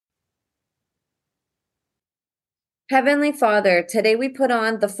Heavenly Father, today we put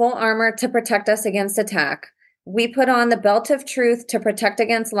on the full armor to protect us against attack. We put on the belt of truth to protect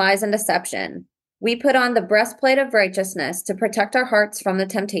against lies and deception. We put on the breastplate of righteousness to protect our hearts from the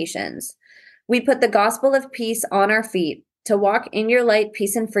temptations. We put the gospel of peace on our feet to walk in your light,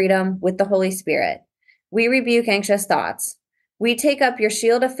 peace, and freedom with the Holy Spirit. We rebuke anxious thoughts. We take up your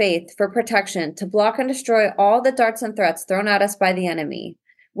shield of faith for protection to block and destroy all the darts and threats thrown at us by the enemy.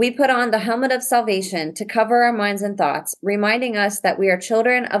 We put on the helmet of salvation to cover our minds and thoughts, reminding us that we are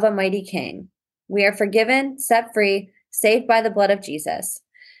children of a mighty King. We are forgiven, set free, saved by the blood of Jesus.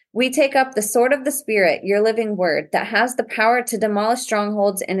 We take up the sword of the Spirit, your living word, that has the power to demolish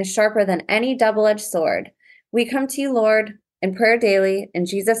strongholds and is sharper than any double-edged sword. We come to you, Lord, in prayer daily. In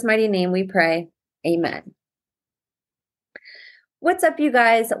Jesus' mighty name we pray. Amen. What's up, you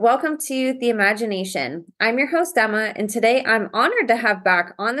guys? Welcome to The Imagination. I'm your host, Emma, and today I'm honored to have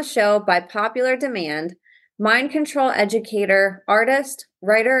back on the show by popular demand, mind control educator, artist,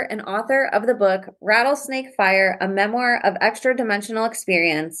 writer, and author of the book Rattlesnake Fire, a memoir of extra-dimensional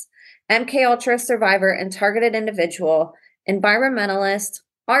experience, MKUltra survivor and targeted individual, environmentalist,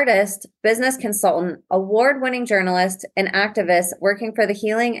 artist, business consultant, award-winning journalist, and activist working for the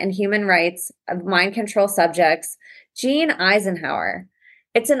healing and human rights of mind control subjects, Jean Eisenhower.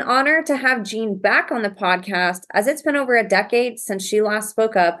 It's an honor to have Jean back on the podcast, as it's been over a decade since she last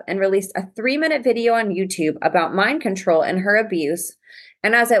spoke up and released a 3-minute video on YouTube about mind control and her abuse.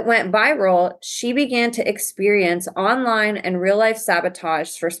 And as it went viral, she began to experience online and real-life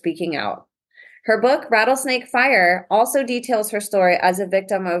sabotage for speaking out. Her book, Rattlesnake Fire, also details her story as a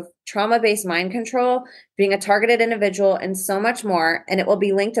victim of trauma-based mind control, being a targeted individual, and so much more. And it will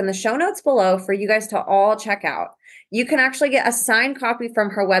be linked in the show notes below for you guys to all check out. You can actually get a signed copy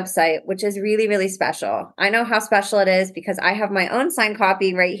from her website, which is really, really special. I know how special it is because I have my own signed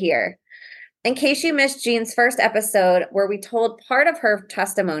copy right here. In case you missed Jean's first episode where we told part of her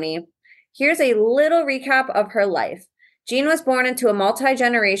testimony, here's a little recap of her life. Jean was born into a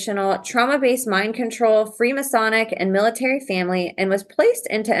multi-generational, trauma-based mind control, Freemasonic, and military family and was placed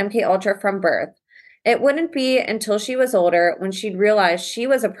into MKUltra from birth. It wouldn't be until she was older when she'd realized she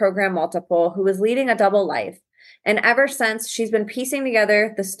was a program multiple who was leading a double life. And ever since, she's been piecing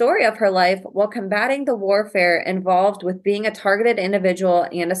together the story of her life while combating the warfare involved with being a targeted individual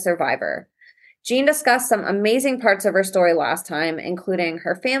and a survivor. Jean discussed some amazing parts of her story last time, including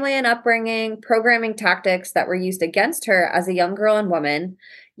her family and upbringing, programming tactics that were used against her as a young girl and woman,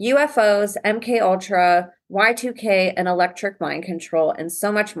 UFOs, MKUltra, Y2K, and electric mind control, and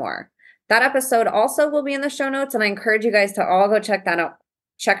so much more. That episode also will be in the show notes, and I encourage you guys to all go check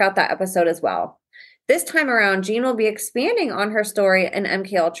out that episode as well. This time around, Jean will be expanding on her story in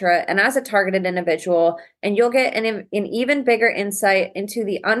MKUltra and as a targeted individual, and you'll get an even bigger insight into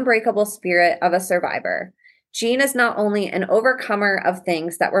the unbreakable spirit of a survivor. Jean is not only an overcomer of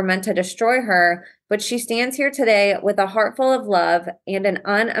things that were meant to destroy her, but she stands here today with a heart full of love and an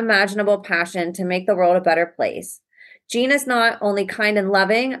unimaginable passion to make the world a better place. Jean is not only kind and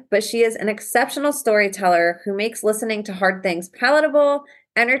loving, but she is an exceptional storyteller who makes listening to hard things palatable,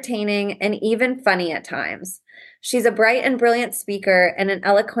 entertaining, and even funny at times. She's a bright and brilliant speaker and an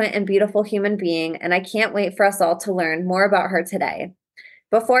eloquent and beautiful human being, and I can't wait for us all to learn more about her today.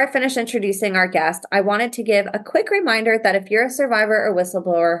 Before I finish introducing our guest, I wanted to give a quick reminder that if you're a survivor or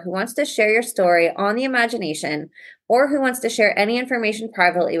whistleblower who wants to share your story on The Imagination, or who wants to share any information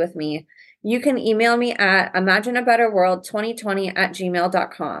privately with me, you can email me at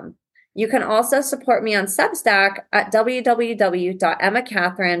imagineabetterworld2020@gmail.com. You can also support me on Substack at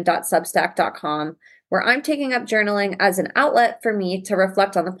www.emmacatherine.substack.com, where I'm taking up journaling as an outlet for me to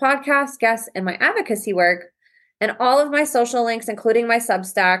reflect on the podcast, guests, and my advocacy work. And all of my social links, including my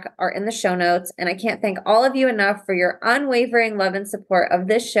Substack, are in the show notes. And I can't thank all of you enough for your unwavering love and support of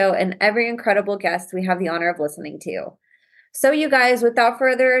this show and every incredible guest we have the honor of listening to. So you guys, without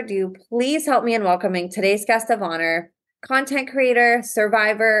further ado, please help me in welcoming today's guest of honor, content creator,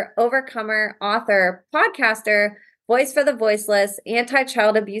 survivor, overcomer, author, podcaster, voice for the voiceless,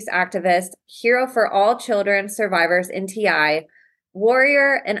 anti-child abuse activist, hero for all children survivors in TI,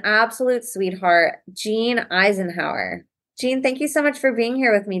 warrior, and absolute sweetheart, Jean Eisenhower. Jean, thank you so much for being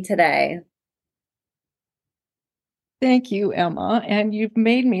here with me today. Thank you, Emma, and you've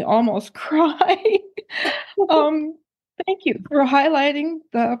made me almost cry. Thank you for highlighting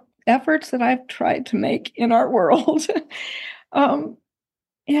the efforts that I've tried to make in our world.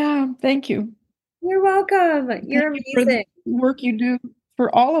 Yeah, thank you. You're welcome. You're Thank you for the amazing. work you do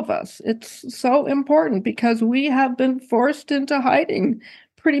for all of us. It's so important because we have been forced into hiding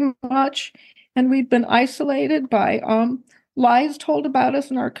pretty much, and we've been isolated by lies told about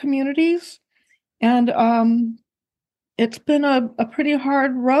us in our communities. And it's been a pretty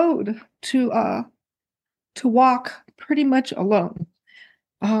hard road to walk pretty much alone.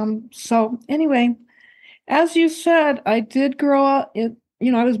 So anyway, as you said, I did grow up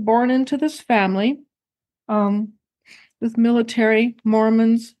I was born into this family, um, with military,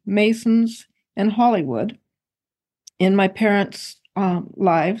 Mormons, Masons, and Hollywood in my parents'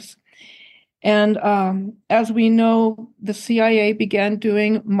 lives. And as we know, the CIA began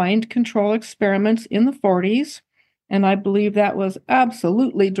doing mind control experiments in the 40s. And I believe that was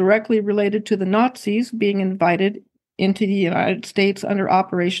absolutely directly related to the Nazis being invited into the United States under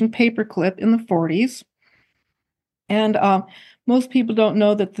Operation Paperclip in the 40s. And most people don't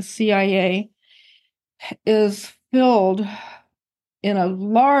know that the CIA is filled in a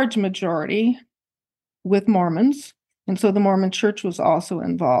large majority with Mormons. And so the Mormon church was also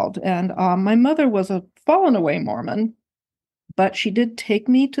involved. And my mother was a fallen away Mormon, but she did take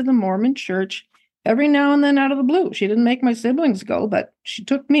me to the Mormon church every now and then out of the blue. She didn't make my siblings go, but she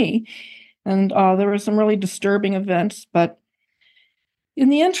took me. And there were some really disturbing events. But in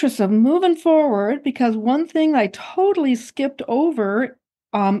the interest of moving forward, because one thing I totally skipped over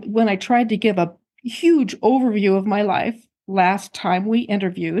when I tried to give a huge overview of my life last time we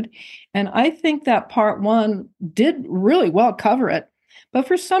interviewed, and I think that part one did really well cover it. But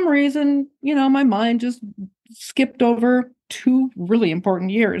for some reason, my mind just skipped over two really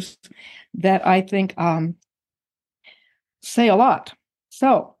important years that I think say a lot.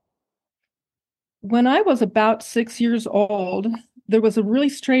 So, when I was about 6 years old, there was a really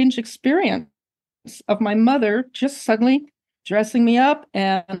strange experience of my mother just suddenly dressing me up,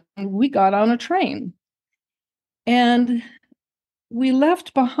 and we got on a train. And we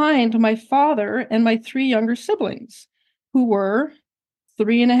left behind my father and my three younger siblings, who were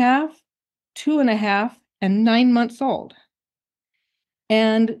 3.5, 2.5, and 9 months old.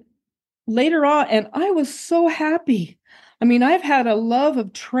 And later on, and I was so happy. I mean, I've had a love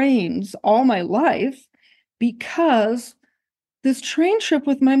of trains all my life because this train trip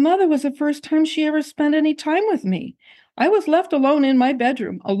with my mother was the first time she ever spent any time with me. I was left alone in my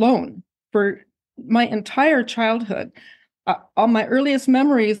bedroom, alone, for my entire childhood. All my earliest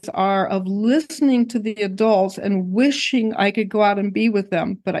memories are of listening to the adults and wishing I could go out and be with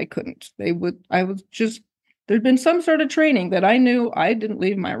them, but I couldn't. There'd been some sort of training that I knew I didn't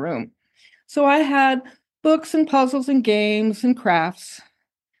leave my room. So I had books and puzzles and games and crafts,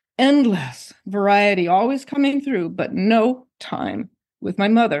 endless variety always coming through, but no time with my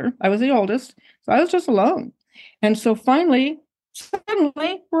mother. I was the oldest, so I was just alone. And so suddenly,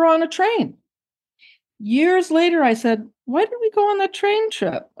 we're on a train. Years later, I said, "Why did we go on that train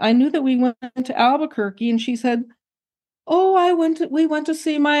trip?" I knew that we went to Albuquerque, and she said, "Oh, we went to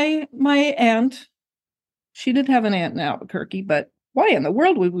see my aunt." She did have an aunt in Albuquerque, but why in the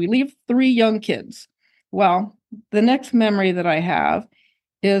world would we leave three young kids? Well, the next memory that I have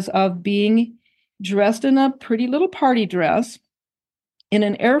is of being dressed in a pretty little party dress in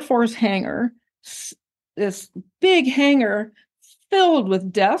an Air Force hangar, this big hangar filled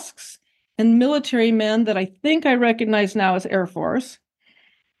with desks and military men that I think I recognize now as Air Force,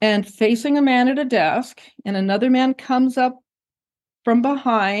 and facing a man at a desk, and another man comes up from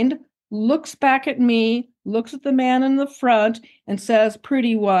behind, looks back at me, looks at the man in the front, and says,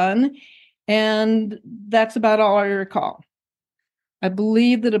 "Pretty one." And that's about all I recall. I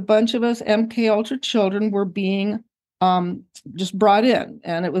believe that a bunch of us MK Ultra children were being just brought in,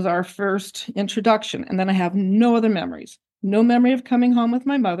 and it was our first introduction. And then I have no other memories. No memory of coming home with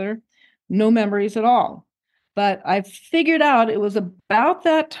my mother, no memories at all. But I figured out it was about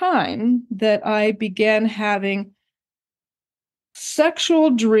that time that I began having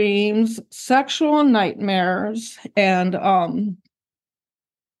sexual dreams, sexual nightmares, and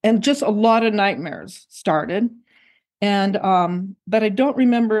just a lot of nightmares started. And but I don't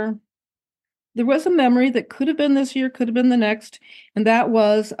remember. There was a memory that could have been this year, could have been the next, and that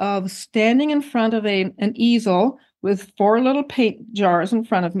was of standing in front of an easel with four little paint jars in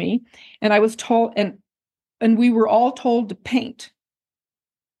front of me, and I was told, and we were all told to paint.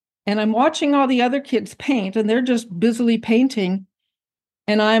 And I'm watching all the other kids paint, and they're just busily painting,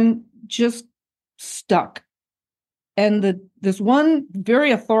 and I'm just stuck. And this one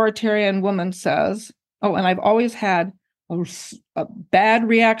very authoritarian woman says, "Oh, and I've always had a bad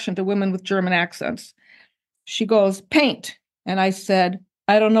reaction to women with German accents." She goes, "Paint." And I said,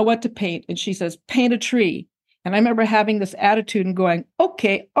 "I don't know what to paint." And she says, "Paint a tree." And I remember having this attitude and going,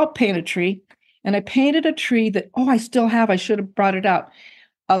 "Okay, I'll paint a tree." And I painted a tree that, I still have, I should have brought it out.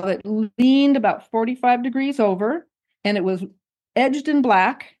 It leaned about 45 degrees over, and it was edged in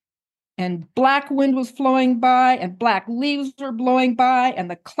black, and black wind was flowing by, and black leaves were blowing by, and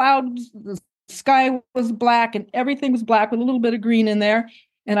the clouds, the sky was black and everything was black with a little bit of green in there.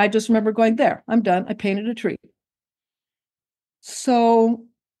 And I just remember going, there, I'm done. I painted a tree. So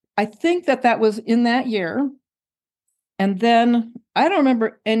I think that was in that year. And then I don't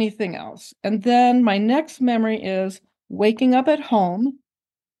remember anything else. And then my next memory is waking up at home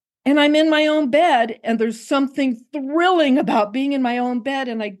and I'm in my own bed. And there's something thrilling about being in my own bed.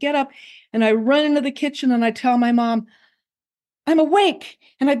 And I get up and I run into the kitchen and I tell my mom, I'm awake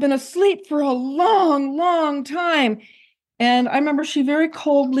and I've been asleep for a long, long time. And I remember she very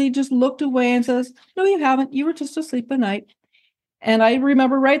coldly just looked away and says, no, you haven't. You were just asleep at night. And I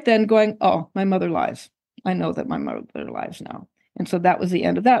remember right then going, oh, my mother lies. I know that my mother lies now. And so that was the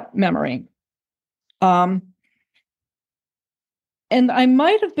end of that memory. And I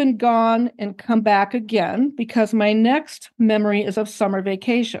might have been gone and come back again because my next memory is of summer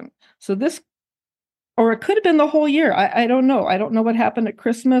vacation. So this, or it could have been the whole year. I don't know. I don't know what happened at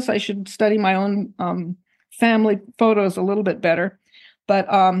Christmas. I should study my own family photos a little bit better. But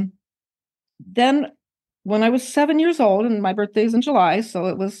then when I was 7 years old, and my birthday's in July, so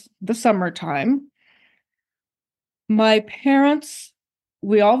it was the summertime, my parents,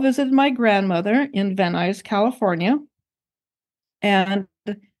 we all visited my grandmother in Venice, California. And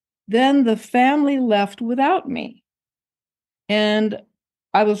then the family left without me. And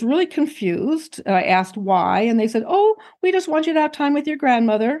I was really confused. I asked why, and they said, oh, we just want you to have time with your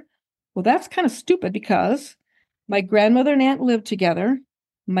grandmother. Well, that's kind of stupid because my grandmother and aunt lived together.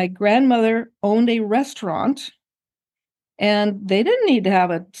 My grandmother owned a restaurant, and they didn't need to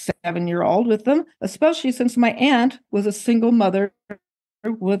have a 7-year-old with them, especially since my aunt was a single mother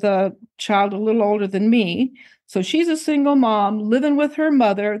with a child a little older than me. So she's a single mom living with her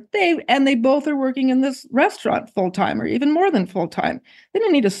mother. They both are working in this restaurant full time, or even more than full time. They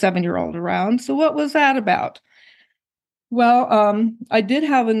didn't need a 7-year-old around. So what was that about? Well, I did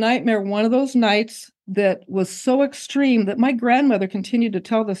have a nightmare one of those nights that was so extreme that my grandmother continued to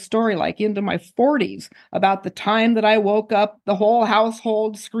tell the story like into my 40s about the time that I woke up, the whole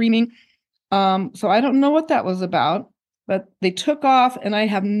household screaming. So I don't know what that was about, but they took off and I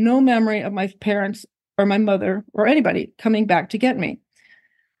have no memory of my parents or my mother or anybody coming back to get me.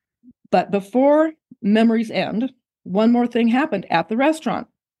 But before memories end, one more thing happened at the restaurant.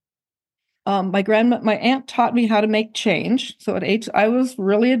 My aunt taught me how to make change. So at age, I was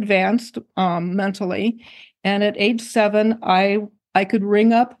really advanced mentally, and at age 7, I could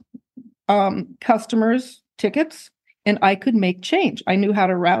ring up customers' tickets, and I could make change. I knew how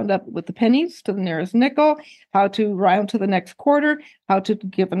to round up with the pennies to the nearest nickel, how to round to the next quarter, how to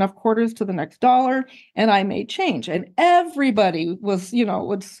give enough quarters to the next dollar, and I made change. And everybody was,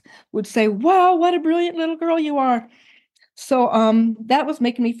 would say, "Wow, what a brilliant little girl you are." So that was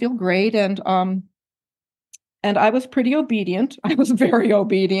making me feel great, and I was pretty obedient. I was very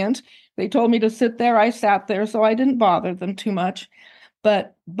obedient. They told me to sit there. I sat there, so I didn't bother them too much.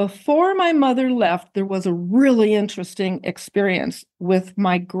 But before my mother left, there was a really interesting experience with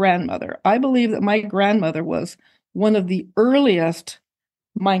my grandmother. I believe that my grandmother was one of the earliest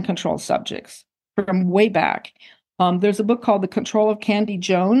mind control subjects from way back. There's a book called The Control of Candy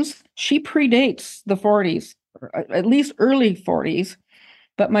Jones. She predates the 40s, or at least early 40s.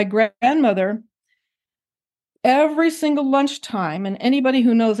 But my grandmother, every single lunchtime, and anybody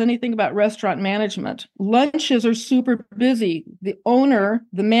who knows anything about restaurant management, lunches are super busy. The owner,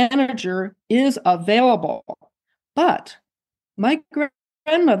 the manager is available. But my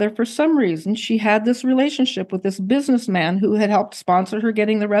grandmother, for some reason, she had this relationship with this businessman who had helped sponsor her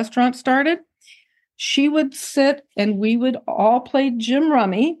getting the restaurant started. She would sit and we would all play Jim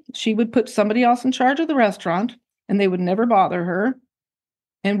Rummy. She would put somebody else in charge of the restaurant and they would never bother her.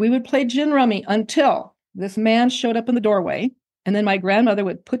 And we would play Gin Rummy until this man showed up in the doorway. And then my grandmother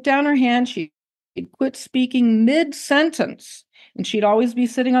would put down her hand. She'd quit speaking mid-sentence. And she'd always be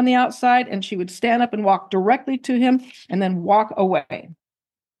sitting on the outside. And she would stand up and walk directly to him and then walk away.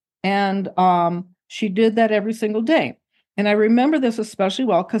 And she did that every single day. And I remember this especially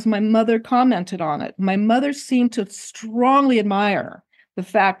well because my mother commented on it. My mother seemed to strongly admire the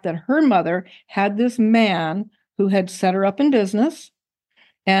fact that her mother had this man who had set her up in business.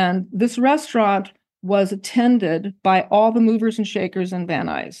 And this restaurant was attended by all the movers and shakers in Van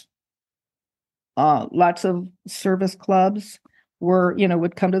Nuys. Lots of service clubs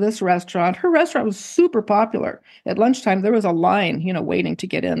would come to this restaurant. Her restaurant was super popular. At lunchtime, there was a line, waiting to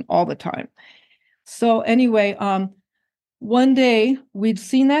get in all the time. So anyway, one day we'd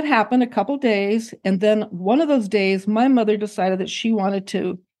seen that happen a couple days. And then one of those days, my mother decided that she wanted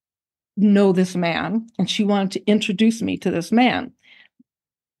to know this man and she wanted to introduce me to this man.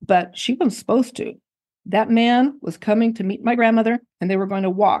 But she wasn't supposed to. That man was coming to meet my grandmother and they were going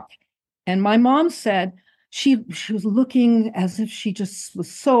to walk. And my mom said she was looking as if she just was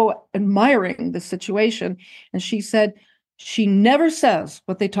so admiring the situation. And she said, she never says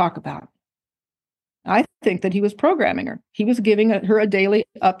what they talk about. I think that he was programming her. He was giving her a daily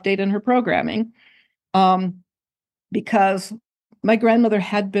update in her programming, because my grandmother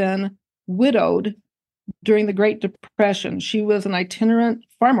had been widowed during the Great Depression. She was an itinerant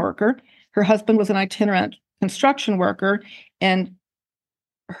farm worker. Her husband was an itinerant construction worker. And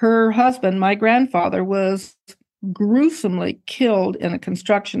her husband, my grandfather, was gruesomely killed in a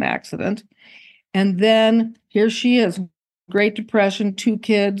construction accident. And then here she is, Great Depression, two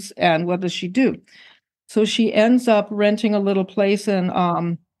kids, and what does she do? So she ends up renting a little place in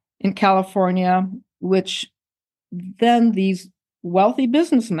California, which then these wealthy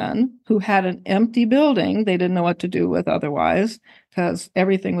businessmen who had an empty building they didn't know what to do with otherwise because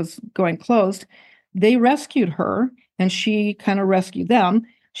everything was going closed, they rescued her and she kind of rescued them.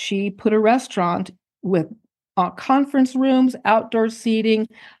 She put a restaurant with conference rooms, outdoor seating,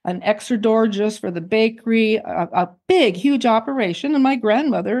 an extra door just for the bakery, a big, huge operation. And my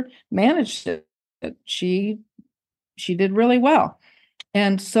grandmother managed it. She did really well.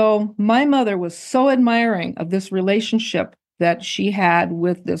 And so my mother was so admiring of this relationship that she had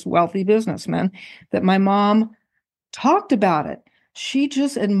with this wealthy businessman that my mom talked about it. She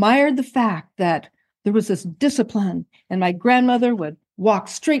just admired the fact that there was this discipline, and my grandmother would walk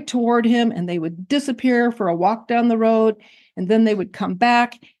straight toward him and they would disappear for a walk down the road, and then they would come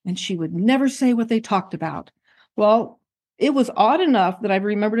back and she would never say what they talked about. Well, it was odd enough that I've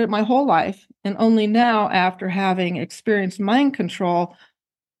remembered it my whole life, and only now, after having experienced mind control,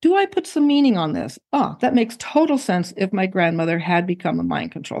 do I put some meaning on this? Oh, that makes total sense if my grandmother had become a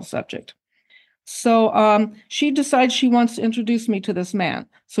mind control subject. So she decides she wants to introduce me to this man.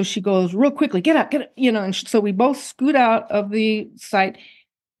 So she goes real quickly, get up, and so we both scoot out of the site,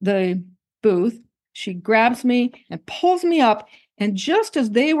 the booth. She grabs me and pulls me up. And just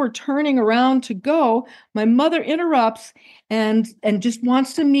as they were turning around to go, my mother interrupts and just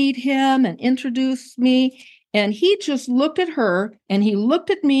wants to meet him and introduce me. And he just looked at her and he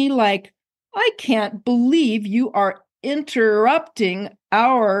looked at me like, I can't believe you are interrupting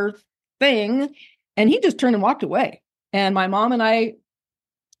our thing. And he just turned and walked away. And my mom and I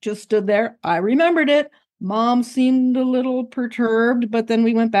just stood there. I remembered it. Mom seemed a little perturbed, but then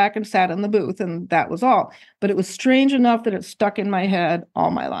we went back and sat in the booth, and that was all. But it was strange enough that it stuck in my head all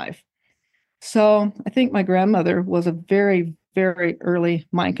my life. So I think my grandmother was a very, very early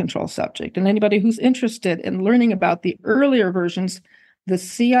mind control subject. And anybody who's interested in learning about the earlier versions, The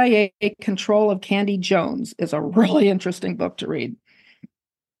CIA Control of Candy Jones is a really interesting book to read.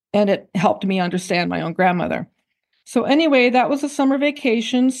 And it helped me understand my own grandmother. So anyway, that was a summer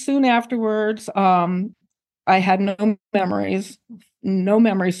vacation. Soon afterwards, I had no memories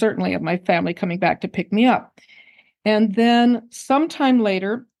certainly of my family coming back to pick me up. And then sometime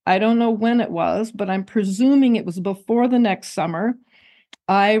later, I don't know when it was, but I'm presuming it was before the next summer,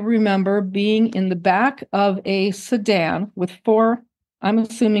 I remember being in the back of a sedan with four, I'm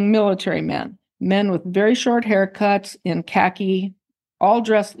assuming, military men with very short haircuts in khaki, all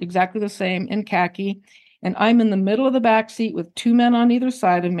dressed exactly the same in khaki. And I'm in the middle of the back seat with two men on either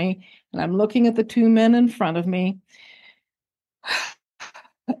side of me. And I'm looking at the two men in front of me.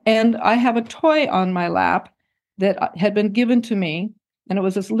 And I have a toy on my lap that had been given to me. And it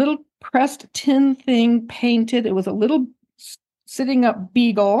was this little pressed tin thing painted. It was a little sitting up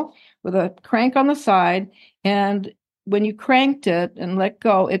beagle with a crank on the side. And when you cranked it and let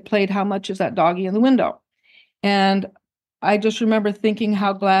go, it played How Much Is That Doggy in the Window? And I just remember thinking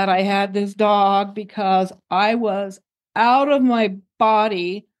how glad I had this dog, because I was out of my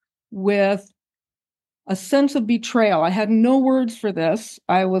body with a sense of betrayal. I had no words for this.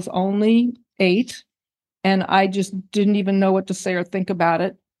 I was only 8, and I just didn't even know what to say or think about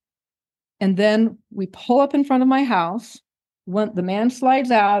it. And then we pull up in front of my house. When the man slides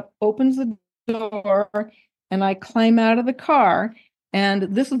out, opens the door, and I climb out of the car. And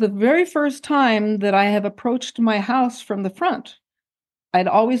this is the very first time that I have approached my house from the front. I'd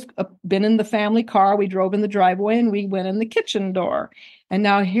always been in the family car. We drove in the driveway and we went in the kitchen door. And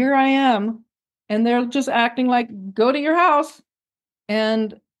now here I am, and they're just acting like, go to your house.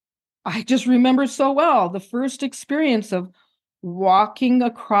 And I just remember so well the first experience of walking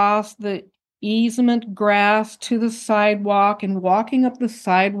across the easement grass to the sidewalk and walking up the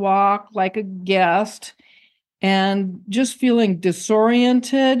sidewalk like a guest and just feeling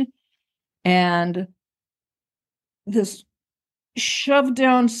disoriented and this shoved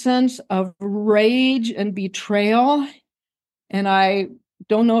down sense of rage and betrayal. And I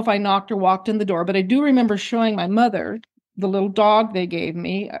don't know if I knocked or walked in the door, but I do remember showing my mother the little dog they gave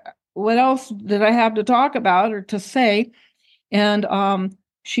me. what else did I have to talk about or to say? And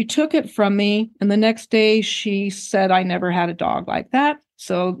she took it from me. And the next day she said, I never had a dog like that.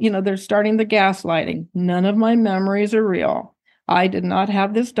 So, they're starting the gaslighting. None of my memories are real. I did not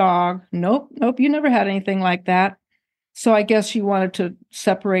have this dog. Nope, nope, you never had anything like that. So I guess she wanted to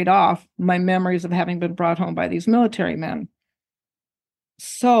separate off my memories of having been brought home by these military men.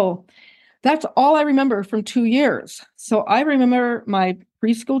 So that's all I remember from 2 years. So I remember my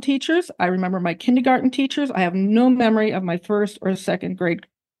preschool teachers. I remember my kindergarten teachers. I have no memory of my first or second grade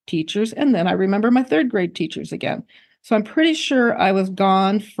teachers. And then I remember my third grade teachers again. So I'm pretty sure I was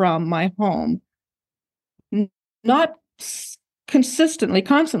gone from my home, not consistently,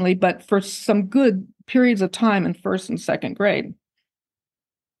 constantly, but for some good periods of time in first and second grade.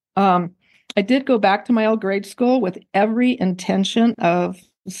 I did go back to my old grade school with every intention of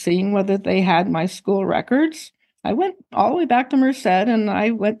seeing whether they had my school records. I went all the way back to Merced and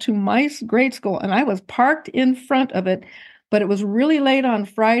I went to my grade school and I was parked in front of it, but it was really late on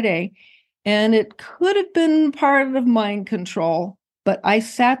Friday and it could have been part of mind control, but I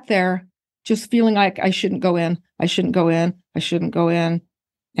sat there just feeling like I shouldn't go in. I shouldn't go in. I shouldn't go in.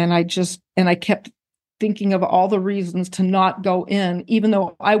 And I kept thinking of all the reasons to not go in, even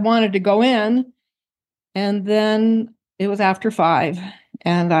though I wanted to go in. And then it was after 5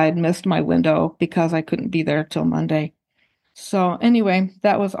 and I'd missed my window because I couldn't be there till Monday. So anyway,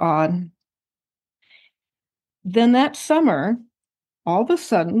 that was odd. Then that summer, all of a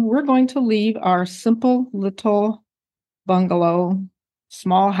sudden, we're going to leave our simple little bungalow,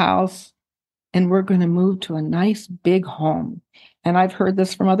 small house, and we're going to move to a nice big home. And I've heard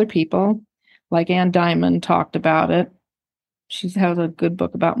this from other people, like Ann Diamond talked about it. She has a good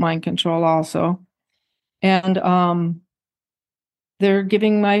book about mind control also. And they're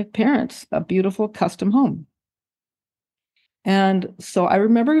giving my parents a beautiful custom home. And so I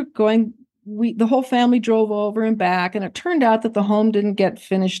remember the whole family drove over and back, and it turned out that the home didn't get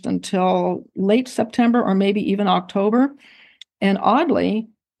finished until late September or maybe even October. And oddly,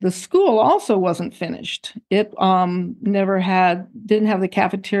 the school also wasn't finished. It didn't have the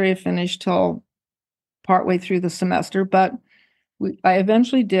cafeteria finished till partway through the semester, but I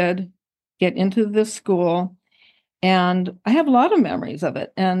eventually did get into this school, and I have a lot of memories of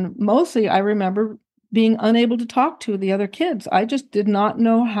it. And mostly I remember being unable to talk to the other kids. I just did not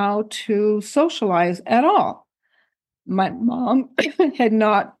know how to socialize at all. My mom had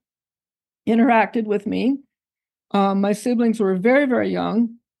not interacted with me. My siblings were very, very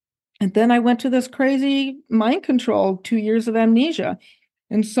young. And then I went to this crazy mind control, 2 years of amnesia.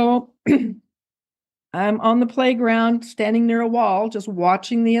 And so I'm on the playground, standing near a wall, just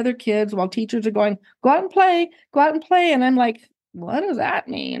watching the other kids while teachers are going, go out and play, go out and play. And I'm like, what does that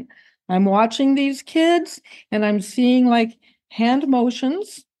mean? I'm watching these kids and I'm seeing like hand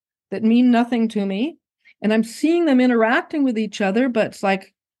motions that mean nothing to me. And I'm seeing them interacting with each other, but it's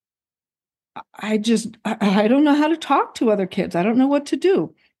like, I don't know how to talk to other kids. I don't know what to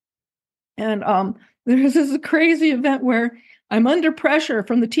do. And there's this crazy event where I'm under pressure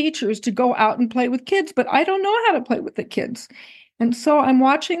from the teachers to go out and play with kids, but I don't know how to play with the kids. And so I'm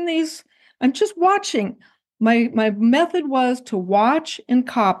watching these, I'm just watching. My method was to watch and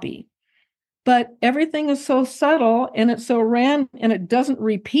copy, but everything is so subtle and it's so random and it doesn't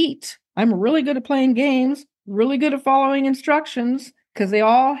repeat. I'm really good at playing games, really good at following instructions because they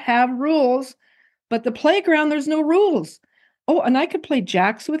all have rules, but the playground, there's no rules. Oh, and I could play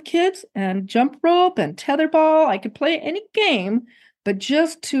jacks with kids and jump rope and tetherball. I could play any game, but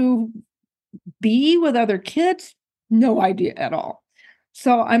just to be with other kids, no idea at all.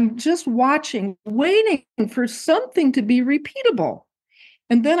 So I'm just watching, waiting for something to be repeatable.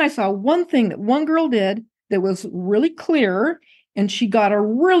 And then I saw one thing that one girl did that was really clear, and she got a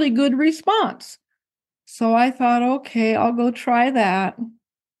really good response. So I thought, okay, I'll go try that.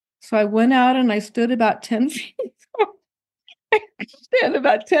 So I went out and I stood about 10 feet. I stood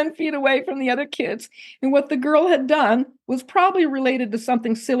about 10 feet away from the other kids. And what the girl had done was probably related to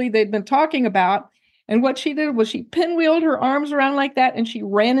something silly they'd been talking about. And what she did was she pinwheeled her arms around like that and she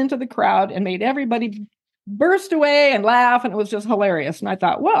ran into the crowd and made everybody burst away and laugh. And it was just hilarious. And I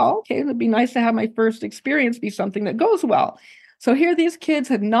thought, well, okay, it'd be nice to have my first experience be something that goes well. So here these kids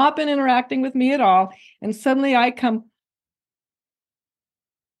had not been interacting with me at all. And suddenly I come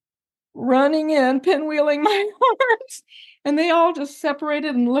running in, pinwheeling my arms. And they all just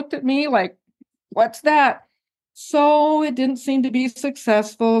separated and looked at me like, what's that? So it didn't seem to be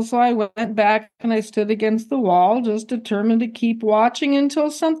successful. So I went back and I stood against the wall, just determined to keep watching until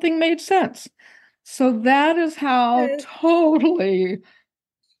something made sense. So that is how totally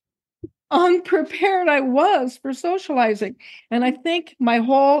unprepared I was for socializing. And I think my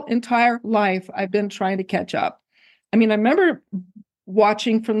whole entire life, I've been trying to catch up. I mean, I remember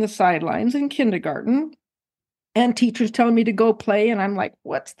watching from the sidelines in kindergarten and teachers telling me to go play. And I'm like,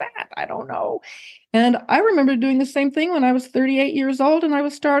 what's that? I don't know. And I remember doing the same thing when I was 38 years old and I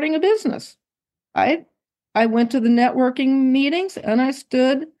was starting a business. I I went to the networking meetings and I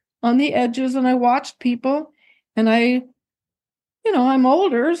stood on the edges and I watched people and I'm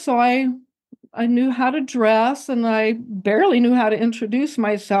older, so I knew how to dress and I barely knew how to introduce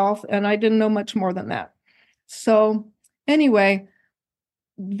myself and I didn't know much more than that. So anyway,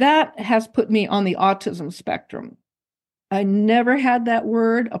 that has put me on the autism spectrum. I never had that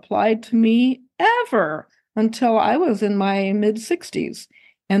word applied to me ever until I was in my mid 60s.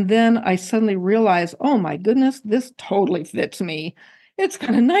 And then I suddenly realized, oh my goodness, this totally fits me. It's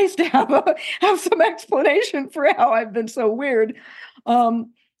kind of nice to have some explanation for how I've been so weird.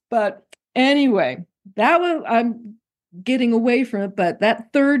 But anyway, I'm getting away from it, but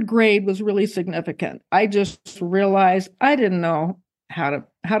that third grade was really significant. I just realized I didn't know how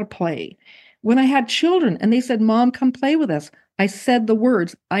to play. When I had children and they said, "Mom, come play with us," I said the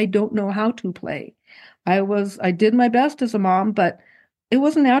words, "I don't know how to play." I did my best as a mom, but it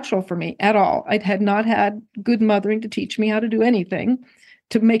wasn't natural for me at all. I had not had good mothering to teach me how to do anything,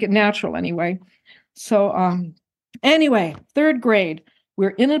 to make it natural anyway. So anyway, third grade,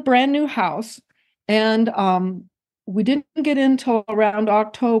 we're in a brand new house, and we didn't get in till around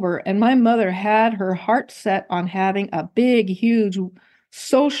October, and my mother had her heart set on having a big, huge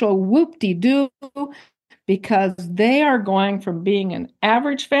social whoop-de-doo because they are going from being an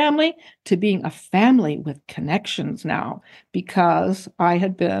average family to being a family with connections now because I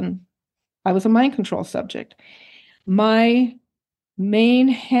was a mind control subject. My main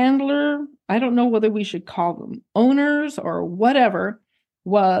handler, I don't know whether we should call them owners or whatever,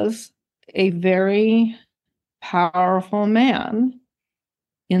 was a very powerful man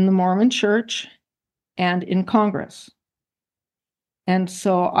in the Mormon church and in Congress. And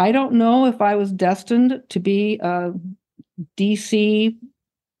so I don't know if I was destined to be a DC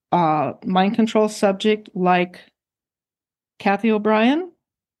mind control subject like Kathy O'Brien,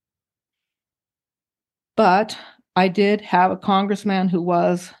 but I did have a congressman who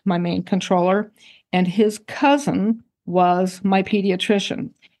was my main controller, and his cousin was my pediatrician.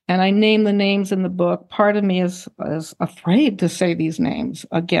 And I name the names in the book. Part of me is afraid to say these names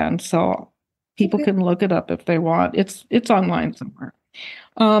again, so people can look it up if they want. It's online somewhere.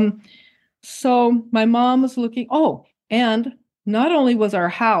 So my mom was looking. Oh, and not only was our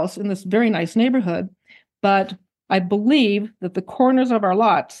house in this very nice neighborhood, but I believe that the corners of our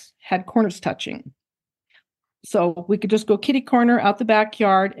lots had corners touching. So we could just go kitty corner out the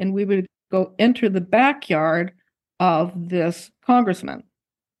backyard and we would go enter the backyard of this congressman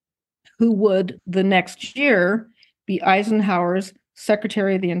who would the next year be Eisenhower's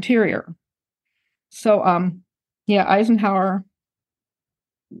Secretary of the Interior. So yeah, Eisenhower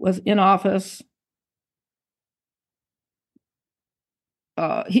was in office.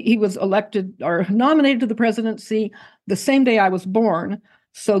 He was elected or nominated to the presidency the same day I was born.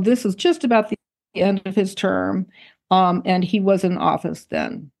 So this is just about the end of his term. And he was in office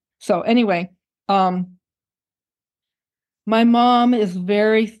then. So anyway, my mom is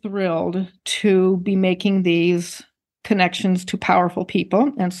very thrilled to be making these connections to powerful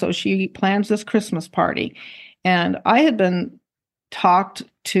people. And so she plans this Christmas party. And I had been talked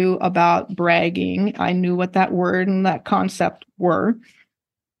to about bragging. I knew what that word and that concept were.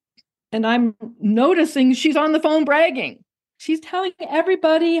 And I'm noticing she's on the phone bragging. She's telling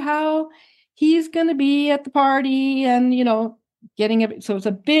everybody how he's going to be at the party and, getting it. So it's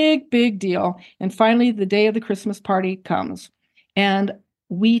a big, big deal. And finally, the day of the Christmas party comes. And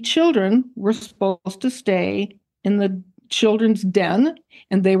we children were supposed to stay in the children's den,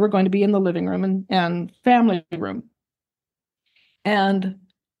 and they were going to be in the living room and family room. And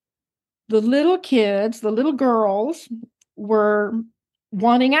the little kids, the little girls, were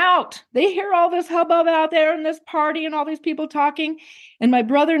wanting out. They hear all this hubbub out there and this party and all these people talking. And my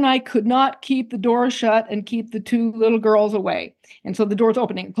brother and I could not keep the door shut and keep the two little girls away. And so the door's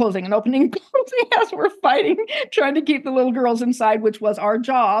opening and closing and opening and closing as we're fighting, trying to keep the little girls inside, which was our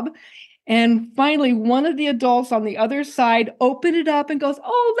job. And finally, one of the adults on the other side opened it up and goes,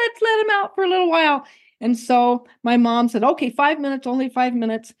 "Oh, let's let him out for a little while." And so my mom said, "Okay, 5 minutes, only 5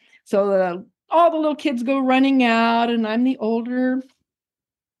 minutes." So all the little kids go running out, and I'm the older,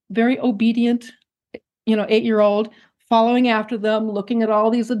 very obedient, 8-year-old, following after them, looking at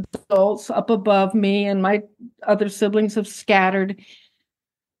all these adults up above me, and my other siblings have scattered.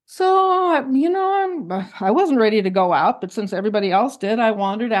 So, I wasn't ready to go out, but since everybody else did, I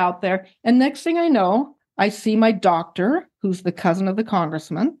wandered out there. And next thing I know, I see my doctor, who's the cousin of the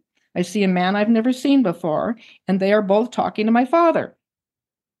congressman. I see a man I've never seen before, and they are both talking to my father.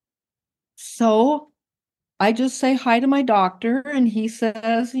 So I just say hi to my doctor, and he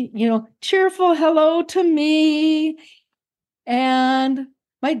says, cheerful hello to me. And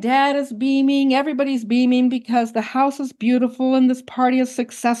my dad is beaming. Everybody's beaming because the house is beautiful and this party is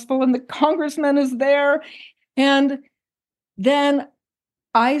successful and the congressman is there. And then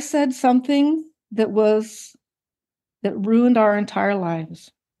I said something that ruined our entire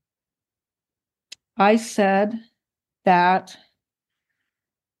lives. I said that,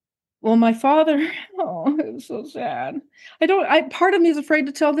 well, my father, oh, it was so sad. Part of me is afraid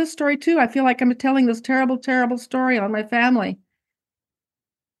to tell this story too. I feel like I'm telling this terrible, terrible story on my family.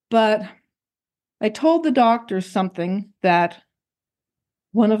 But I told the doctor something that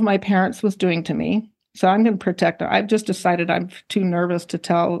one of my parents was doing to me. So I'm going to protect her. I've just decided I'm too nervous to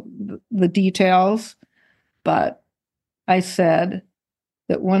tell the details. But I said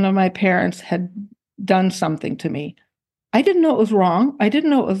that one of my parents had done something to me. I didn't know it was wrong. I didn't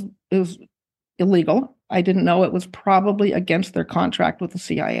know it was illegal. I didn't know it was probably against their contract with the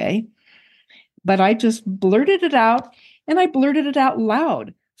CIA. But I just blurted it out, and I blurted it out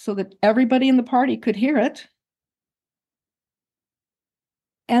loud so that everybody in the party could hear it.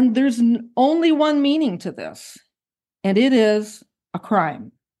 And there's only one meaning to this, and it is a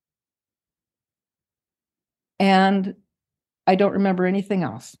crime. And I don't remember anything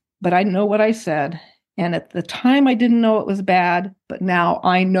else, but I know what I said. And at the time, I didn't know it was bad, but now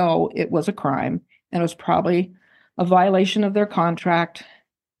I know it was a crime, and it was probably a violation of their contract.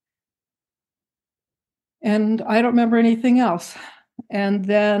 And I don't remember anything else. And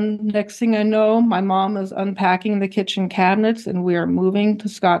then next thing I know, my mom is unpacking the kitchen cabinets and we are moving to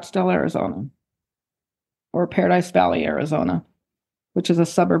Scottsdale, Arizona, or Paradise Valley, Arizona, which is a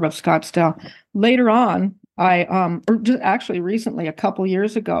suburb of Scottsdale. Later on, actually recently, a couple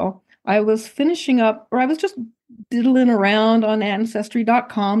years ago, I was finishing up, or I was just diddling around on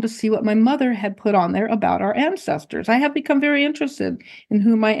ancestry.com to see what my mother had put on there about our ancestors. I have become very interested in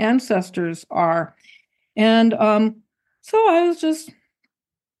who my ancestors are. And so I was just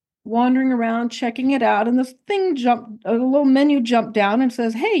wandering around checking it out, and this thing a little menu jumped down and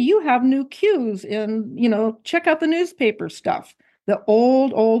says, hey, you have new cues in, check out the newspaper stuff, the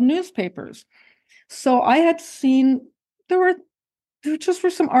old newspapers. So I had seen there just were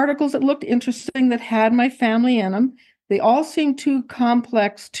some articles that looked interesting that had my family in them. They all seemed too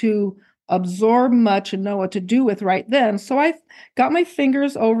complex to absorb much and know what to do with right then. So I got my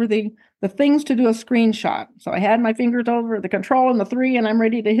fingers over the things to do a screenshot. So I had my fingers over the control and the 3, and I'm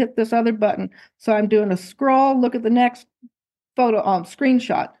ready to hit this other button. So I'm doing a scroll, look at the next photo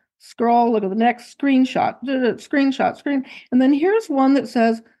screenshot, scroll, look at the next screenshot, screenshot, screen. And then here's one that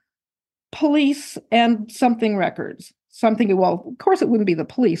says police and something records. Something, well, of course it wouldn't be the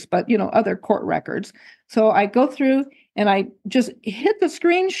police, but other court records. So I go through and I just hit the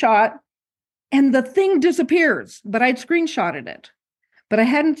screenshot and the thing disappears, but I'd screenshotted it. But I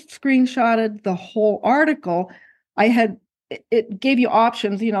hadn't screenshotted the whole article. It gave you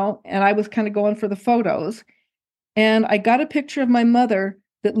options, and I was kind of going for the photos. And I got a picture of my mother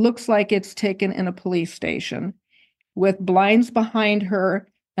that looks like it's taken in a police station with blinds behind her.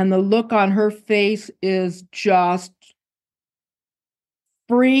 And the look on her face is just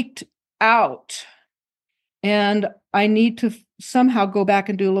freaked out. And I need to somehow go back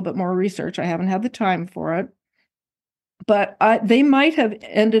and do a little bit more research. I haven't had the time for it. But they might have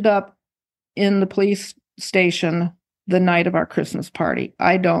ended up in the police station the night of our Christmas party.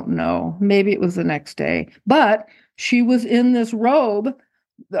 I don't know. Maybe it was the next day. But she was in this robe.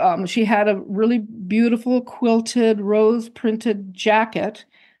 She had a really beautiful quilted rose printed jacket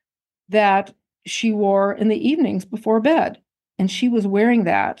that she wore in the evenings before bed. And she was wearing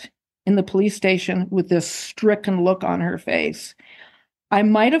that in the police station with this stricken look on her face. I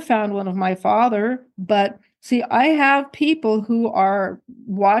might have found one of my father, but see, I have people who are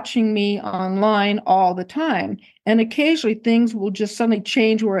watching me online all the time. And occasionally things will just suddenly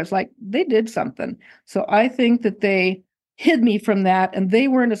change where it's like they did something. So I think that they hid me from that, and they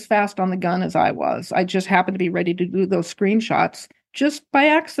weren't as fast on the gun as I was. I just happened to be ready to do those screenshots just by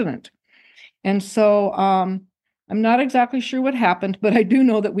accident. And so I'm not exactly sure what happened, but I do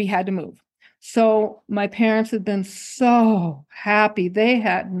know that we had to move. So my parents had been so happy. They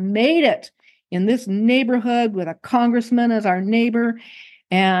had made it in this neighborhood with a congressman as our neighbor.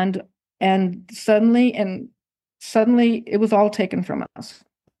 And suddenly it was all taken from us.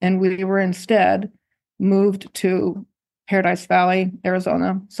 And we were instead moved to Paradise Valley,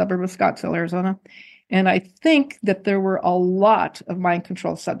 Arizona, suburb of Scottsdale, Arizona. And I think that there were a lot of mind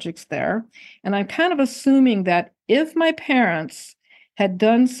control subjects there. And I'm kind of assuming that if my parents had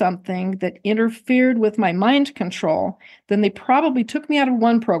done something that interfered with my mind control, then they probably took me out of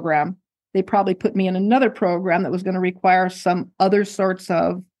one program. They probably put me in another program that was going to require some other sorts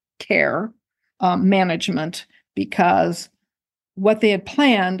of care, management, because what they had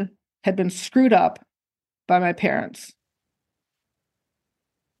planned had been screwed up by my parents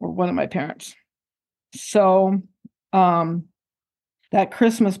or one of my parents. So that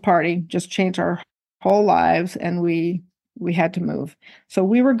Christmas party just changed our whole lives, and we had to move. So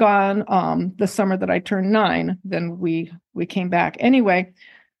we were gone the summer that I turned 9. Then we came back. Anyway,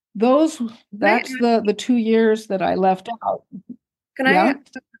 that's the 2 years that I left out. Can Yeah.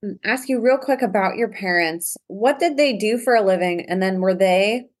 I ask you real quick about your parents? What did they do for a living? And then were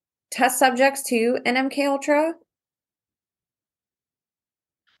they test subjects too in MK Ultra?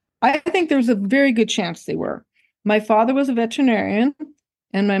 I think there's a very good chance they were. My father was a veterinarian,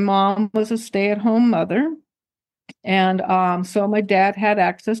 and my mom was a stay-at-home mother. And so my dad had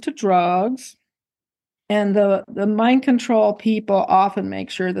access to drugs. And the mind control people often make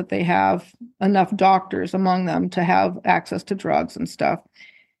sure that they have enough doctors among them to have access to drugs and stuff.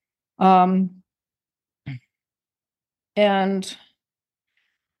 And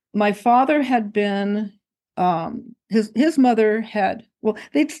my father had been his mother had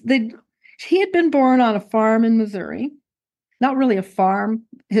he had been born on a farm in Missouri. Not really a farm.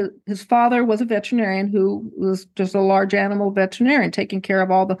 His father was a veterinarian who was just a large animal veterinarian, taking care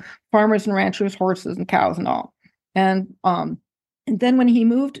of all the farmers and ranchers, horses and cows and all. And then when he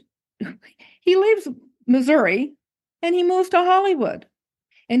moved, he leaves Missouri and he moves to Hollywood.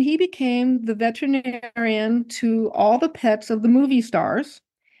 And he became the veterinarian to all the pets of the movie stars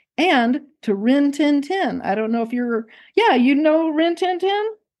and to Rin Tin Tin. I don't know if yeah, you know Rin Tin Tin?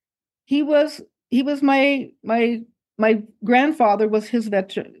 He was my grandfather was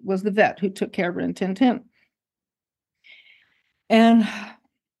the vet who took care of Rin Tin Tin. And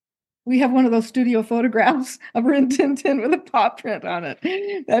we have one of those studio photographs of Rin Tin Tin with a paw print on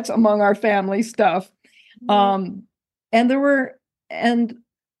it. That's among our family stuff. And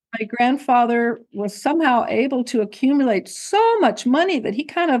my grandfather was somehow able to accumulate so much money that he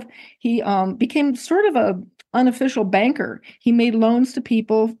became sort of a unofficial banker. He made loans to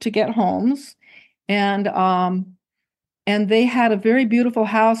people to get homes, and they had a very beautiful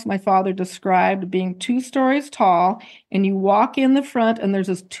house my father described being 2 stories tall, and you walk in the front and there's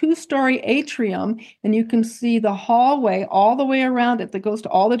this 2-story atrium, and you can see the hallway all the way around it that goes to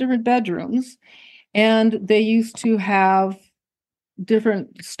all the different bedrooms. And they used to have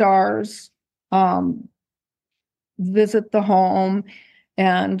different stars visit the home.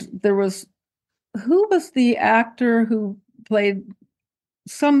 And who was the actor who played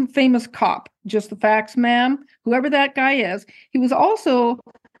some famous cop, just the facts, ma'am, whoever that guy is. He was also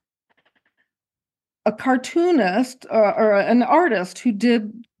a cartoonist or an artist who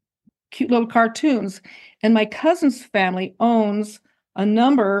did cute little cartoons. And my cousin's family owns a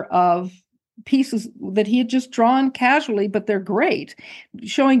number of pieces that he had just drawn casually, but they're great,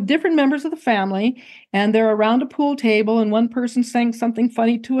 showing different members of the family. And they're around a pool table, and one person saying something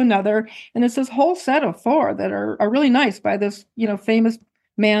funny to another. And it's this whole set of 4 that are really nice by this, famous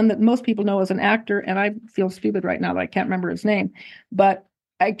man that most people know as an actor. And I feel stupid right now that I can't remember his name. But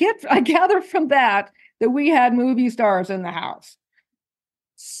I gather from that we had movie stars in the house.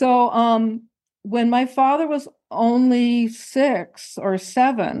 So when my father was only 6 or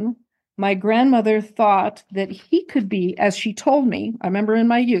 7, my grandmother thought that he could be, as she told me, I remember in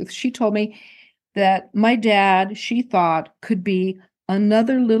my youth, she told me that my dad, she thought, could be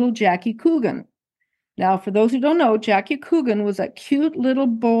another little Jackie Coogan. Now, for those who don't know, Jackie Coogan was a cute little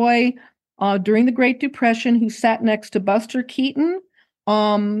boy during the Great Depression who sat next to Buster Keaton.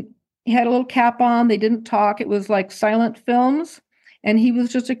 He had a little cap on. They didn't talk. It was like silent films. And he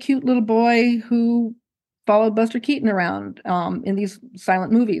was just a cute little boy who followed Buster Keaton around in these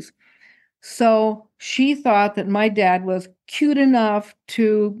silent movies. So she thought that my dad was cute enough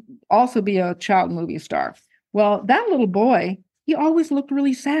to also be a child movie star. Well, that little boy, he always looked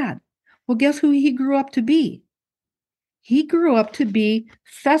really sad. Well, guess who he grew up to be? He grew up to be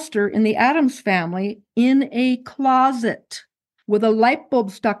Fester in the Addams Family in a closet with a light bulb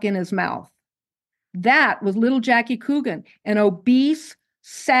stuck in his mouth. That was little Jackie Coogan, an obese,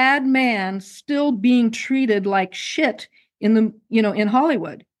 sad man still being treated like shit in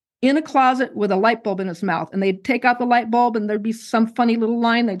Hollywood, in a closet with a light bulb in his mouth. And they'd take out the light bulb and there'd be some funny little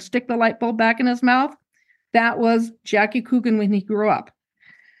line. They'd stick the light bulb back in his mouth. That was Jackie Coogan when he grew up.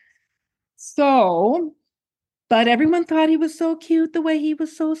 So But everyone thought he was so cute the way he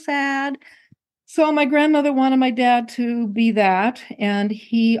was so sad. So my grandmother wanted my dad to be that. And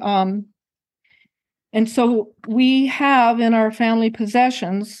so we have in our family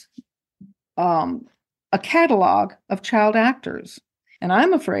possessions um, a catalog of child actors. And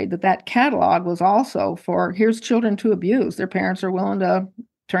I'm afraid that that catalog was also for here's children to abuse. Their parents are willing to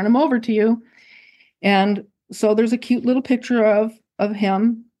turn them over to you. And so there's a cute little picture of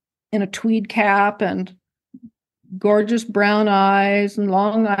him in a tweed cap and gorgeous brown eyes and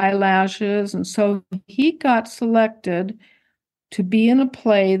long eyelashes. And so he got selected to be in a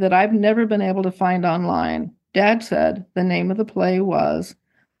play that I've never been able to find online. Dad said the name of the play was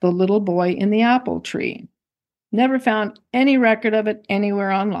The Little Boy in the Apple Tree. Never found any record of it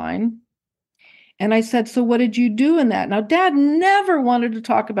anywhere online. And I said, so what did you do in that? Now, Dad never wanted to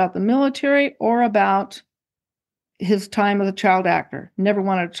talk about the military or about his time as a child actor. Never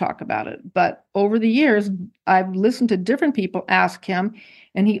wanted to talk about it. But over the years, I've listened to different people ask him,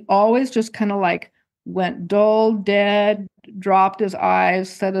 and he always just kind of like went dull, dead, dropped his eyes,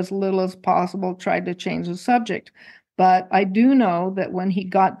 said as little as possible, tried to change the subject. But I do know that when he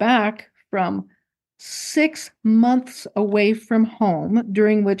got back from 6 months away from home,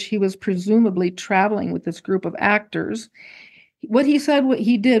 during which he was presumably traveling with this group of actors, what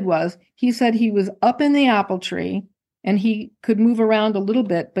he did was he said he was up in the apple tree and he could move around a little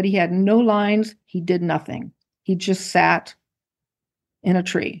bit, but he had no lines. He did nothing. He just sat in a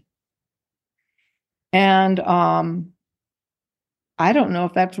tree. And I don't know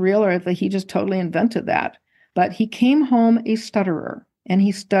if that's real or if he just totally invented that. But he came home a stutterer, and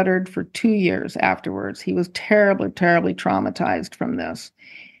he stuttered for 2 years afterwards. He was terribly, terribly traumatized from this.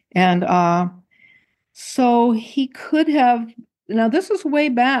 And so he could have, now this is way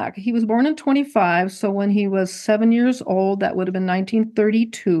back. He was born in 25. So when he was 7 years old, that would have been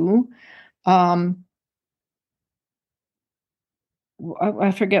 1932. I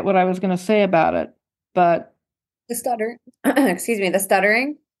forget what I was going to say about it, but The stutter, excuse me, the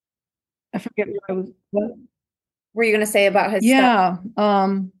stuttering. I forget what I was. What? Were you going to say about his Yeah.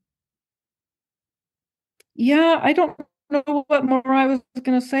 Yeah, I don't know what more I was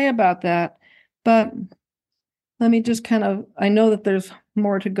going to say about that, but let me just I know that there's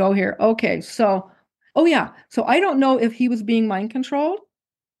more to go here. Okay, so, oh yeah, so I don't know if he was being mind controlled.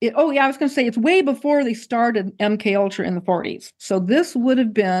 Oh yeah, I was going to say it's way before they started MK Ultra in the 40s. So this would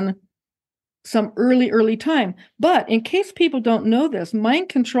have been some early time. But in case people don't know this, mind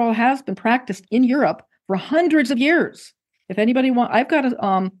control has been practiced in Europe for hundreds of years. If anybody I've got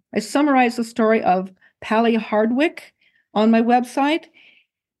I summarized the story of Pally Hardwick on my website.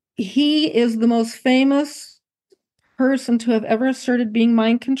 He is the most famous person to have ever asserted being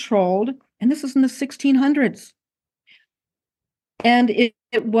mind controlled, and this is in the 1600s. And it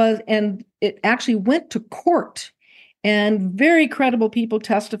actually went to court, and very credible people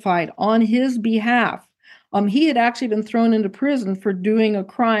testified on his behalf. He had actually been thrown into prison for doing a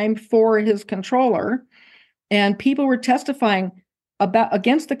crime for his controller, and people were testifying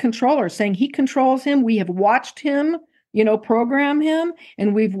against the controller, saying he controls him. We have watched him, program him,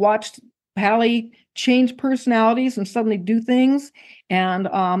 and we've watched Pally change personalities and suddenly do things. And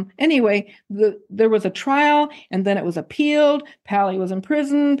anyway, there was a trial, and then it was appealed. Pally was in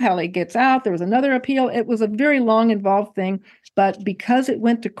prison. Pally gets out. There was another appeal. It was a very long, involved thing. But because it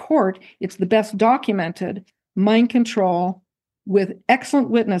went to court, it's the best documented mind control with excellent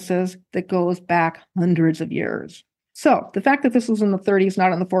witnesses that goes back hundreds of years. So the fact that this was in the 30s,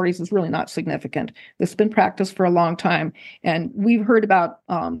 not in the 40s, is really not significant. This has been practiced for a long time. And we've heard about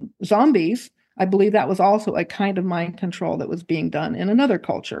zombies. I believe that was also a kind of mind control that was being done in another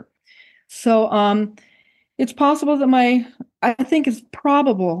culture. So it's possible that I think it's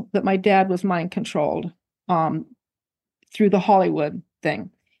probable that my dad was mind controlled through the Hollywood thing.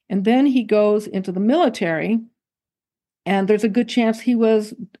 And then he goes into the military, and there's a good chance he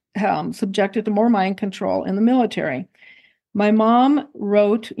was subjected to more mind control in the military. My mom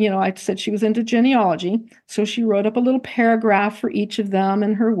wrote, I said she was into genealogy, so she wrote up a little paragraph for each of them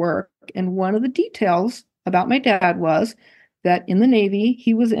in her work. And one of the details about my dad was that in the Navy,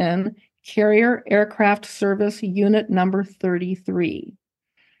 he was in Carrier Aircraft Service Unit number 33.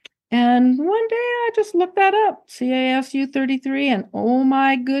 And one day I just looked that up, CASU 33, and oh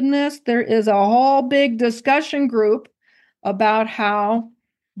my goodness, there is a whole big discussion group about how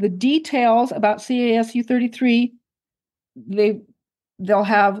the details about CASU 33, they'll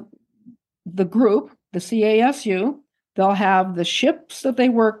have the group, the CASU, they'll have the ships that they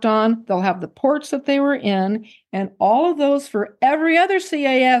worked on, they'll have the ports that they were in, and all of those for every other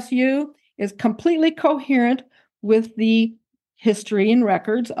CASU is completely coherent with the history and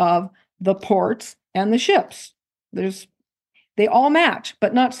records of the ports and the ships. They all match,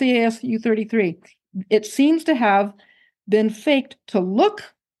 but not CASU33. It seems to have been faked to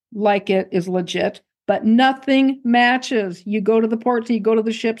look like it is legit, but nothing matches. You go to the ports, you go to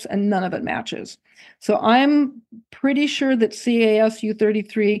the ships, and none of it matches. So I'm pretty sure that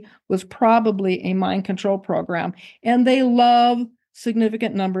CASU33 was probably a mind control program, and they love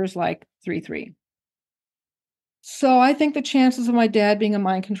significant numbers like 33. So I think the chances of my dad being a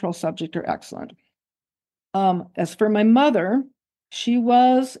mind control subject are excellent. As for my mother, she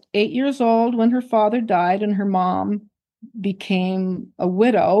was 8 years old when her father died, and her mom became a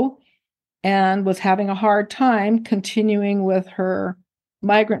widow and was having a hard time continuing with her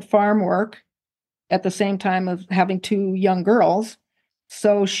migrant farm work at the same time of having two young girls.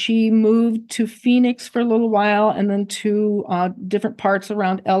 So she moved to Phoenix for a little while and then to different parts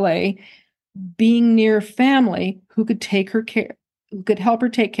around LA, being near family who could who could help her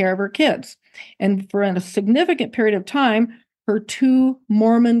take care of her kids. And for a significant period of time, her two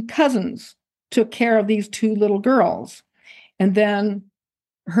Mormon cousins took care of these two little girls. And then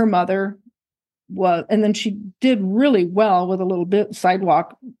her mother and then she did really well with a little bit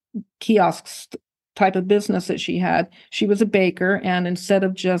sidewalk kiosks type of business that she had. She was a baker, and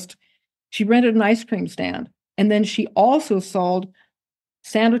she rented an ice cream stand. And then she also sold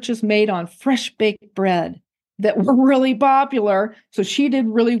sandwiches made on fresh baked bread that were really popular. So she did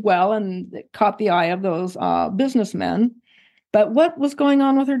really well, and it caught the eye of those businessmen. But what was going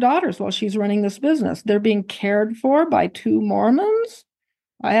on with her daughters while she's running this business? They're being cared for by two Mormons.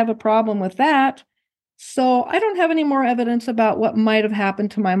 I have a problem with that. So I don't have any more evidence about what might have happened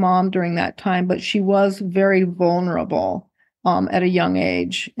to my mom during that time, but she was very vulnerable at a young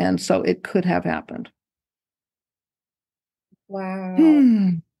age. And so it could have happened. Wow.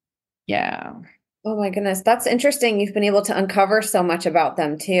 Yeah. Oh my goodness. That's interesting. You've been able to uncover so much about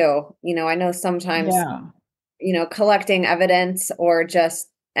them too. I know sometimes, collecting evidence or just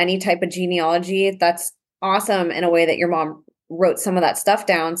any type of genealogy, that's awesome in a way that your mom wrote some of that stuff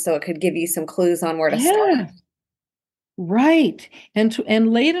down so it could give you some clues on where to start. Right.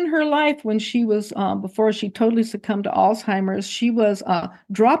 And late in her life, when she was before she totally succumbed to Alzheimer's, she was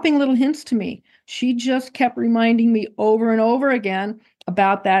dropping little hints to me. She just kept reminding me over and over again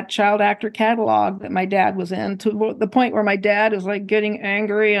about that child actor catalog that my dad was in, to the point where my dad is like getting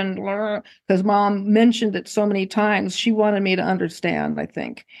angry and because mom mentioned it so many times. She wanted me to understand, I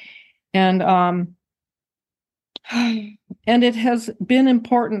think. And and it has been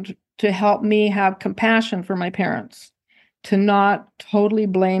important to help me have compassion for my parents, to not totally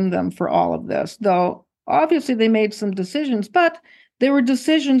blame them for all of this, though obviously they made some decisions, but they were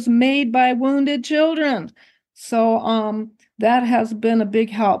decisions made by wounded children. So that has been a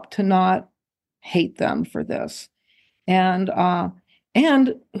big help to not hate them for this. And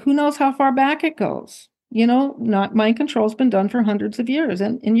who knows how far back it goes. Not mind control has been done for hundreds of years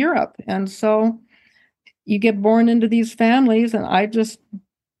in Europe. And so you get born into these families, and I just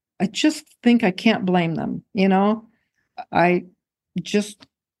think I can't blame them. I just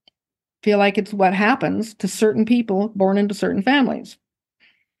feel like it's what happens to certain people born into certain families.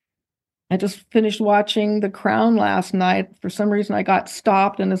 I just finished watching The Crown last night. For some reason, I got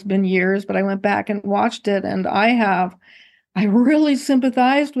stopped, and it's been years, but I went back and watched it, and I really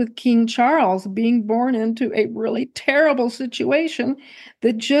sympathized with King Charles being born into a really terrible situation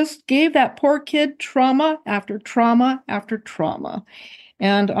that just gave that poor kid trauma after trauma after trauma.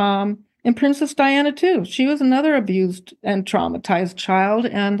 And Princess Diana too. She was another abused and traumatized child.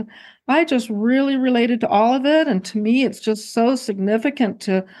 And I just really related to all of it. And to me, it's just so significant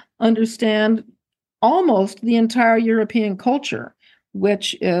to understand almost the entire European culture,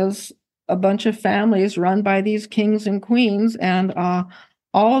 which is a bunch of families run by these kings and queens. And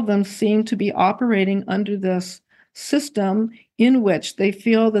all of them seem to be operating under this system in which they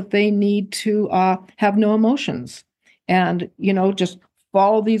feel that they need to have no emotions and, just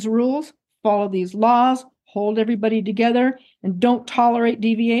follow these rules, follow these laws, hold everybody together, and don't tolerate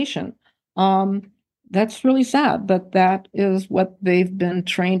deviation. That's really sad, but that is what they've been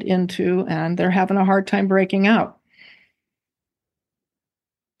trained into, and they're having a hard time breaking out.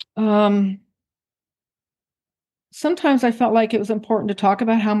 Sometimes I felt like it was important to talk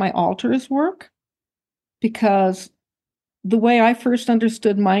about how my alters work, because the way I first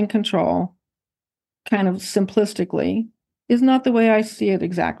understood mind control, kind of simplistically, is not the way I see it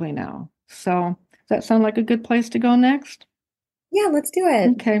exactly now. So does that sound like a good place to go next? Yeah, let's do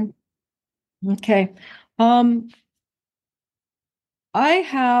it. Okay. I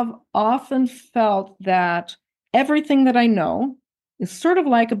have often felt that everything that I know is sort of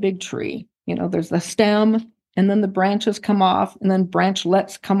like a big tree. There's the stem, and then the branches come off, and then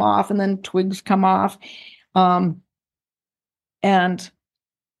branchlets come off, and then twigs come off. And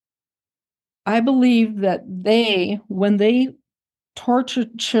I believe that when they torture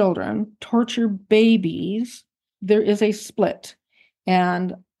children, torture babies, there is a split.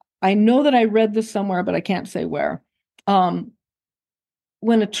 And I know that I read this somewhere, but I can't say where. When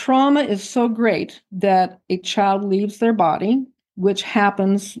a trauma is so great that a child leaves their body, which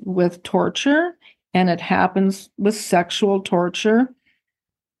happens with torture and it happens with sexual torture,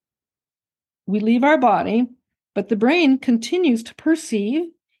 we leave our body, but the brain continues to perceive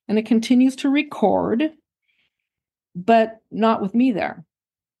and it continues to record, but not with me there.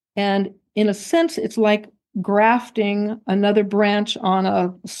 And in a sense, it's like grafting another branch on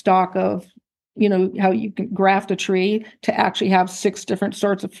a stalk of, how you can graft a tree to actually have 6 different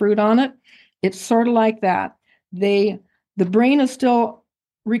sorts of fruit on it. It's sort of like that. The brain is still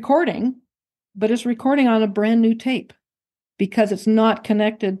recording, but it's recording on a brand new tape because it's not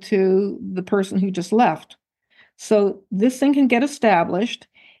connected to the person who just left. So this thing can get established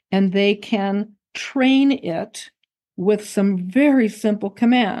and they can train it with some very simple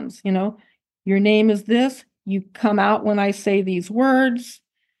commands. Your name is this, you come out when I say these words.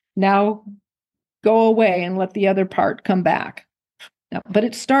 Now go away and let the other part come back. Now, but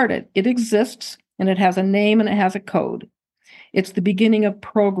it started, it exists, and it has a name and it has a code. It's the beginning of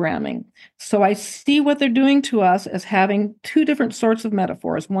programming. So I see what they're doing to us as having 2 different sorts of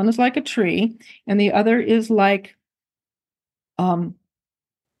metaphors. One is like a tree, and the other is like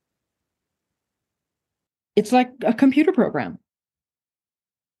it's like a computer program.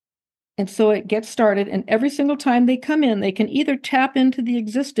 And so it gets started, and every single time they come in, they can either tap into the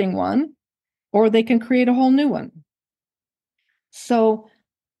existing one or they can create a whole new one. So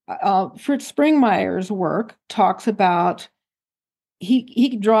Fritz Springmeier's work talks about,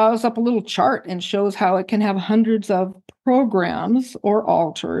 he draws up a little chart and shows how it can have hundreds of programs or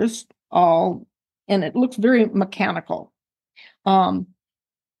alters, and it looks very mechanical. And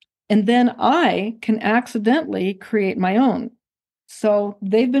then I can accidentally create my own. So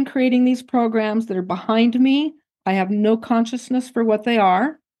they've been creating these programs that are behind me. I have no consciousness for what they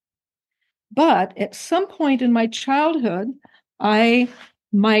are. But at some point in my childhood, I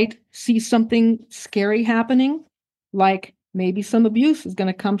might see something scary happening, like maybe some abuse is going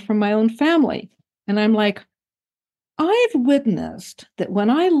to come from my own family. And I'm like, I've witnessed that when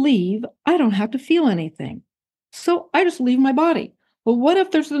I leave, I don't have to feel anything. So I just leave my body. Well, what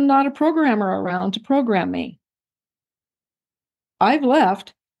if there's not a programmer around to program me? I've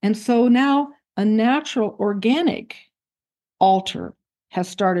left. And so now a natural organic alter has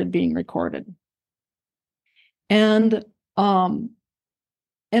started being recorded. And I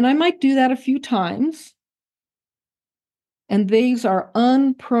might do that a few times. And these are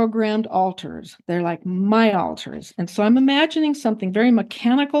unprogrammed alters. They're like my alters. And so I'm imagining something very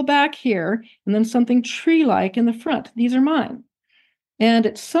mechanical back here and then something tree-like in the front. These are mine. And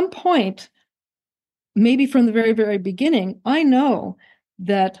at some point, maybe from the very, very beginning, I know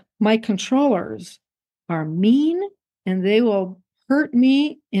that my controllers are mean and they will hurt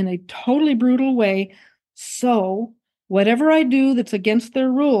me in a totally brutal way. So whatever I do that's against their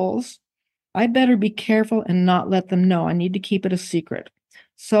rules, I better be careful and not let them know. I need to keep it a secret.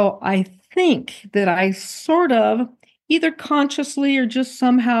 So I think that I sort of, either consciously or just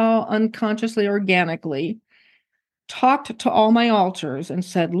somehow unconsciously, organically, talked to all my alters and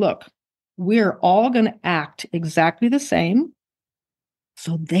said, look, we're all going to act exactly the same.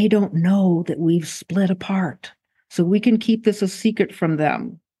 So they don't know that we've split apart. So we can keep this a secret from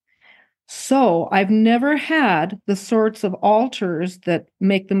them. So I've never had the sorts of alters that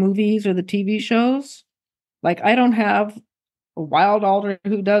make the movies or the TV shows. Like I don't have a wild alter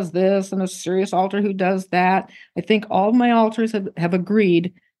who does this and a serious alter who does that. I think all of my alters have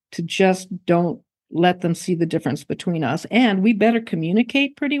agreed to just don't let them see the difference between us. And we better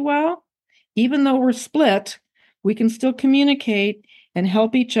communicate pretty well. Even though we're split, we can still communicate and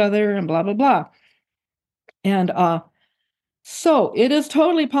help each other and blah, blah, blah. And so it is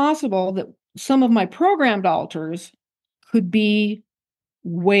totally possible that some of my programmed alters could be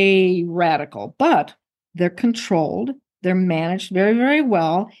way radical, but they're controlled, they're managed very, very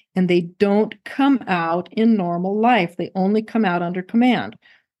well, and they don't come out in normal life. They only come out under command.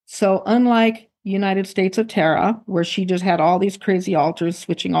 So unlike United States of Terra, where she just had all these crazy alters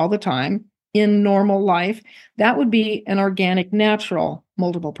switching all the time, in normal life, that would be an organic, natural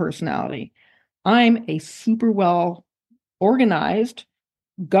multiple personality. I'm a super well organized,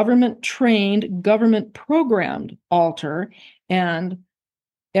 government trained, government programmed alter, and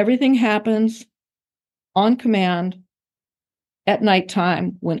everything happens on command at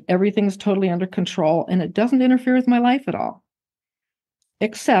nighttime when everything's totally under control and it doesn't interfere with my life at all.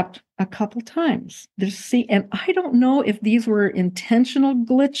 Except a couple times. And I don't know if these were intentional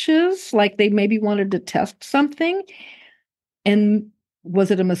glitches, like they maybe wanted to test something. And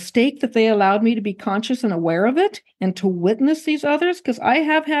was it a mistake that they allowed me to be conscious and aware of it and to witness these others? Because I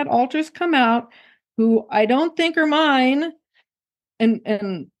have had alters come out who I don't think are mine.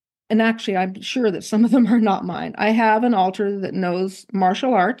 And actually, I'm sure that some of them are not mine. I have an alter that knows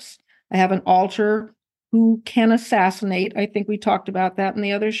martial arts. I have an alter who can assassinate. I think we talked about that in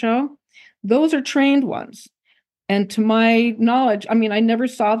the other show. Those are trained ones. And to my knowledge, I mean, I never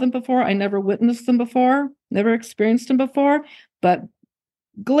saw them before. I never witnessed them before, never experienced them before. But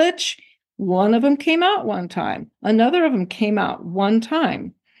glitch, one of them came out one time. Another of them came out one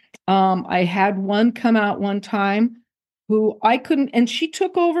time. I had one come out one time who I couldn't, and she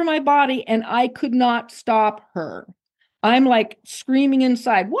took over my body and I could not stop her. I'm like screaming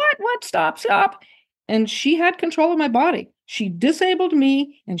inside, what, stop, stop. And she had control of my body. She disabled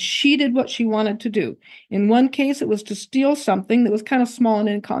me and she did what she wanted to do. In one case, it was to steal something that was kind of small and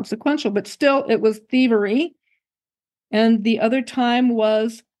inconsequential, but still it was thievery. And the other time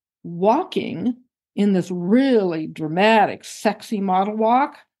was walking in this really dramatic, sexy model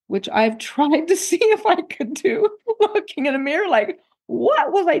walk, which I've tried to see if I could do, looking in a mirror like,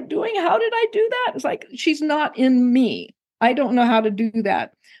 what was I doing? How did I do that? It's like, she's not in me. I don't know how to do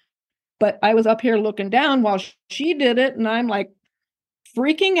that. But I was up here looking down while she did it, and I'm like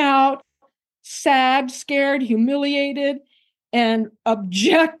freaking out, sad, scared, humiliated, and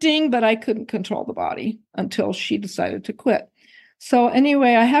objecting, but I couldn't control the body until she decided to quit. So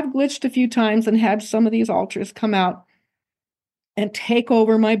anyway, I have glitched a few times and had some of these alters come out and take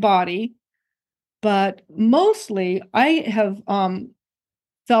over my body. But mostly I have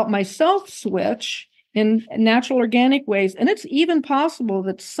felt myself switch in natural organic ways. And it's even possible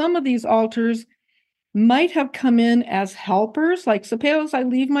that some of these alters might have come in as helpers. Like suppose I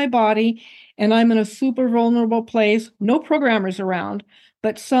leave my body and I'm in a super vulnerable place, no programmers around,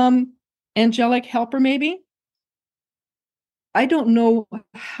 but some angelic helper maybe. I don't know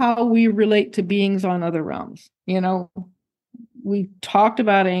how we relate to beings on other realms. We talked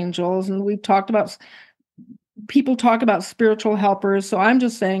about angels and we've talked about people talk about spiritual helpers. So I'm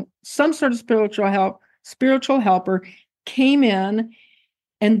just saying some sort of spiritual helper came in,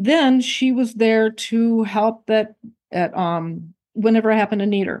 and then she was there to help at whenever I happened to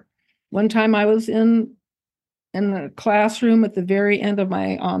need her. One time I was in the classroom at the very end of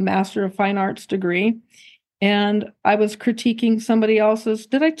my Master of Fine Arts degree, and I was critiquing somebody else's.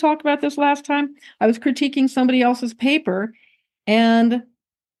 Did I talk about this last time? I was critiquing somebody else's paper, and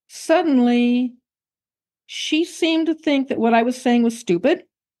suddenly she seemed to think that what I was saying was stupid.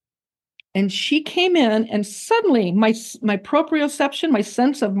 And she came in, and suddenly my proprioception, my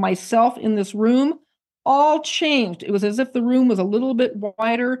sense of myself in this room, all changed. It was as if the room was a little bit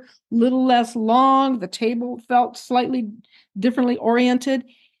wider, little less long. The table felt slightly differently oriented.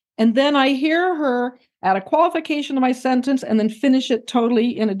 And then I hear her add a qualification to my sentence and then finish it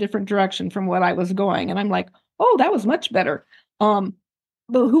totally in a different direction from what I was going. And I'm like, oh, that was much better.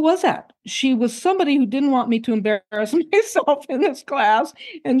 But who was that? She was somebody who didn't want me to embarrass myself in this class.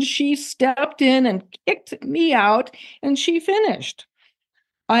 And she stepped in and kicked me out, and she finished.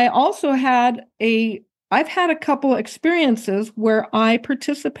 I've had a couple experiences where I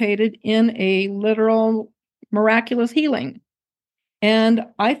participated in a literal miraculous healing. And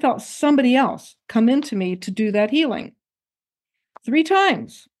I felt somebody else come into me to do that healing 3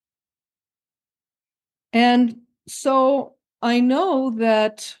 times. And so I know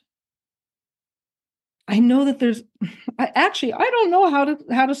that there's I don't know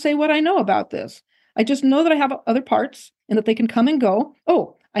how to say what I know about this. I just know that I have other parts and that they can come and go.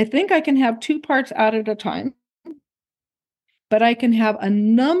 Oh, I think I can have 2 parts out at a time, but I can have a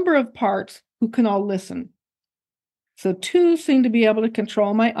number of parts who can all listen. So 2 seem to be able to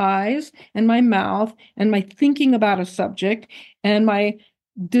control my eyes and my mouth and my thinking about a subject and my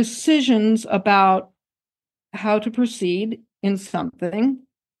decisions about how to proceed in something.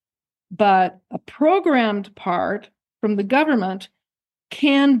 But a programmed part from the government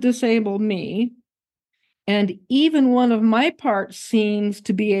can disable me. And even one of my parts seems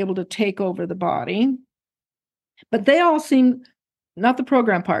to be able to take over the body. But they all seem, not the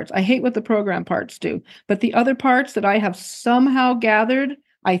program parts. I hate what the program parts do. But the other parts that I have somehow gathered,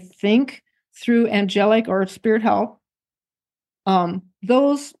 I think, through angelic or spirit help,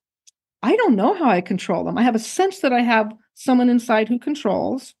 those, I don't know how I control them. I have a sense that I have someone inside who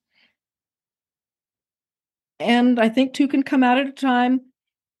controls. And I think 2 can come out at a time.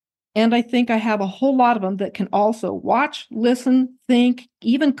 And I think I have a whole lot of them that can also watch, listen, think,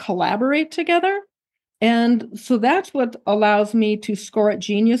 even collaborate together. And so that's what allows me to score at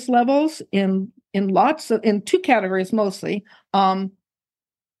genius levels in two categories mostly,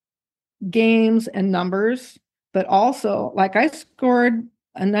 games and numbers, but also like I scored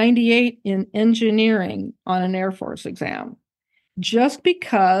a 98 in engineering on an Air Force exam just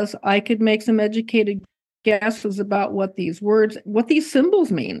because I could make some educated guesses about what these words, what these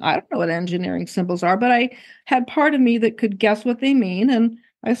symbols mean. I don't know what engineering symbols are, but I had part of me that could guess what they mean, and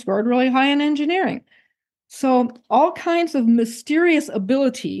I scored really high in engineering. So, all kinds of mysterious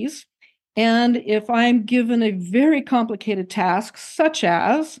abilities. And if I'm given a very complicated task, such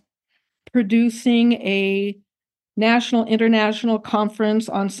as producing a national, international conference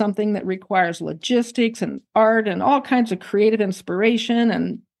on something that requires logistics and art and all kinds of creative inspiration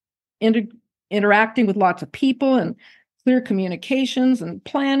and interacting with lots of people and clear communications and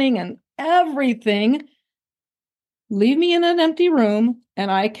planning and everything, leave me in an empty room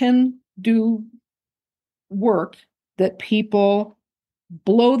and I can do work that people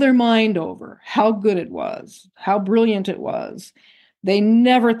blow their mind over how good it was, how brilliant it was. They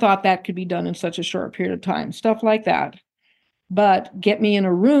never thought that could be done in such a short period of time, stuff like that. But get me in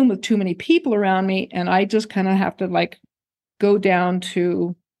a room with too many people around me, and I just kind of have to like go down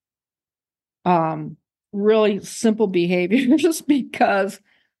to really simple behaviors because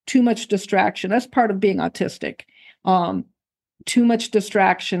too much distraction. That's part of being autistic. Too much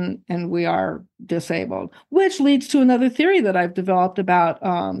distraction and we are disabled, which leads to another theory that I've developed about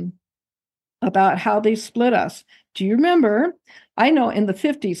how they split us. Do you remember? I know in the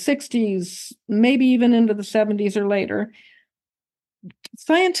 50s, 60s, maybe even into the 70s or later,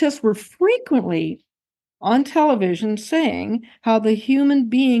 scientists were frequently on television saying how the human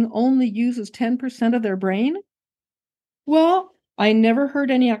being only uses 10% of their brain. Well, I never heard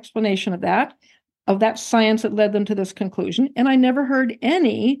any explanation of that science that led them to this conclusion, and I never heard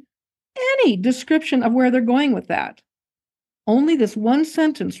any description of where they're going with that. Only this one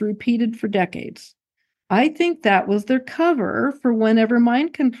sentence repeated for decades. I think that was their cover for whenever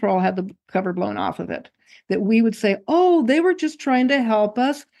mind control had the cover blown off of it, that we would say, oh, they were just trying to help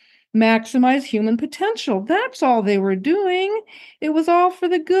us maximize human potential. That's all they were doing. It was all for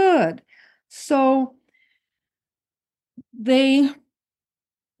the good. So they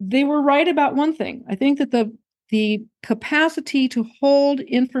were right about one thing. I think that the capacity to hold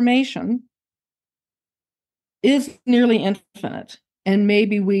information is nearly infinite. And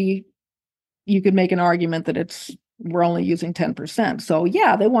maybe you could make an argument that we're only using 10%. So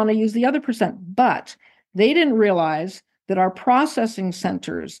yeah, they want to use the other percent, but they didn't realize that our processing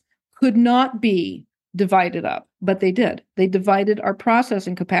centers could not be divided up, but they did. They divided our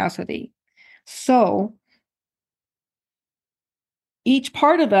processing capacity. So each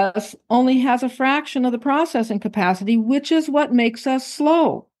part of us only has a fraction of the processing capacity, which is what makes us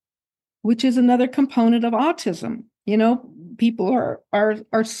slow, which is another component of autism. You know, people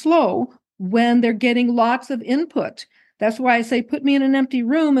are slow when they're getting lots of input. That's why I say, put me in an empty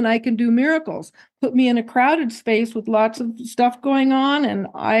room and I can do miracles. Put me in a crowded space with lots of stuff going on, and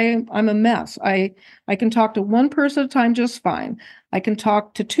I'm a mess. I can talk to one person at a time just fine. I can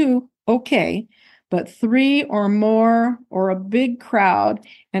talk to two, okay, but three or more or a big crowd,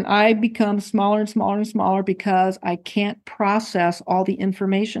 and I become smaller and smaller and smaller because I can't process all the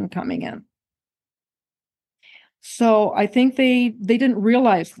information coming in. So I think they didn't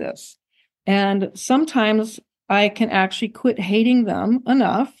realize this. And sometimes I can actually quit hating them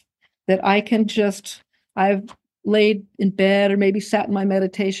enough that I've laid in bed or maybe sat in my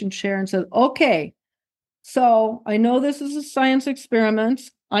meditation chair and said, okay, so I know this is a science experiment.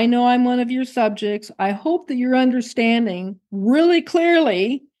 I know I'm one of your subjects. I hope that you're understanding really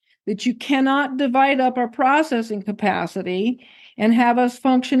clearly that you cannot divide up our processing capacity and have us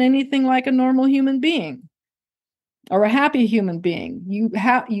function anything like a normal human being or a happy human being.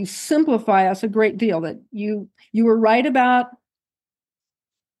 You simplify us a great deal. That you were right about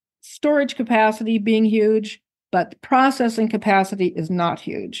storage capacity being huge, but processing capacity is not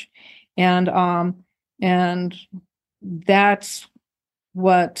huge, and that's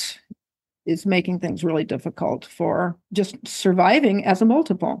what is making things really difficult for just surviving as a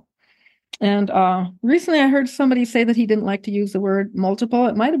multiple. And recently I heard somebody say that he didn't like to use the word multiple.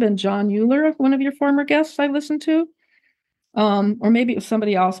 It might have been John Euler, one of your former guests I listened to, or maybe it was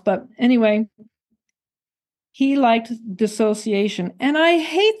somebody else. But anyway, he liked dissociation. And I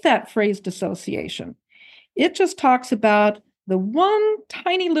hate that phrase dissociation. It just talks about the one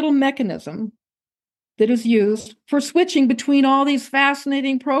tiny little mechanism that is used for switching between all these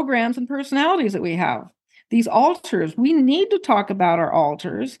fascinating programs and personalities that we have. These alters, we need to talk about our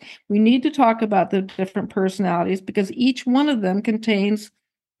alters. We need to talk about the different personalities because each one of them contains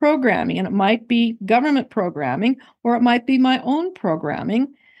programming, and it might be government programming, or it might be my own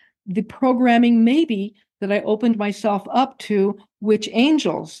programming. The programming maybe that I opened myself up to, which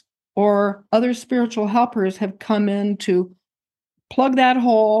angels or other spiritual helpers have come in to plug that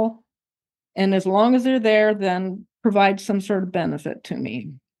hole. And as long as they're there, then provide some sort of benefit to me.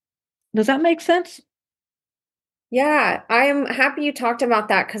 Does that make sense? Yeah, I'm happy you talked about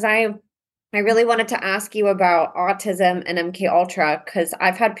that because I really wanted to ask you about autism and MK Ultra because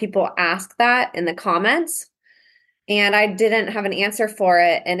I've had people ask that in the comments and I didn't have an answer for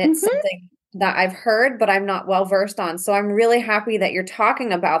it. And it's Mm-hmm. something that I've heard, but I'm not well versed on. So I'm really happy that you're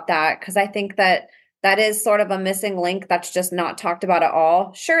talking about that because I think that that is sort of a missing link that's just not talked about at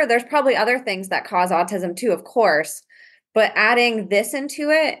all. Sure, there's probably other things that cause autism too, of course, but adding this into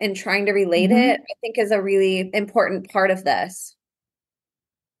it and trying to relate Mm-hmm. it, I think is a really important part of this.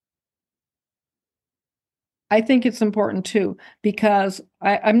 I think it's important too, because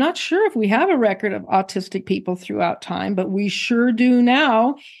I'm not sure if we have a record of autistic people throughout time, but we sure do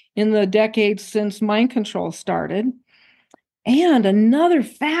now in the decades since mind control started. And another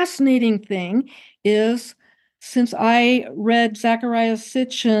fascinating thing is since I read Zachariah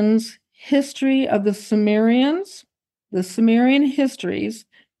Sitchin's History of the Sumerian histories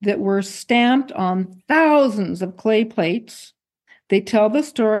that were stamped on thousands of clay plates, they tell the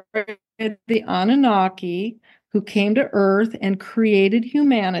story of the Anunnaki who came to Earth and created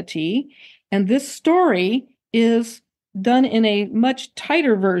humanity. And this story is done in a much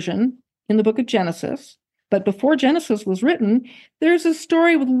tighter version in the book of Genesis. But before Genesis was written, there's a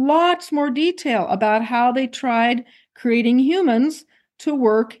story with lots more detail about how they tried creating humans to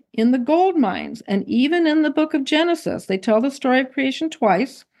work in the gold mines. And even in the book of Genesis, they tell the story of creation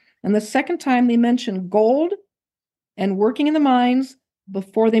twice. And the second time they mention gold and working in the mines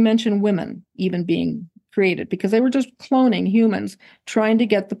before they mention women even being created, because they were just cloning humans trying to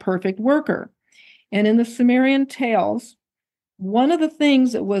get the perfect worker. And in the Sumerian tales, one of the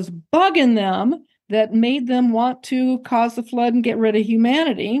things that was bugging them that made them want to cause the flood and get rid of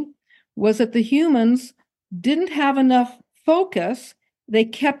humanity was that the humans didn't have enough focus. They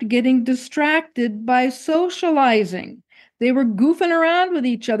kept getting distracted by socializing. They were goofing around with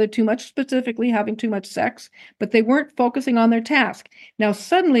each other too much, specifically having too much sex, but they weren't focusing on their task. Now,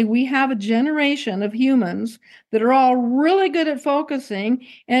 suddenly, we have a generation of humans that are all really good at focusing,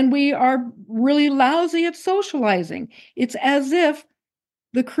 and we are really lousy at socializing. It's as if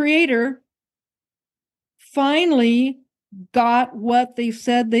the creator finally got what they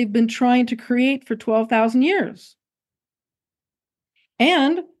said they've been trying to create for 12,000 years.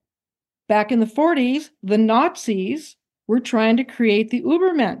 And back in the 40s, the Nazis were trying to create the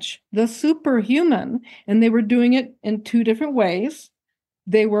Ubermensch, the superhuman, and they were doing it in two different ways.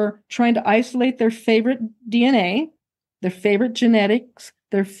 They were trying to isolate their favorite DNA, their favorite genetics,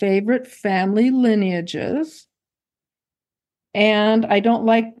 their favorite family lineages. And I don't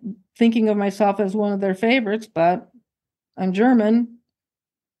like thinking of myself as one of their favorites, but I'm German.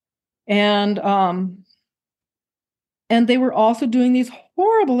 And they were also doing these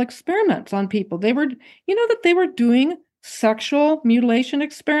horrible experiments on people. They were, that they were doing sexual mutilation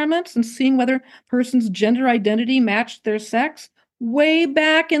experiments and seeing whether a person's gender identity matched their sex way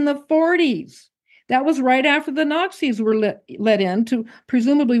back in the 40s. That was right after the Nazis were let in to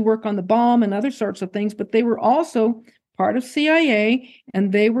presumably work on the bomb and other sorts of things, but they were also part of CIA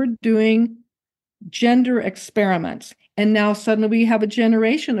and they were doing gender experiments. And now suddenly we have a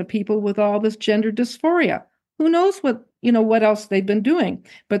generation of people with all this gender dysphoria. Who knows what else they've been doing,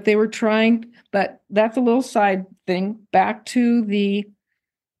 but they were trying, but that's a little side thing. Back to the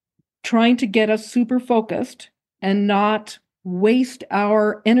trying to get us super focused and not waste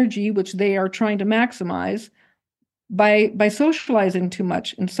our energy, which they are trying to maximize by socializing too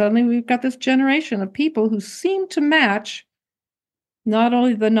much. And suddenly we've got this generation of people who seem to match not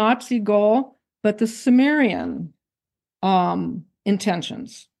only the Nazi goal, but the Sumerian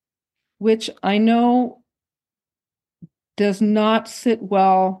intentions, which I know does not sit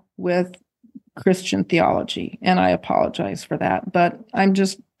well with Christian theology. And I apologize for that. But I'm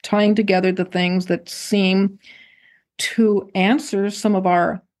just tying together the things that seem to answer some of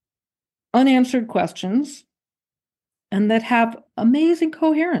our unanswered questions and that have amazing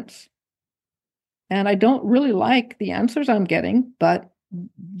coherence. And I don't really like the answers I'm getting, but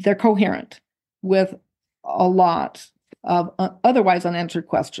they're coherent with a lot of otherwise unanswered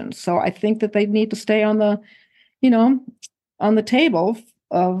questions. So I think that they need to stay on the, on the table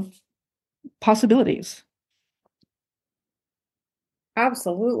of possibilities.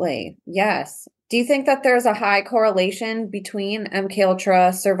 Absolutely. Yes. Do you think that there's a high correlation between MK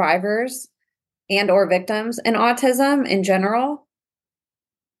Ultra survivors and or victims and autism in general?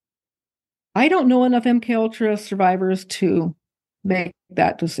 I don't know enough MK Ultra survivors to make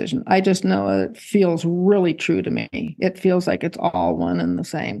that decision. I just know it feels really true to me. It feels like it's all one and the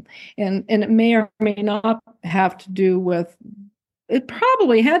same. And it may or may not have to do with, it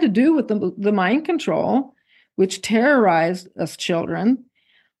probably had to do with the mind control, which terrorized us children.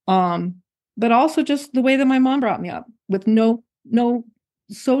 Um, but also just the way that my mom brought me up with no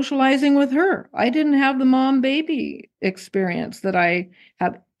socializing with her. I didn't have the mom baby experience that I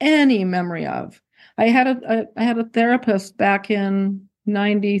have any memory of. I had a therapist back in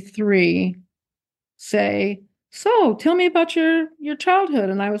 93 say, "So, tell me about your childhood."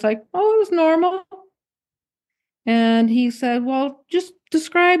 And I was like, "Oh, it was normal." And he said, "Well, just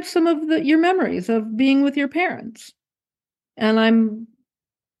describe some of your memories of being with your parents." And I'm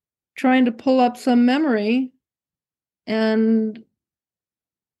trying to pull up some memory, and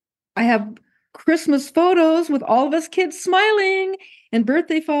I have Christmas photos with all of us kids smiling and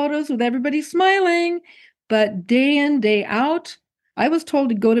birthday photos with everybody smiling. But day in, day out, I was told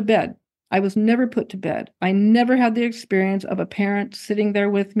to go to bed. I was never put to bed. I never had the experience of a parent sitting there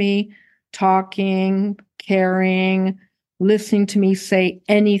with me, talking, caring, listening to me say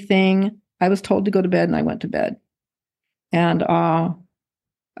anything. I was told to go to bed, and I went to bed. And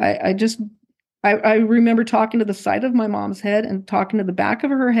I just I remember talking to the side of my mom's head and talking to the back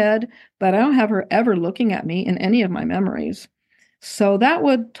of her head, but I don't have her ever looking at me in any of my memories. So that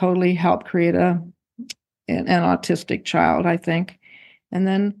would totally help create an autistic child, I think. And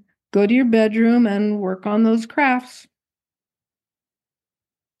then go to your bedroom and work on those crafts.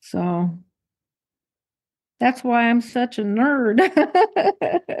 So that's why I'm such a nerd.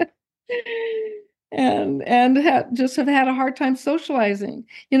 Just have had a hard time socializing.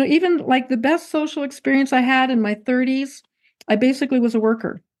 Even like the best social experience I had in my 30s, I basically was a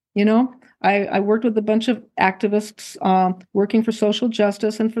worker. I worked with a bunch of activists working for social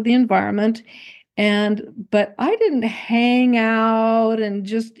justice and for the environment. But I didn't hang out and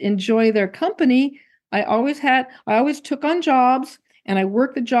just enjoy their company. I always took on jobs and I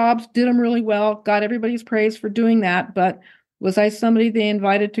worked the jobs, did them really well, got everybody's praise for doing that. But was I somebody they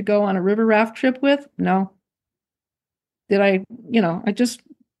invited to go on a river raft trip with? No. Did I, I just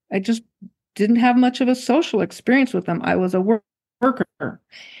didn't have much of a social experience with them. I was a worker.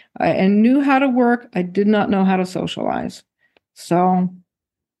 I knew how to work. I did not know how to socialize. So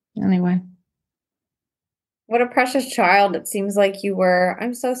anyway. What a precious child it seems like you were.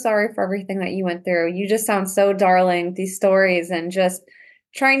 I'm so sorry for everything that you went through. You just sound so darling, these stories, and just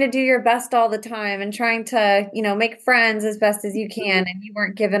trying to do your best all the time and trying to, make friends as best as you can, and you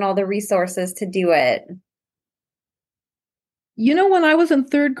weren't given all the resources to do it. When I was in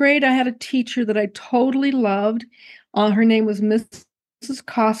third grade, I had a teacher that I totally loved. Her name was Mrs.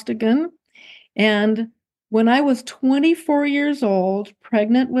 Costigan. And when I was 24 years old,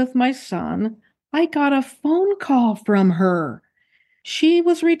 pregnant with my son, I got a phone call from her. She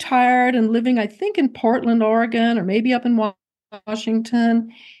was retired and living, I think, in Portland, Oregon, or maybe up in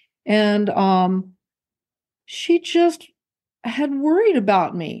Washington. And she just had worried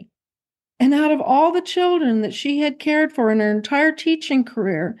about me. And out of all the children that she had cared for in her entire teaching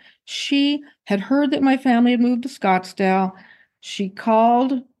career, she had heard that my family had moved to Scottsdale. She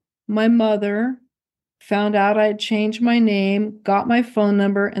called my mother, found out I had changed my name, got my phone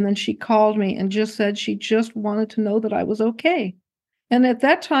number, and then she called me and just said she just wanted to know that I was okay. And at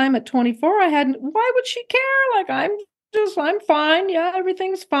that time, at 24, why would she care? Like, I'm fine. Yeah,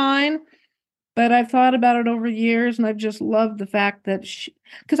 everything's fine. But I've thought about it over the years, and I've just loved the fact that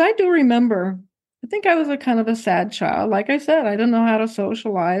because I do remember, I think I was a kind of a sad child. Like I said, I didn't know how to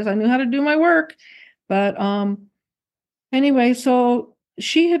socialize. I knew how to do my work. But anyway, so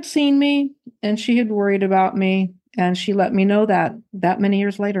she had seen me and she had worried about me, and she let me know that many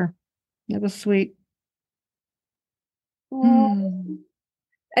years later. It was sweet. Oh, Hmm.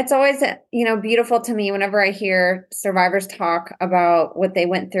 it's always, beautiful to me whenever I hear survivors talk about what they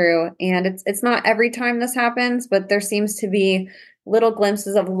went through. And it's not every time this happens, but there seems to be little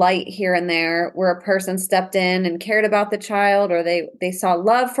glimpses of light here and there where a person stepped in and cared about the child, or they saw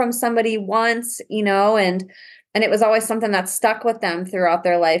love from somebody once, and it was always something that stuck with them throughout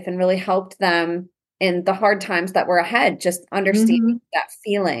their life and really helped them in the hard times that were ahead, just understanding Hmm. that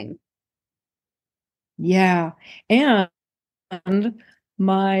feeling. Yeah. And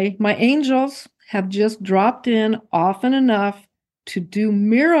my angels have just dropped in often enough to do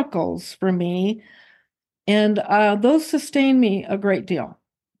miracles for me, and those sustain me a great deal.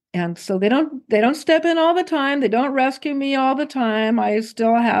 And so they don't step in all the time. They don't rescue me all the time. I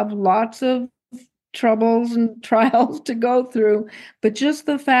still have lots of troubles and trials to go through, but just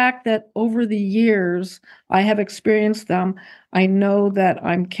the fact that over the years I have experienced them, I know that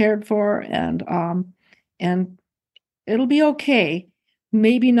I'm cared for, and it'll be okay.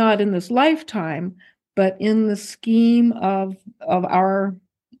 Maybe not in this lifetime, but in the scheme of our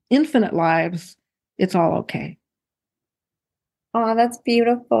infinite lives, it's all okay. Oh, that's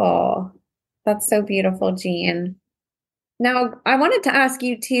beautiful. That's so beautiful, Jean. Now, I wanted to ask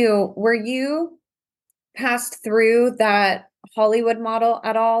you too, were you passed through that Hollywood model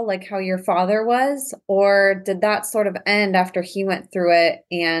at all, like how your father was? Or did that sort of end after he went through it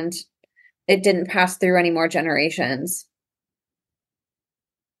and it didn't pass through any more generations?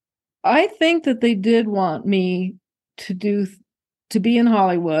 I think that they did want me to do to be in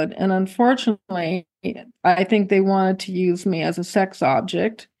Hollywood, and unfortunately, I think they wanted to use me as a sex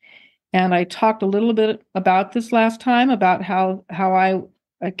object. And I talked a little bit about this last time about how I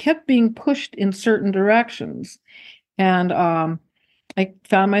kept being pushed in certain directions, and I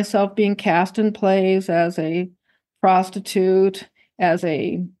found myself being cast in plays as a prostitute, as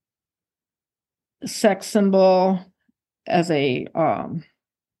a sex symbol, as a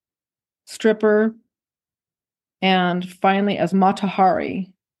stripper, and finally as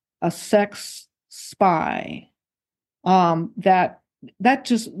Matahari, a sex spy. That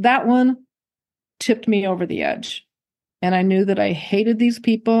one tipped me over the edge. And I knew that I hated these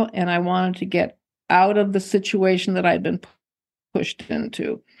people and I wanted to get out of the situation that I'd been pushed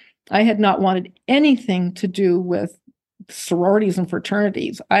into. I had not wanted anything to do with sororities and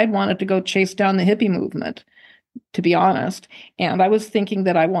fraternities. I'd wanted to go chase down the hippie movement, to be honest. And I was thinking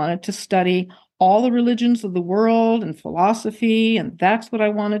that I wanted to study all the religions of the world and philosophy, and that's what I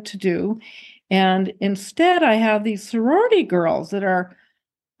wanted to do. And instead, I have these sorority girls that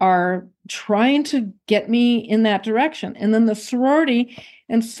are trying to get me in that direction. And then the sorority,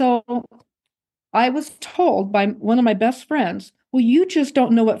 and so I was told by one of my best friends, well, you just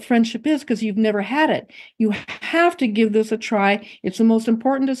don't know what friendship is because you've never had it. You have to give this a try. It's the most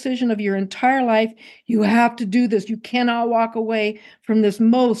important decision of your entire life. You have to do this. You cannot walk away from this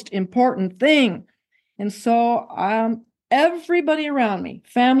most important thing. And so everybody around me,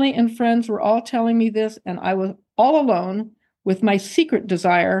 family and friends, were all telling me this, and I was all alone with my secret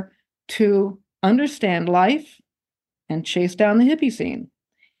desire to understand life and chase down the hippie scene.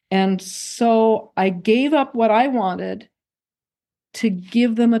 And so I gave up what I wanted to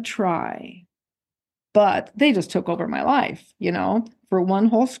give them a try. But they just took over my life, for one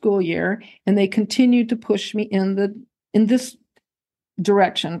whole school year, and they continued to push me in this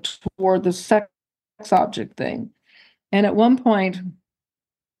direction toward the sex object thing. And at one point,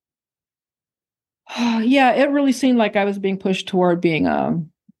 yeah, it really seemed like I was being pushed toward being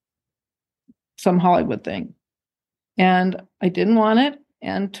some Hollywood thing. And I didn't want it.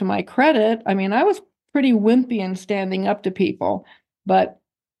 And to my credit, I mean, I was pretty wimpy in standing up to people, but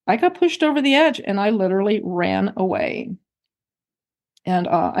I got pushed over the edge and I literally ran away. And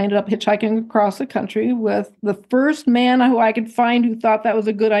I ended up hitchhiking across the country with the first man who I could find who thought that was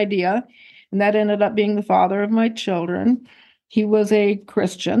a good idea. And that ended up being the father of my children. He was a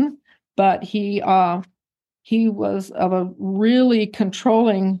Christian, but he was of a really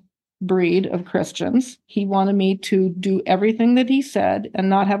controlling breed of Christians. He wanted me to do everything that he said and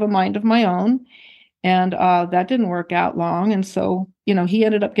not have a mind of my own. And that didn't work out long. And so, he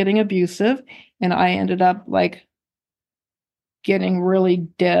ended up getting abusive, and I ended up like getting really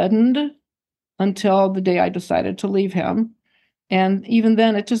deadened until the day I decided to leave him. And even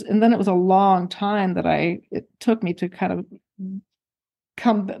then, and then it was a long time that it took me to kind of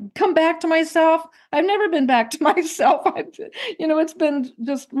come back to myself. I've never been back to myself. It's been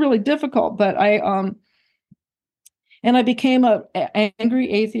just really difficult, but I became an angry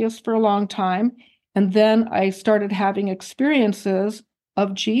atheist for a long time. And then I started having experiences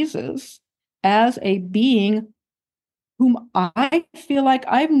of Jesus as a being whom I feel like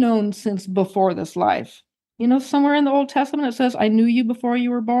I've known since before this life. Somewhere in the Old Testament, it says, I knew you before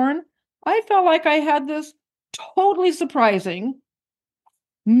you were born. I felt like I had this totally surprising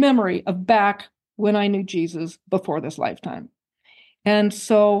memory of back when I knew Jesus before this lifetime. And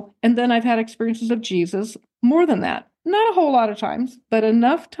then I've had experiences of Jesus more than that. Not a whole lot of times, but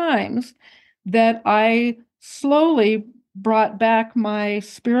enough times that I slowly brought back my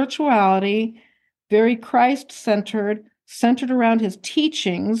spirituality, very Christ-centered, centered around his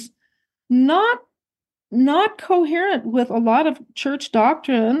teachings, not coherent with a lot of church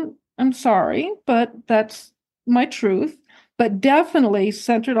doctrine. I'm sorry, but that's my truth, but definitely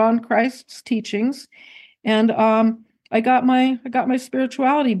centered on Christ's teachings. And I got my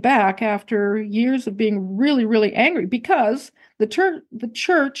spirituality back after years of being really, really angry because the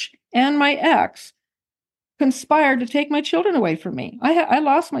church and my ex conspired to take my children away from me. I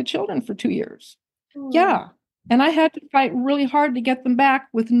lost my children for 2 years. Oh. Yeah. And I had to fight really hard to get them back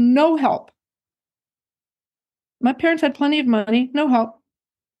with no help. My parents had plenty of money, no help.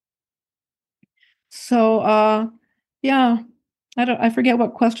 So, yeah, I forget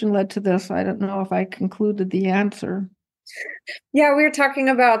what question led to this. I don't know if I concluded the answer. Yeah, we were talking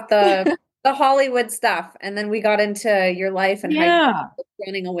about the Hollywood stuff, and then we got into your life and how you Yeah. were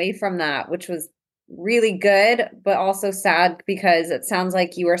running away from that, which was really good, but also sad because it sounds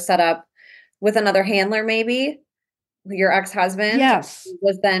like you were set up with another handler, maybe your ex-husband Yes.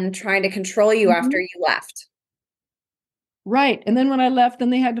 was then trying to control you after Mhm. you left. Right. And then when I left, then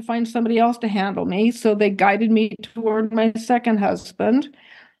they had to find somebody else to handle me. So they guided me toward my second husband.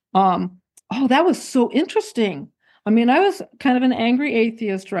 Um, oh, that was so interesting. I mean, I was kind of an angry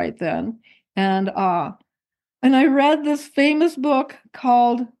atheist right then. And I read this famous book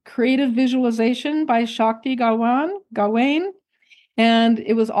called Creative Visualization by Shakti Gawain. And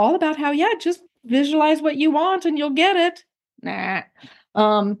it was all about how, yeah, just visualize what you want and you'll get it. Nah.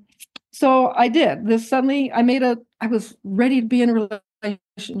 Um, so I did. This suddenly I was ready to be in a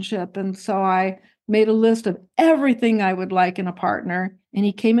relationship. And so I made a list of everything I would like in a partner. And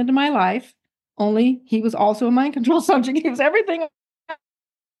he came into my life, only he was also a mind control subject. He was everything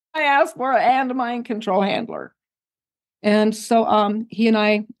I asked for and a mind control handler. And so he and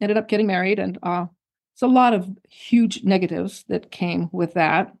I ended up getting married, and it's a lot of huge negatives that came with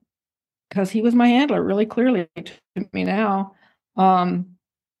that because he was my handler really clearly to me now. Um,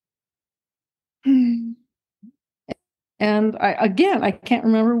 and I can't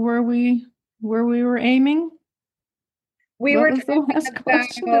remember where we were aiming. We What were was the talking last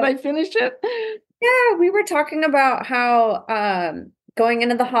question? Did about I finish it? Yeah, we were talking about how going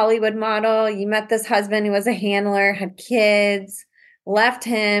into the Hollywood model, you met this husband who was a handler, had kids, left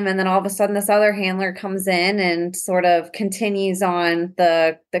him, and then all of a sudden this other handler comes in and sort of continues on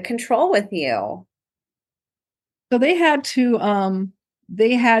the control with you. So they had to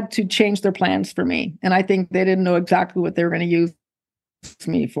change their plans for me, and I think they didn't know exactly what they were going to use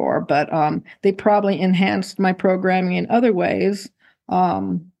me for, but they probably enhanced my programming in other ways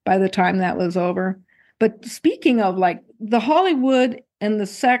by the time that was over. But speaking of, like, the Hollywood and the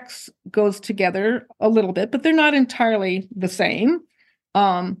sex goes together a little bit, but they're not entirely the same.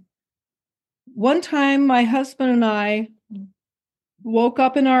 Um, One time, my husband and I woke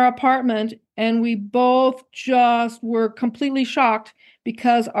up in our apartment and we both just were completely shocked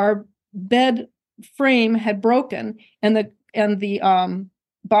because our bed frame had broken and the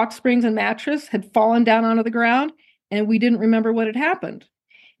box springs and mattress had fallen down onto the ground, and we didn't remember what had happened.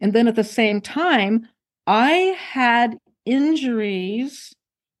 And then at the same time, I had injuries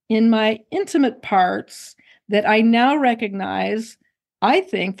in my intimate parts that I now recognize. I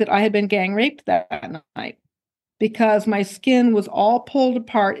think that I had been gang raped that night because my skin was all pulled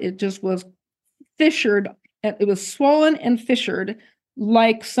apart. It just was fissured. It was swollen and fissured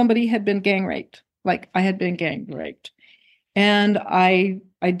like somebody had been gang raped, like I had been gang raped. And I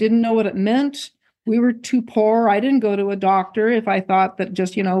didn't know what it meant. We were too poor. I didn't go to a doctor if I thought that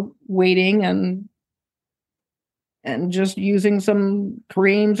just, waiting and just using some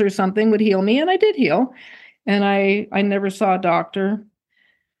creams or something would heal me. And I did heal. And I never saw a doctor.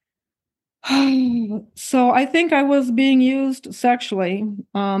 So I think I was being used sexually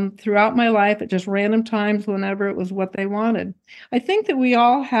throughout my life at just random times whenever it was what they wanted. I think that we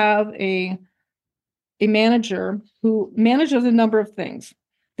all have a manager who manages a number of things.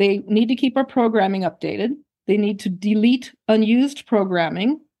 They need to keep our programming updated. They need to delete unused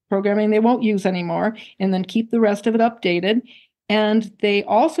programming they won't use anymore, and then keep the rest of it updated. And they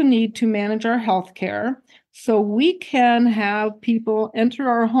also need to manage our health care so we can have people enter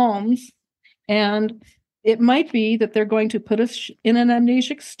our homes, and it might be that they're going to put us in an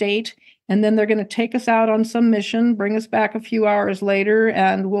amnesic state, and then they're going to take us out on some mission, bring us back a few hours later,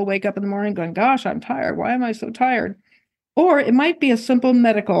 and we'll wake up in the morning going, gosh, I'm tired. Why am I so tired? Or it might be a simple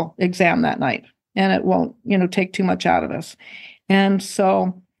medical exam that night, and it won't, take too much out of us. And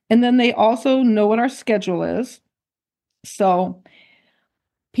then they also know what our schedule is. So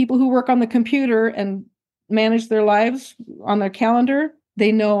people who work on the computer and manage their lives on their calendar,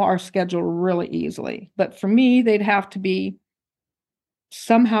 they know our schedule really easily. But for me, they'd have to be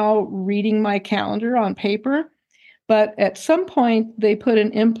somehow reading my calendar on paper. But at some point, they put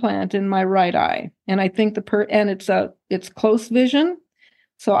an implant in my right eye, and I think and it's close vision.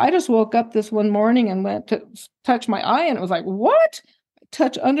 So I just woke up this one morning and went to touch my eye, and it was like, what?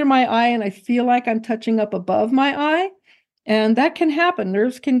 Touch under my eye, and I feel like I'm touching up above my eye, and that can happen.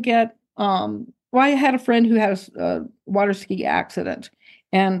 Nerves can get. Well, I had a friend who had a water ski accident,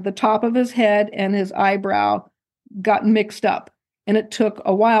 and the top of his head and his eyebrow got mixed up. And it took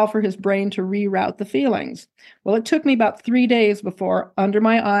a while for his brain to reroute the feelings. Well, it took me about 3 days before under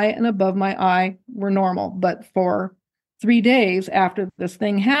my eye and above my eye were normal. But for 3 days after this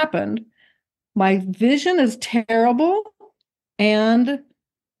thing happened, my vision is terrible and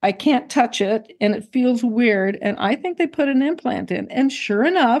I can't touch it and it feels weird. And I think they put an implant in. And sure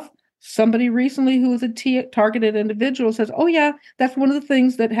enough, somebody recently who was a targeted individual says, oh, yeah, that's one of the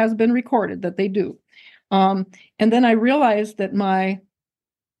things that has been recorded that they do. And then I realized that my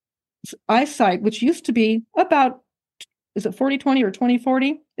eyesight, which used to be about, is it 40/20 or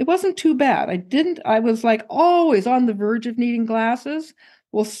 20/40? It wasn't too bad. I was like always on the verge of needing glasses.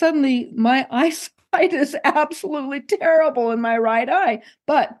 Well, suddenly my eyesight is absolutely terrible in my right eye,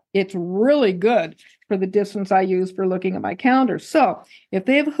 but it's really good for the distance I use for looking at my calendar. So if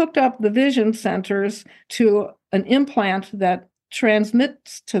they've hooked up the vision centers to an implant that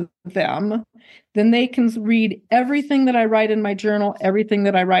transmits to them, then they can read everything that I write in my journal, everything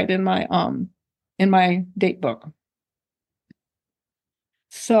that I write in my date book.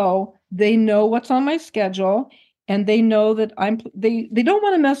 So they know what's on my schedule, and they know that they don't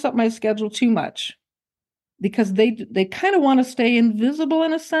want to mess up my schedule too much because they kind of want to stay invisible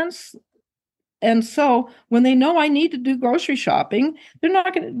in a sense. And so when they know I need to do grocery shopping, they're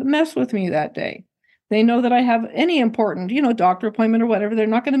not going to mess with me that day. They know that I have any important, doctor appointment or whatever, they're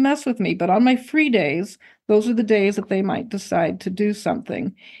not going to mess with me. But on my free days, those are the days that they might decide to do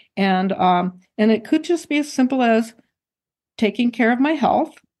something. And it could just be as simple as taking care of my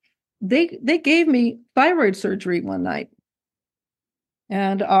health. They gave me thyroid surgery one night.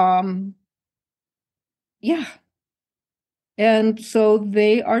 And yeah. And so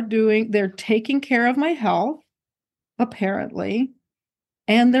they're taking care of my health, apparently,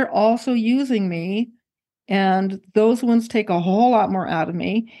 and they're also using me. And those ones take a whole lot more out of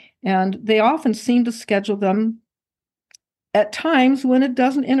me. And they often seem to schedule them at times when it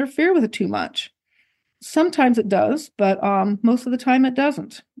doesn't interfere with it too much. Sometimes it does, but most of the time it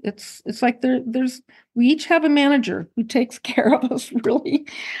doesn't. It's like we each have a manager who takes care of us really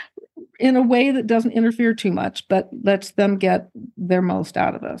in a way that doesn't interfere too much, but lets them get their most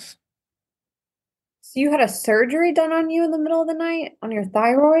out of us. So you had a surgery done on you in the middle of the night on your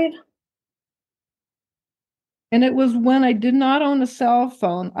thyroid? And it was when I did not own a cell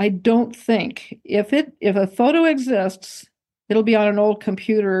phone. I don't think if a photo exists, it'll be on an old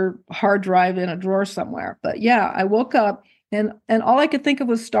computer hard drive in a drawer somewhere. But yeah, I woke up and all I could think of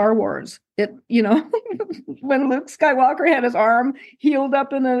was Star Wars. When Luke Skywalker had his arm healed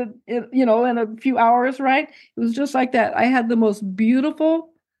up in a few hours, right? It was just like that. I had the most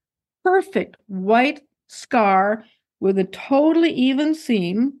beautiful, perfect white scar with a totally even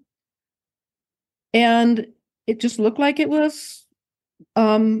seam, and it just looked like it was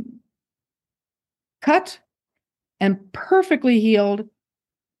cut and perfectly healed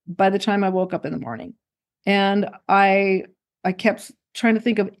by the time I woke up in the morning. And I kept trying to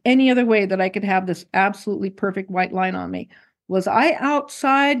think of any other way that I could have this absolutely perfect white line on me. Was I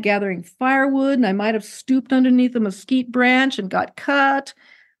outside gathering firewood and I might have stooped underneath a mesquite branch and got cut?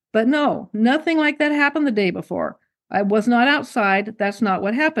 But no, nothing like that happened the day before. I was not outside. That's not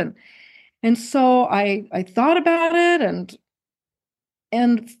what happened. And so I thought about it,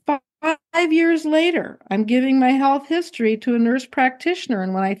 and 5 years later, I'm giving my health history to a nurse practitioner.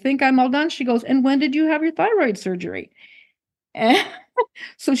 And when I think I'm all done, she goes, "And when did you have your thyroid surgery?" And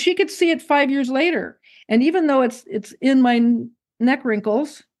so she could see it 5 years later. And even though it's in my neck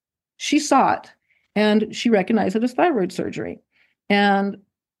wrinkles, she saw it and she recognized it as thyroid surgery. And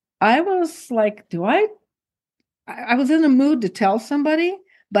I was like, I was in a mood to tell somebody,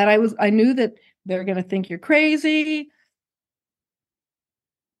 but I knew that they're going to think you're crazy.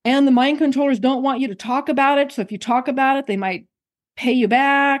 And the mind controllers don't want you to talk about it. So if you talk about it, they might pay you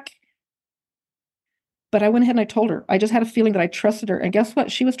back. But I went ahead and I told her. I just had a feeling that I trusted her. And guess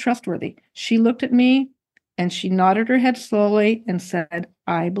what? She was trustworthy. She looked at me and she nodded her head slowly and said,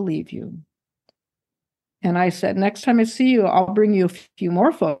 "I believe you." And I said, "Next time I see you, I'll bring you a few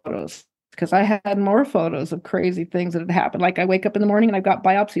more photos." Because I had more photos of crazy things that had happened. Like I wake up in the morning and I've got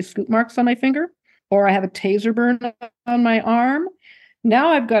biopsy scoop marks on my finger, or I have a taser burn on my arm. Now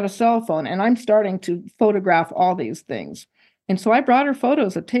I've got a cell phone and I'm starting to photograph all these things. And so I brought her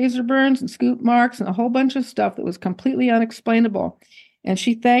photos of taser burns and scoop marks and a whole bunch of stuff that was completely unexplainable. And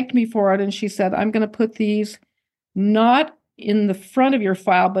she thanked me for it. And she said, "I'm going to put these not in the front of your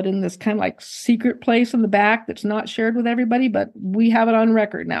file, but in this kind of like secret place in the back that's not shared with everybody, but we have it on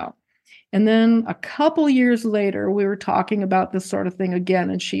record now." And then a couple years later, we were talking about this sort of thing again.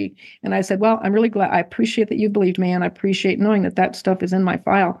 And I said, well, I'm really glad. I appreciate that you believed me. And I appreciate knowing that that stuff is in my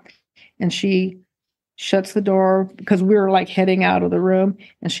file. And she shuts the door because we were like heading out of the room.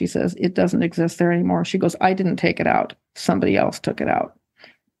 And she says, it doesn't exist there anymore. She goes, I didn't take it out. Somebody else took it out.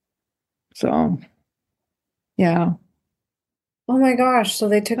 So, yeah. Oh my gosh. So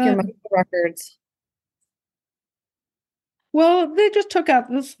they took your medical records. Well, they just took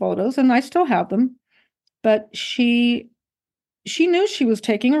out those photos and I still have them. But she knew she was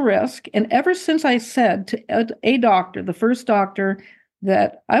taking a risk. And ever since I said to a doctor, the first doctor,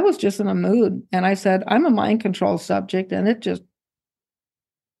 that I was just in a mood, and I said, I'm a mind control subject, and it just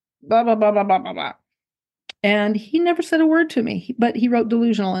blah, blah, blah, blah, blah, blah, blah. And he never said a word to me, but he wrote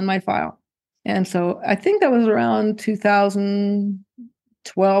delusional in my file. And so I think that was around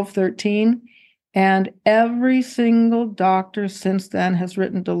 2012, 13. And every single doctor since then has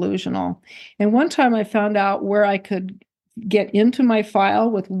written delusional. And one time I found out where I could get into my file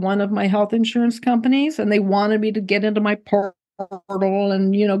with one of my health insurance companies, and they wanted me to get into my portal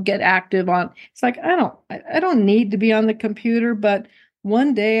and get active on. It's like I don't need to be on the computer, but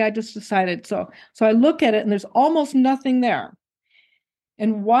one day I just decided so I look at it and there's almost nothing there.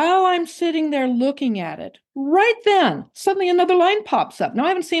 And while I'm sitting there looking at it, right then suddenly another line pops up. Now I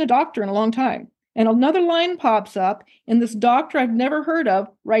haven't seen a doctor in a long time, and another line pops up, and this doctor I've never heard of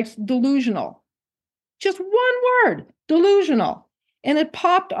writes delusional. Just one word, delusional. And it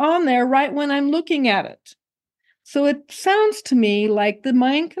popped on there right when I'm looking at it. So it sounds to me like the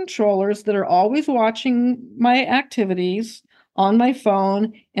mind controllers that are always watching my activities on my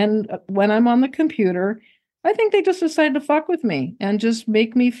phone and when I'm on the computer, I think they just decided to fuck with me and just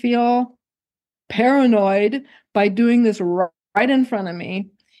make me feel paranoid by doing this right in front of me.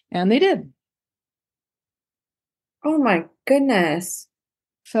 And they did. Oh my goodness.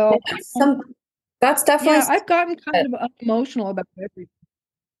 So That's definitely, yeah, I've gotten kind of emotional about everything.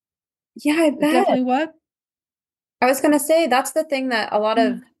 yeah, I bet. Definitely what? I was going to say that's the thing that a lot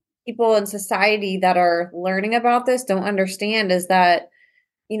of people in society that are learning about this don't understand is that,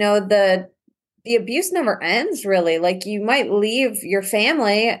 the abuse never ends really. Like you might leave your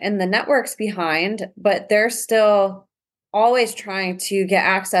family and the networks behind, but they're still always trying to get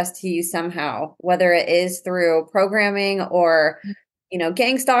access to you somehow, whether it is through programming or,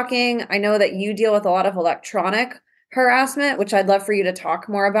 gang stalking. I know that you deal with a lot of electronic harassment, which I'd love for you to talk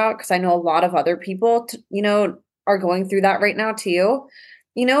more about because I know a lot of other people, are going through that right now too,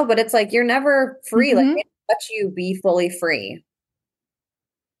 but it's like you're never free. Like they let you be fully free.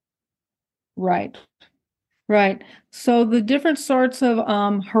 Right. Right. So the different sorts of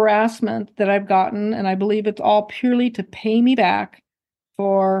harassment that I've gotten, and I believe it's all purely to pay me back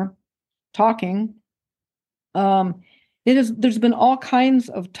for talking. There's been all kinds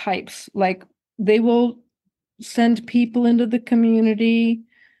of types. Like they will send people into the community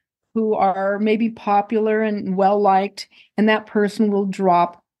who are maybe popular and well liked, and that person will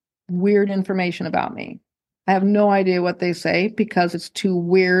drop weird information about me. I have no idea what they say because it's too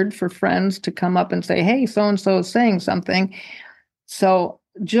weird for friends to come up and say, hey, so and so is saying something. So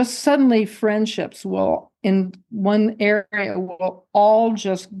just suddenly friendships will, in one area, will all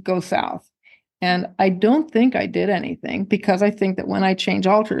just go south. And I don't think I did anything because I think that when I change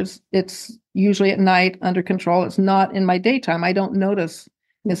alters, it's usually at night under control. It's not in my daytime. I don't notice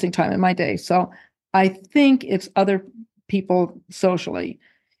missing time in my day. So I think it's other people socially.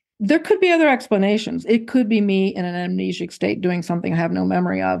 There could be other explanations. It could be me in an amnesic state doing something I have no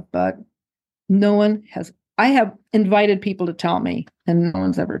memory of, but no one has. I have invited people to tell me, and no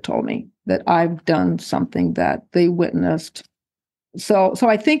one's ever told me that I've done something that they witnessed. So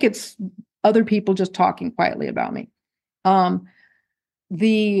I think it's other people just talking quietly about me.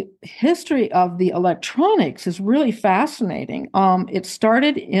 The history of the electronics is really fascinating. It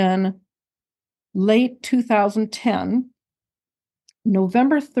started in late 2010.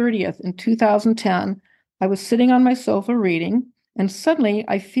 November 30th in 2010, I was sitting on my sofa reading, and suddenly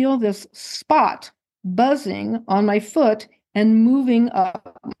I feel this spot buzzing on my foot and moving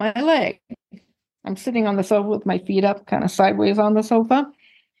up my leg. I'm sitting on the sofa with my feet up, kind of sideways on the sofa,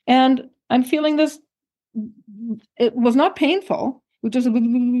 and I'm feeling this. It was not painful, it was just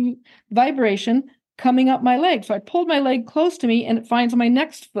a vibration coming up my leg. So I pulled my leg close to me and it finds my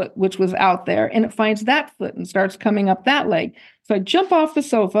next foot, which was out there, and it finds that foot and starts coming up that leg. So I jump off the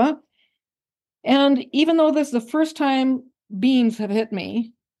sofa. And even though this is the first time beings have hit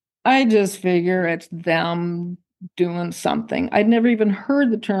me, I just figure it's them doing something. I'd never even heard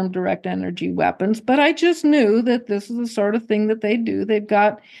the term direct energy weapons, but I just knew that this is the sort of thing that they do. They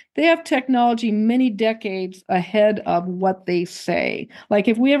have technology many decades ahead of what they say. Like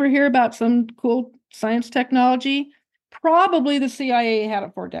if we ever hear about some cool science technology, probably the CIA had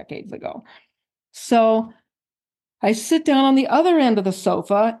it 4 decades ago. So I sit down on the other end of the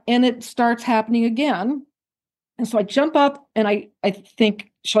sofa and it starts happening again. And so I jump up and I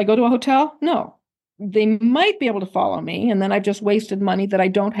think, shall I go to a hotel? No. They might be able to follow me, and then I've just wasted money that I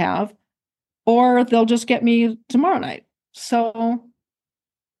don't have, or they'll just get me tomorrow night. So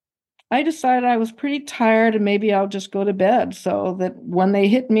I decided I was pretty tired and maybe I'll just go to bed so that when they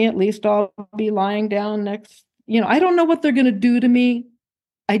hit me, at least I'll be lying down next. I don't know what they're going to do to me.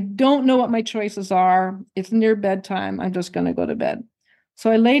 I don't know what my choices are. It's near bedtime. I'm just going to go to bed.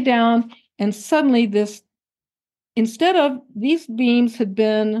 So I lay down, and suddenly instead of these beams had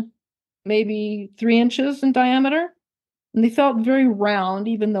been maybe 3 inches in diameter, and they felt very round,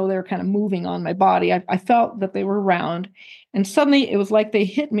 even though they were kind of moving on my body. I felt that they were round. And suddenly it was like they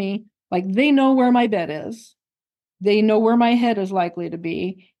hit me, like they know where my bed is. They know where my head is likely to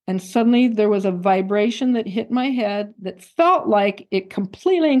be. And suddenly there was a vibration that hit my head that felt like it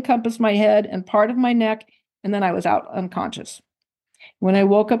completely encompassed my head and part of my neck. And then I was out unconscious. When I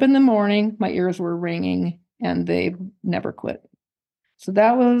woke up in the morning, my ears were ringing and they never quit. So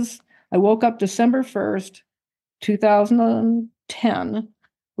I woke up December 1st, 2010,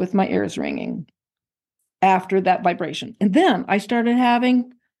 with my ears ringing after that vibration. And then I started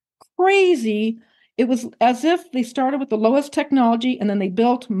having crazy, it was as if they started with the lowest technology and then they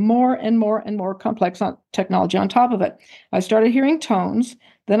built more and more and more complex technology on top of it. I started hearing tones,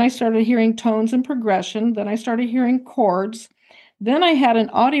 then I started hearing tones and progression, then I started hearing chords. Then I had an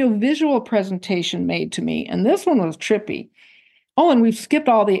audio-visual presentation made to me, and this one was trippy. Oh, and we've skipped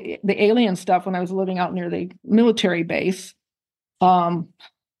all the alien stuff when I was living out near the military base. Aliens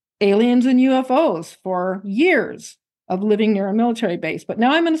and UFOs for years of living near a military base. But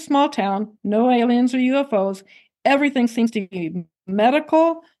now I'm in a small town, no aliens or UFOs. Everything seems to be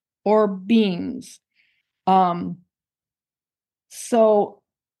medical or beams. So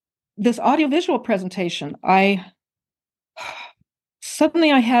this audiovisual presentation,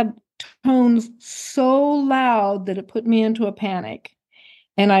 suddenly I had tones so loud that it put me into a panic.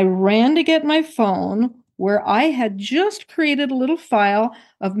 And I ran to get my phone where I had just created a little file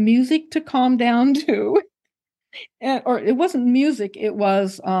of music to calm down to. Or it wasn't music, it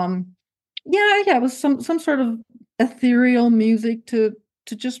was it was some sort of ethereal music to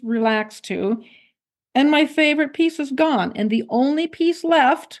just relax to. And my favorite piece is gone. And the only piece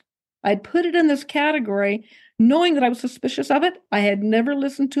left, I'd put it in this category, knowing that I was suspicious of it. I had never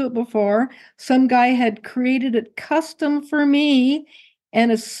listened to it before. Some guy had created it custom for me.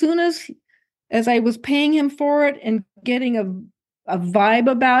 And as soon as I was paying him for it and getting a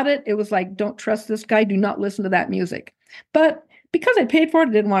vibe about it, it was like, don't trust this guy. Do not listen to that music. But because I paid for it,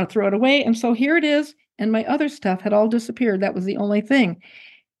 I didn't want to throw it away. And so here it is. And my other stuff had all disappeared. That was the only thing.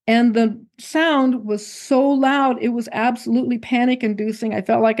 And the sound was so loud, it was absolutely panic inducing. I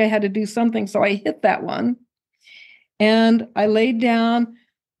felt like I had to do something. So I hit that one. And I laid down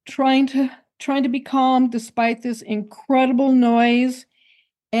trying to be calm despite this incredible noise.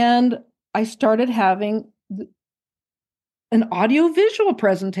 And I started having an audio-visual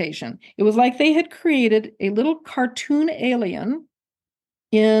presentation. It was like they had created a little cartoon alien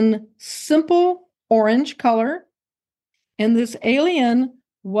in simple orange color. And this alien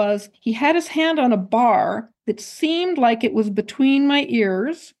he had his hand on a bar that seemed like it was between my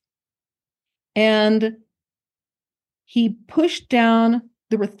ears. And he pushed down,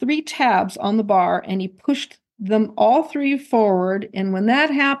 there were 3 tabs on the bar, and he pushed them all 3 forward. And when that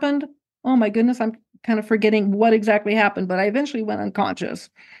happened, oh my goodness, I'm kind of forgetting what exactly happened, but I eventually went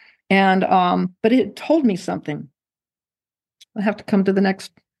unconscious. And but it told me something. I have to come to the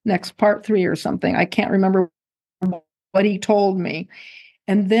next part 3 or something. I can't remember what he told me.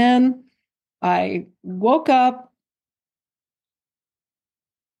 And then I woke up,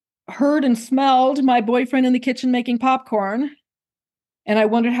 heard and smelled my boyfriend in the kitchen making popcorn, and I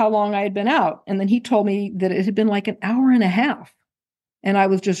wondered how long I had been out. And then he told me that it had been like an hour and a half. And I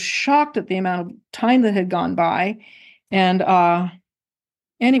was just shocked at the amount of time that had gone by. And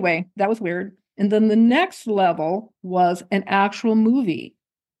anyway, that was weird. And then the next level was an actual movie.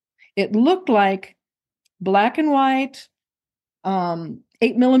 It looked like black and white,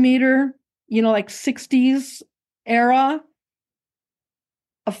 8mm, like 60s era,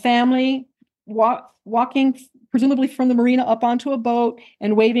 a family walking presumably from the marina up onto a boat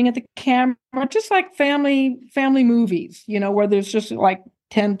and waving at the camera, just like family movies, where there's just like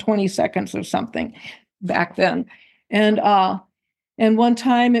 10, 20 seconds or something. back then. And and one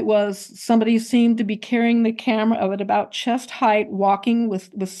time it was somebody seemed to be carrying the camera of it about chest height, walking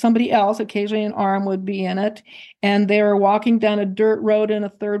with somebody else. Occasionally an arm would be in it. And they were walking down a dirt road in a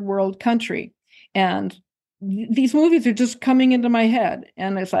third world country. And these movies are just coming into my head.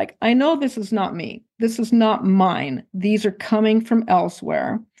 And it's like, I know this is not me. This is not mine. These are coming from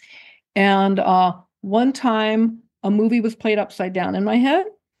elsewhere. And one time a movie was played upside down in my head.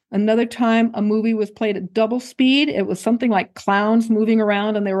 Another time a movie was played at double speed. It was something like clowns moving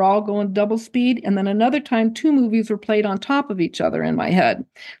around and they were all going double speed. And then another time, two movies were played on top of each other in my head.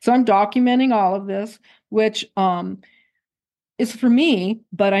 So I'm documenting all of this, which is for me,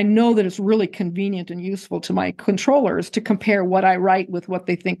 but I know that it's really convenient and useful to my controllers to compare what I write with what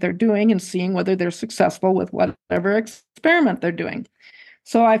they think they're doing and seeing whether they're successful with whatever experiment they're doing.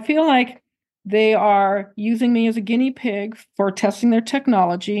 So I feel like they are using me as a guinea pig for testing their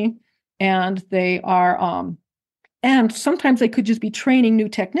technology, and and sometimes they could just be training new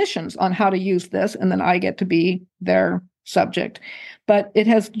technicians on how to use this, and then I get to be their subject. But it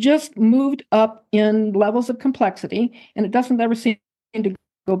has just moved up in levels of complexity, and it doesn't ever seem to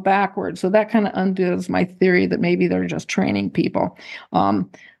go backwards. So that kind of undoes my theory that maybe they're just training people. So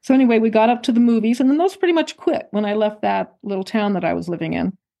anyway, we got up to the movies, and then those pretty much quit when I left that little town that I was living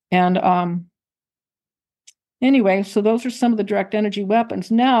in. And anyway, so those are some of the direct energy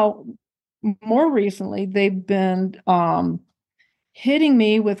weapons. Now, more recently, they've been hitting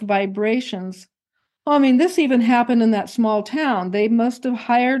me with vibrations. I mean, this even happened in that small town. They must have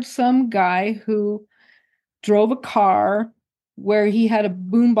hired some guy who drove a car where he had a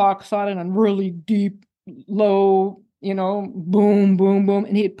boombox on it and really deep, low, boom, boom, boom.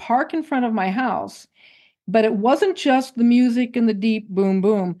 And he'd park in front of my house. But it wasn't just the music and the deep boom,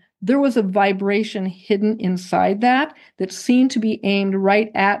 boom. There was a vibration hidden inside that seemed to be aimed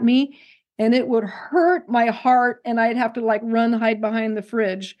right at me. And it would hurt my heart. And I'd have to run, hide behind the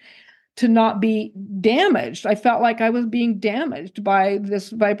fridge to not be damaged. I felt like I was being damaged by this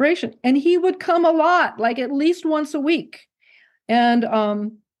vibration. And he would come a lot, like at least once a week. And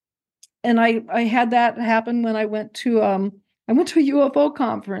I had that happen when I went to a UFO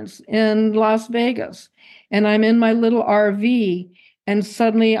conference in Las Vegas, and I'm in my little RV, and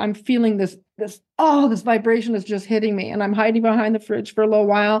suddenly I'm feeling this vibration is just hitting me, and I'm hiding behind the fridge for a little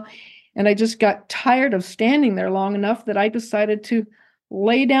while, and I just got tired of standing there long enough that I decided to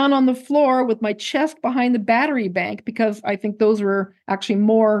lay down on the floor with my chest behind the battery bank because I think those were actually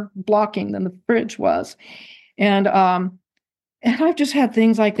more blocking than the fridge was. And I've just had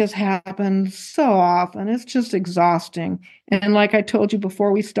things like this happen so often. It's just exhausting. And like I told you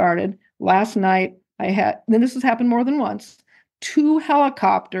before we started, last night then this has happened more than once, two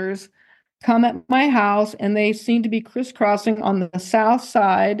helicopters come at my house and they seem to be crisscrossing on the south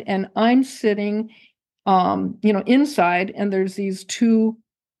side. And I'm sitting, inside, and there's these two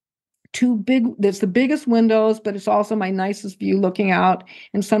big, there's the biggest windows, but it's also my nicest view looking out.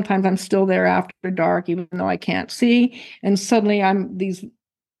 And sometimes I'm still there after dark, even though I can't see. And suddenly these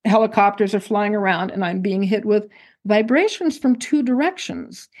helicopters are flying around and I'm being hit with vibrations from two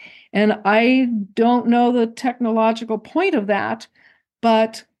directions. And I don't know the technological point of that,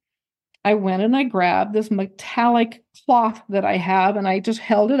 but I went and I grabbed this metallic cloth that I have and I just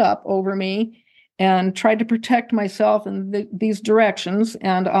held it up over me and tried to protect myself in these directions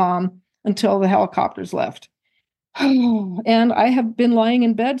and until the helicopters left. And I have been lying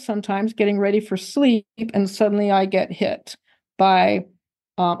in bed sometimes getting ready for sleep, and suddenly I get hit by,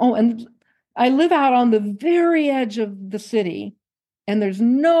 and I live out on the very edge of the city, and there's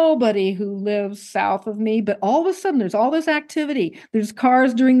nobody who lives south of me, but all of a sudden there's all this activity. There's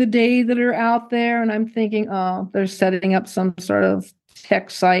cars during the day that are out there, and I'm thinking, oh, they're setting up some sort of tech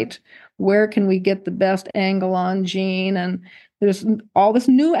site. Where can we get the best angle on Gene? And there's all this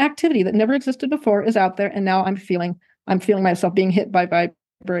new activity that never existed before is out there, and now I'm feeling myself being hit by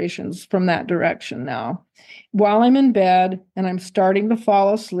vibrations from that direction now. While I'm in bed and I'm starting to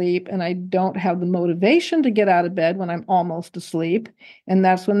fall asleep, and I don't have the motivation to get out of bed when I'm almost asleep, and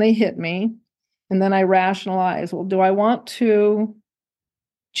that's when they hit me. And then I rationalize, well, do I want to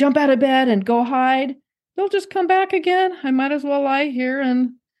jump out of bed and go hide? They'll just come back again. I might as well lie here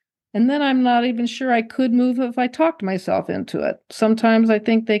and then I'm not even sure I could move if I talked myself into it. Sometimes I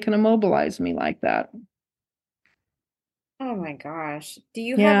think they can immobilize me like that. Oh my gosh. Do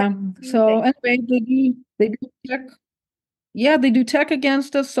you have Yeah. So anyway, they do tech. Yeah, they do tech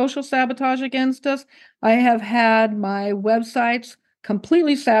against us, social sabotage against us. I have had my websites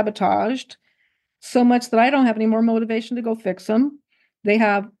completely sabotaged so much that I don't have any more motivation to go fix them. They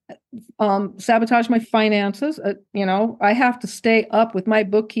have sabotaged my finances. I have to stay up with my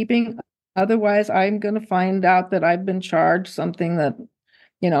bookkeeping Otherwise, I'm going to find out that I've been charged something that,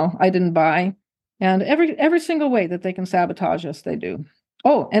 I didn't buy. And every single way that they can sabotage us, they do.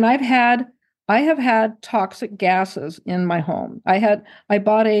 Oh, and I have had toxic gases in my home. I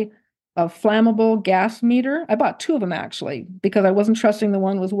bought a flammable gas meter. I bought two of them actually because I wasn't trusting the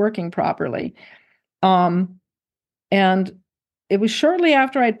one was working properly. Um, and it was shortly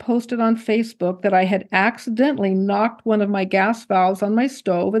after I'd posted on Facebook that I had accidentally knocked one of my gas valves on my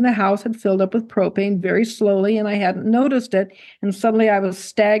stove, and the house had filled up with propane very slowly, and I hadn't noticed it. And suddenly I was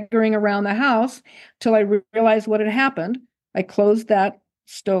staggering around the house till I realized what had happened. I closed that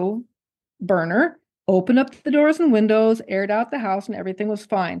stove burner, opened up the doors and windows, aired out the house, and everything was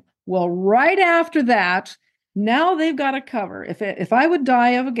fine. Well, right after that, now they've got a cover. If I would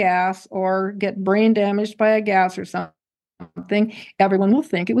die of a gas or get brain damaged by a gas or something, everyone will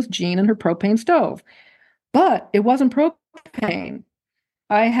think it was Jean and her propane stove. But it wasn't propane.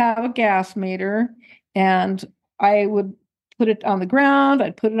 I have a gas meter, and I would put it on the ground,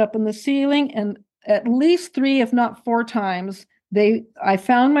 I'd put it up in the ceiling, and at least three, if not four times, I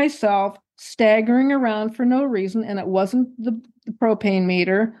found myself staggering around for no reason, and it wasn't the propane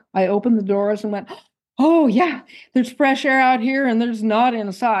meter. I opened the doors and went, oh yeah, there's fresh air out here and there's not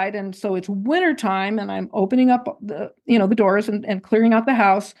inside. And so it's winter time, and I'm opening up the doors and clearing out the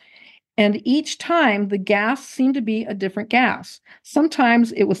house. And each time the gas seemed to be a different gas.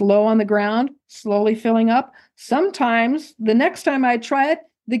 Sometimes it was low on the ground, slowly filling up. Sometimes the next time I try it,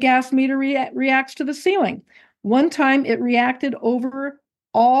 the gas meter reacts to the ceiling. One time it reacted over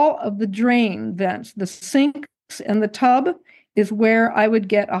all of the drain vents. The sinks and the tub is where I would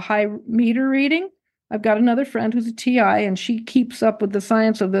get a high meter reading. I've got another friend who's a TI, and she keeps up with the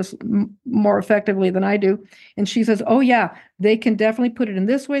science of this more effectively than I do. And she says, oh, yeah, they can definitely put it in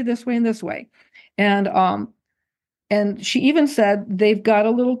this way, this way, and this way. And she even said they've got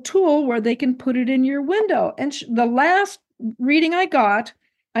a little tool where they can put it in your window. And the last reading I got,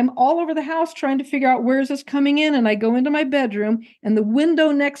 I'm all over the house trying to figure out where is this coming in. And I go into my bedroom, and the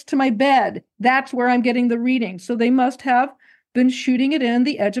window next to my bed, that's where I'm getting the reading. So they must have been shooting it in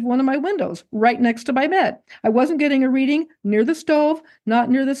the edge of one of my windows right next to my bed. I wasn't getting a reading near the stove, not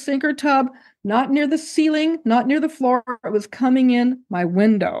near the sink or tub, not near the ceiling, not near the floor. It was coming in my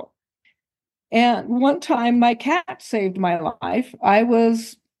window. And one time my cat saved my life. I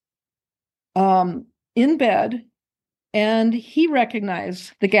was in bed, and he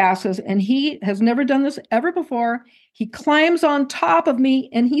recognized the gases, and he has never done this ever before. He climbs on top of me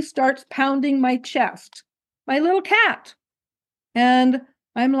and he starts pounding my chest, my little cat. And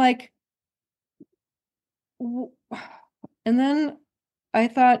I'm like, and then I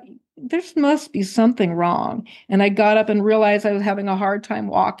thought, there must be something wrong. And I got up and realized I was having a hard time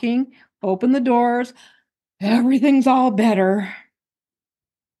walking, opened the doors, everything's all better.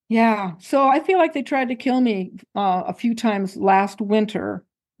 Yeah. So I feel like they tried to kill me a few times last winter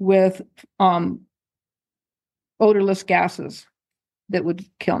with odorless gases that would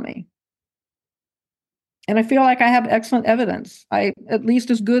kill me. And I feel like I have excellent evidence. At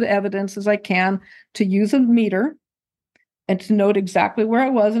least as good evidence as I can to use a meter and to note exactly where I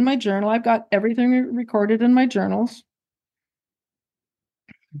was in my journal. I've got everything recorded in my journals.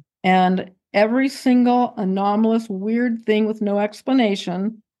 And every single anomalous, weird thing with no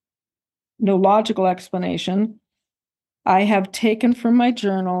explanation, no logical explanation, I have taken from my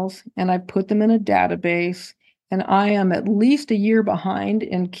journals and I put them in a database. And I am at least a year behind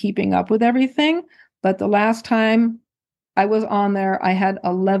in keeping up with everything. But the last time I was on there, I had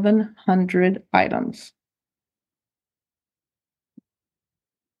 1,100 items.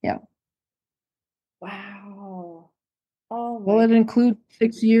 Yeah. Wow. Oh Well, my it includes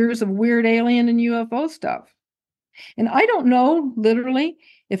 6 years of weird alien and UFO stuff. And I don't know literally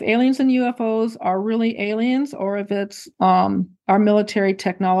if aliens and UFOs are really aliens or if it's our military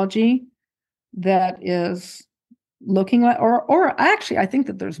technology that is looking like, or actually, I think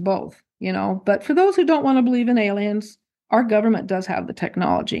that there's both, But for those who don't want to believe in aliens, our government does have the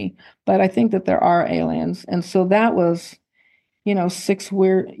technology, but I think that there are aliens. And so that was, 6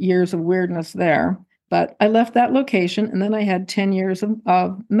 years of weirdness there. But I left that location, and then I had 10 years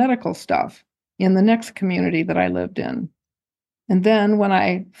of medical stuff in the next community that I lived in. And then when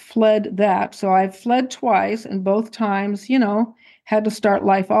I fled that, so I fled twice, and both times, had to start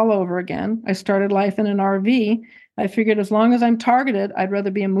life all over again. I started life in an RV. I figured as long as I'm targeted, I'd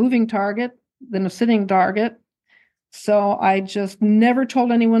rather be a moving target than a sitting target. So I just never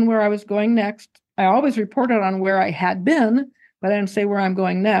told anyone where I was going next. I always reported on where I had been, but I didn't say where I'm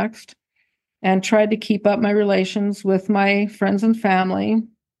going next, and tried to keep up my relations with my friends and family.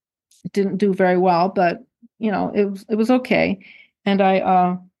 Didn't do very well, but it was okay. And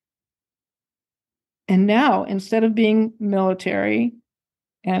And now, instead of being military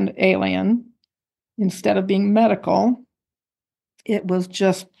and alien, instead of being medical, it was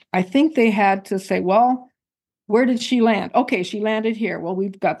just, I think they had to say, well, where did she land? Okay, she landed here. Well,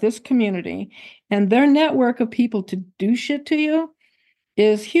 we've got this community, and their network of people to do shit to you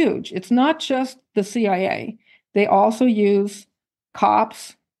is huge. It's not just the CIA. They also use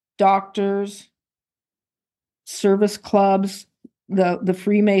cops, doctors, service clubs, the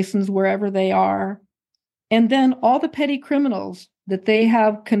Freemasons, wherever they are, and then all the petty criminals that they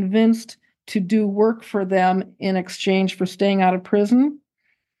have convinced to do work for them in exchange for staying out of prison.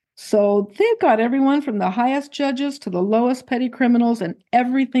 So they've got everyone from the highest judges to the lowest petty criminals and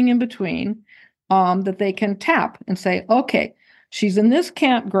everything in between, that they can tap and say, okay, she's in this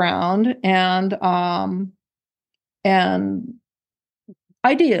campground, and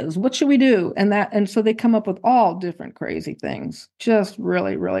ideas, what should we do? And so they come up with all different crazy things, just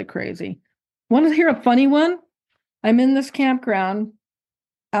really, really crazy. Want to hear a funny one? I'm in this campground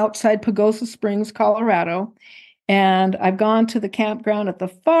outside Pagosa Springs, Colorado, and I've gone to the campground at the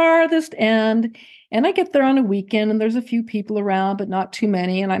farthest end, and I get there on a weekend, and there's a few people around, but not too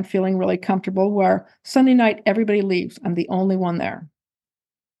many, and I'm feeling really comfortable, where Sunday night, everybody leaves. I'm the only one there.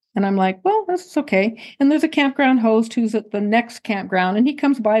 And I'm like, well, that's okay. And there's a campground host who's at the next campground, and he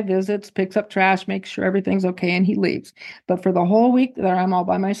comes by, visits, picks up trash, makes sure everything's okay, and he leaves. But for the whole week there, I'm all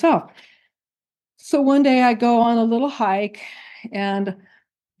by myself. So one day I go on a little hike, and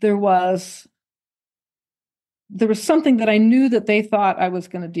there was something that I knew that they thought I was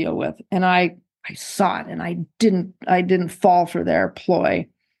going to deal with, and I saw it, and I didn't fall for their ploy,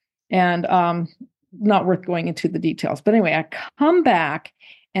 and not worth going into the details. But anyway, I come back,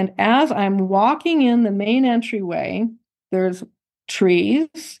 and as I'm walking in the main entryway, there's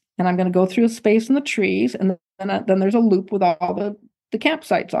trees, and I'm going to go through a space in the trees, and then there's a loop with all the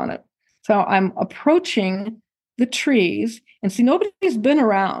campsites on it. So I'm approaching the trees, and see, nobody's been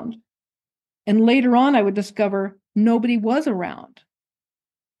around. And later on, I would discover nobody was around.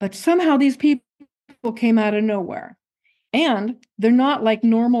 But somehow these people came out of nowhere. And they're not like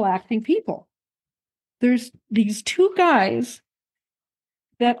normal acting people. There's these two guys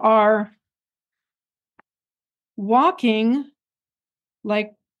that are walking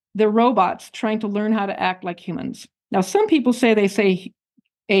like they're robots trying to learn how to act like humans. Now, some people say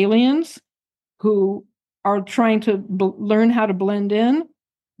aliens who are trying to learn how to blend in.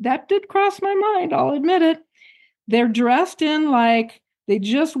 That did cross my mind, I'll admit it. They're dressed in like they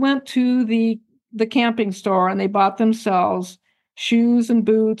just went to the camping store and they bought themselves shoes and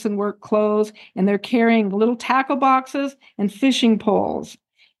boots and work clothes, and they're carrying little tackle boxes and fishing poles.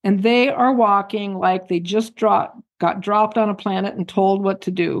 And they are walking like they just got dropped on a planet and told what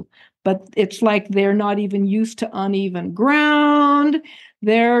to do. But it's like they're not even used to uneven ground.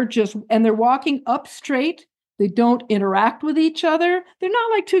 They're walking up straight. They don't interact with each other. They're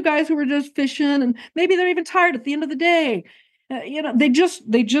not like two guys who were just fishing, and maybe they're even tired at the end of the day. They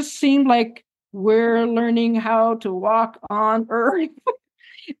just seem like we're learning how to walk on Earth.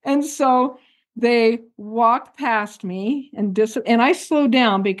 And so they walked past me and I slowed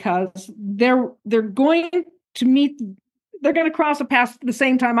down because they're going to meet. They're going to cross a path the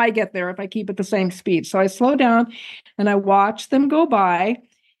same time I get there if I keep at the same speed. So I slow down and I watch them go by,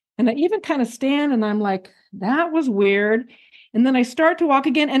 and I even kind of stand and I'm like, that was weird. And then I start to walk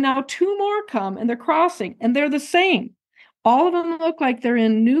again, and now two more come and they're crossing, and they're the same. All of them look like they're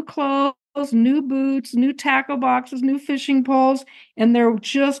in new clothes, new boots, new tackle boxes, new fishing poles, and they're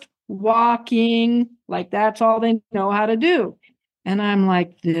just walking like that's all they know how to do. And I'm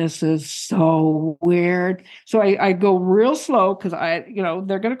like, this is so weird. So I go real slow because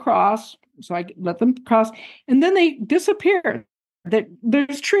they're going to cross. So I let them cross, and then they disappear.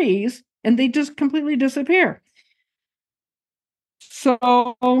 There's trees, and they just completely disappear. So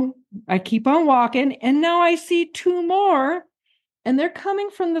I keep on walking, and now I see two more, and they're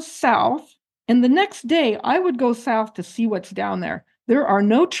coming from the south. And the next day, I would go south to see what's down there. There are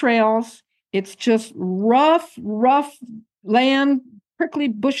no trails. It's just rough land, prickly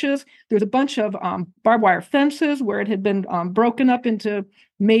bushes. There's a bunch of barbed wire fences where it had been broken up into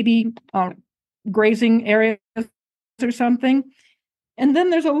maybe grazing areas or something. And then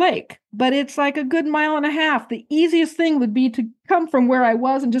there's a lake, but it's like a good mile and a half. The easiest thing would be to come from where I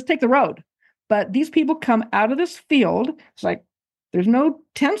was and just take the road. But these people come out of this field. It's like there's no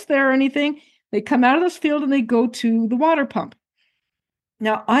tents there or anything. They come out of this field and they go to the water pump.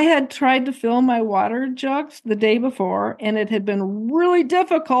 Now, I had tried to fill my water jugs the day before, and it had been really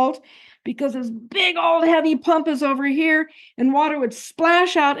difficult because this big old heavy pump is over here, and water would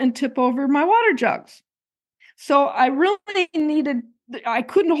splash out and tip over my water jugs. So I really needed I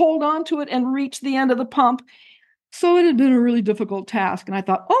couldn't hold on to it and reach the end of the pump. So it had been a really difficult task. And I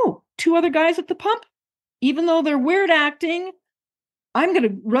thought, oh, two other guys at the pump, even though they're weird acting, I'm going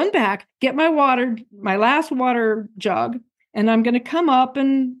to run back, get my water, my last water jug, and I'm going to come up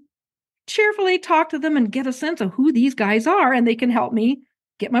and cheerfully talk to them and get a sense of who these guys are, and they can help me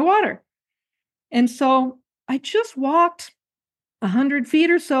get my water. And so I just walked 100 feet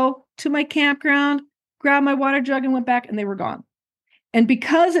or so to my campground, grabbed my water jug and went back, and they were gone. And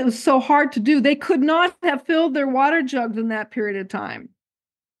because it was so hard to do, they could not have filled their water jugs in that period of time.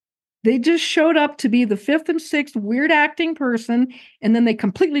 They just showed up to be the fifth and sixth weird acting person, and then they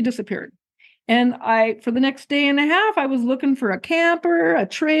completely disappeared. And for the next day and a half, I was looking for a camper, a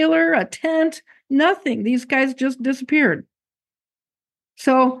trailer, a tent, nothing. These guys just disappeared.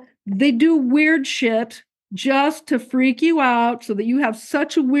 So they do weird shit just to freak you out so that you have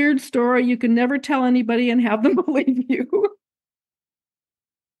such a weird story you can never tell anybody and have them believe you.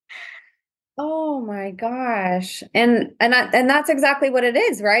 Oh my gosh. And that's exactly what it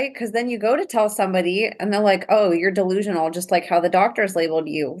is, right? Because then you go to tell somebody and they're like, "Oh, you're delusional," just like how the doctors labeled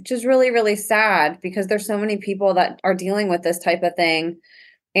you, which is really, really sad because there's so many people that are dealing with this type of thing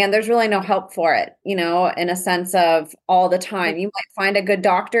and there's really no help for it, in a sense of all the time. You might find a good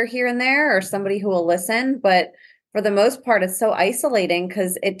doctor here and there or somebody who will listen, but for the most part, it's so isolating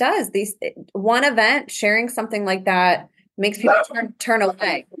because it does one event sharing something like that makes people turn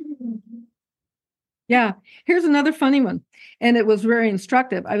away. Yeah. Here's another funny one. And it was very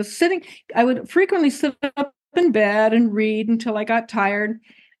instructive. I would frequently sit up in bed and read until I got tired.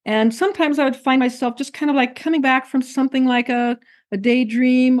 And sometimes I would find myself just kind of like coming back from something like a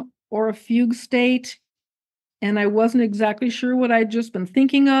daydream or a fugue state. And I wasn't exactly sure what I'd just been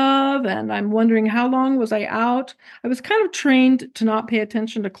thinking of. And I'm wondering how long was I out? I was kind of trained to not pay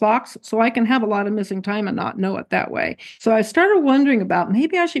attention to clocks, so I can have a lot of missing time and not know it that way. So I started wondering about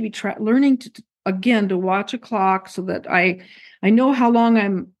maybe I should be learning to watch a clock so that I know how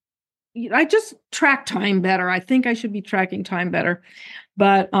long I just track time better. I think I should be tracking time better.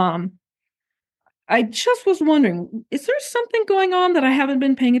 But I just was wondering, is there something going on that I haven't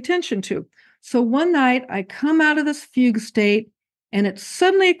been paying attention to? So one night I come out of this fugue state and it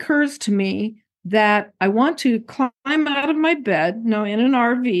suddenly occurs to me that I want to climb out of my bed. No, in an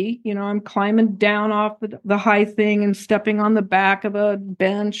RV, I'm climbing down off the high thing and stepping on the back of a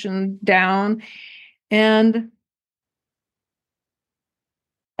bench and down. And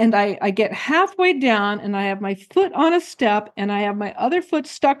I get halfway down and I have my foot on a step and I have my other foot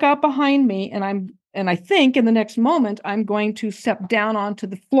stuck out behind me. And I think in the next moment, I'm going to step down onto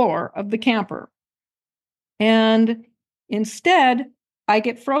the floor of the camper. And instead, I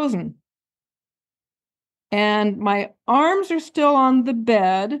get frozen. And my arms are still on the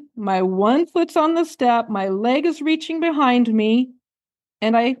bed. My one foot's on the step. My leg is reaching behind me.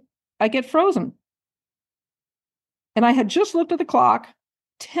 And I get frozen. And I had just looked at the clock.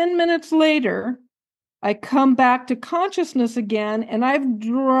 10 minutes later, I come back to consciousness again, and I've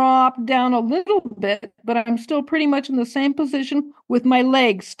dropped down a little bit, but I'm still pretty much in the same position with my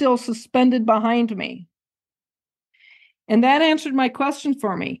legs still suspended behind me. And that answered my question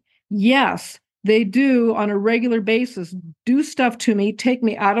for me. Yes, they do on a regular basis do stuff to me, take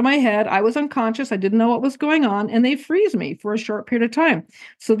me out of my head. I was unconscious. I didn't know what was going on, and they freeze me for a short period of time.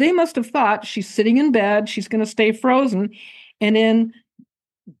 So they must have thought she's sitting in bed, she's going to stay frozen. And in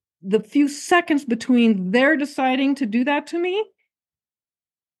the few seconds between their deciding to do that to me,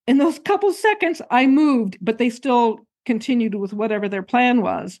 in those couple seconds, I moved, but they still continued with whatever their plan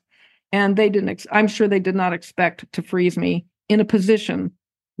was. And I'm sure they did not expect to freeze me in a position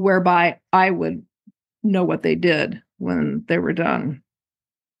whereby I would know what they did when they were done.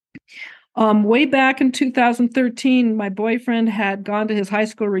 Way back in 2013, my boyfriend had gone to his high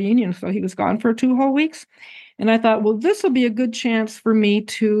school reunion, so he was gone for 2 whole weeks. And I thought, well, this will be a good chance for me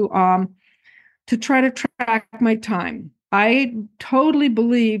to try to track my time. I totally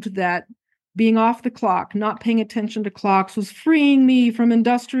believed that being off the clock, not paying attention to clocks, was freeing me from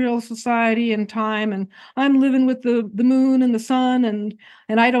industrial society and time. And I'm living with the moon and the sun, and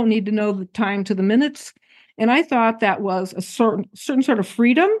I don't need to know the time to the minutes. And I thought that was a certain sort of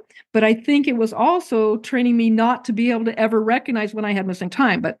freedom, but I think it was also training me not to be able to ever recognize when I had missing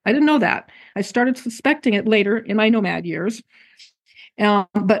time. But I didn't know that. I started suspecting it later in my nomad years.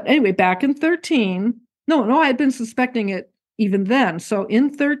 But anyway, back in 13, no, I had been suspecting it even then. So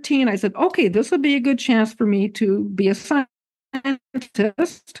in 13, I said, okay, this would be a good chance for me to be a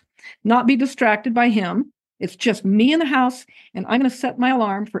scientist, not be distracted by him. It's just me in the house, and I'm going to set my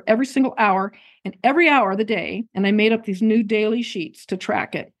alarm for every single hour and every hour of the day. And I made up these new daily sheets to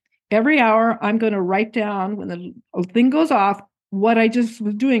track it. Every hour, I'm going to write down when the thing goes off, what I just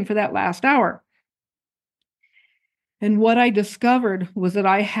was doing for that last hour. And what I discovered was that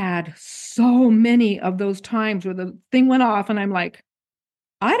I had so many of those times where the thing went off and I'm like,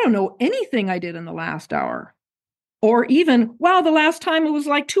 I don't know anything I did in the last hour. Or even, wow, the last time it was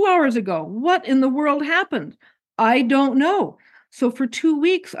like 2 hours ago. What in the world happened? I don't know. So for 2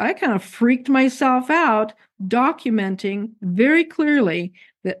 weeks, I kind of freaked myself out, documenting very clearly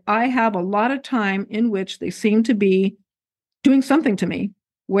that I have a lot of time in which they seem to be doing something to me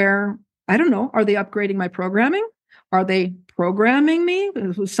where, I don't know, are they upgrading my programming? Are they programming me?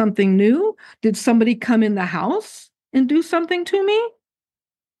 Was something new? Did somebody come in the house and do something to me?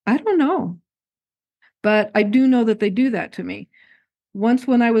 I don't know. But I do know that they do that to me. Once,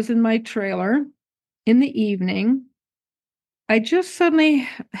 when I was in my trailer in the evening, I just suddenly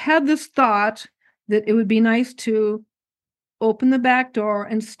had this thought that it would be nice to open the back door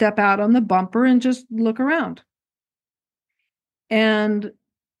and step out on the bumper and just look around. And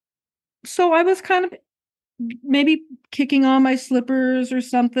so I was kind of maybe kicking on my slippers or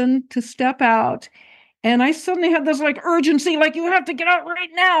something to step out. And I suddenly had this like urgency, like you have to get out right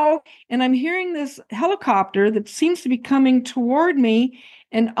now. And I'm hearing this helicopter that seems to be coming toward me.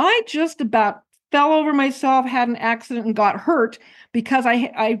 And I just about fell over myself, had an accident, and got hurt because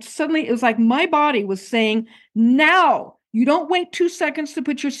I suddenly, it was like my body was saying, now, you don't wait 2 seconds to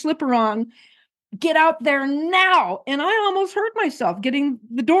put your slipper on. Get out there now. And I almost hurt myself getting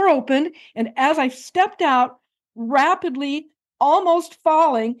the door open. And as I stepped out rapidly, almost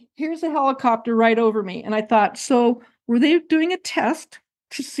falling, here's a helicopter right over me. And I thought, so were they doing a test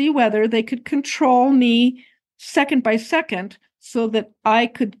to see whether they could control me second by second so that I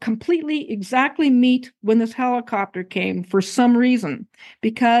could completely exactly meet when this helicopter came for some reason?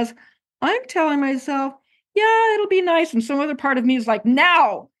 Because I'm telling myself, yeah, it'll be nice. And some other part of me is like,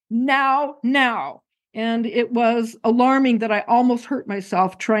 now, now, now. And it was alarming that I almost hurt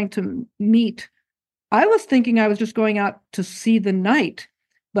myself trying to meet. I was thinking I was just going out to see the night,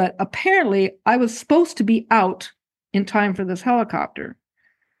 but apparently I was supposed to be out in time for this helicopter.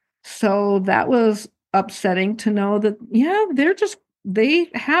 So that was upsetting to know that, yeah, they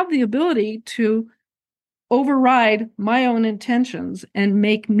have the ability to override my own intentions and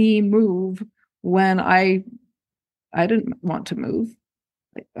make me move when I didn't want to move.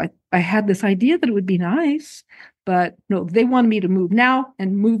 I had this idea that it would be nice, but no, they wanted me to move now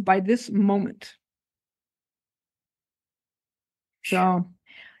and move by this moment. So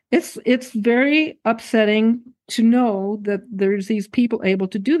it's very upsetting to know that there's these people able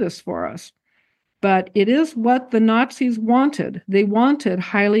to do this for us. But it is what the Nazis wanted. They wanted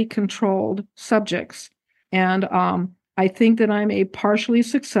highly controlled subjects. And I think that I'm a partially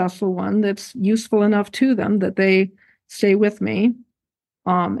successful one that's useful enough to them that they stay with me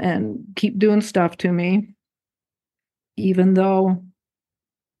and keep doing stuff to me, even though,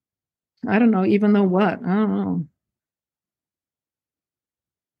 I don't know, even though what? I don't know.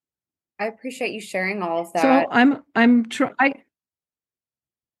 I appreciate you sharing all of So that.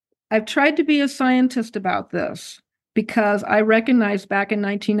 I've tried to be a scientist about this because I recognized back in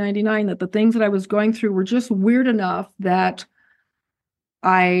 1999 that the things that I was going through were just weird enough that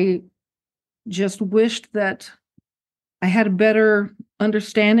I just wished that I had a better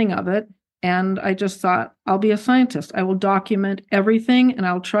understanding of it. And I just thought, I'll be a scientist. I will document everything and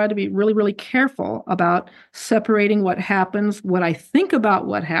I'll try to be really, really careful about separating what happens, what I think about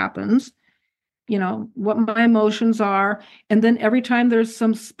what happens, what my emotions are. And then every time there's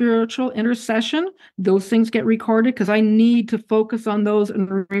some spiritual intercession, those things get recorded because I need to focus on those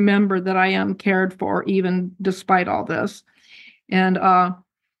and remember that I am cared for, even despite all this. And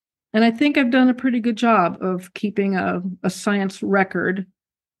I think I've done a pretty good job of keeping a science record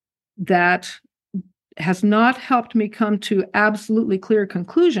that has not helped me come to absolutely clear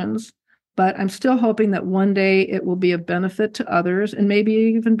conclusions, but I'm still hoping that one day it will be of benefit to others and maybe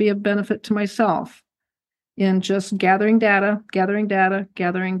even be of benefit to myself in just gathering data,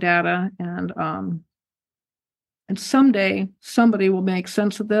 and someday somebody will make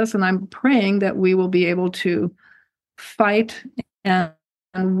sense of this. And I'm praying that we will be able to fight and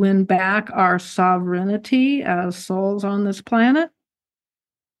win back our sovereignty as souls on this planet.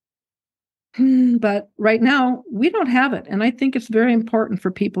 But right now, we don't have it. And I think it's very important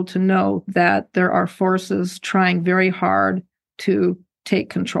for people to know that there are forces trying very hard to take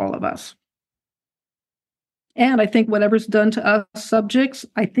control of us. And I think whatever's done to us subjects,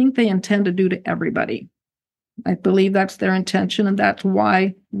 I think they intend to do to everybody. I believe that's their intention, and that's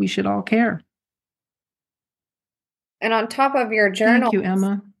why we should all care. And on top of your journal, thank you,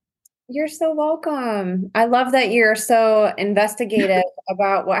 Emma. You're so welcome. I love that you're so investigative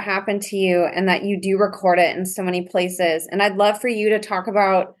about what happened to you and that you do record it in so many places. And I'd love for you to talk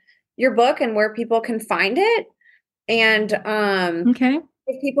about your book and where people can find it and Okay.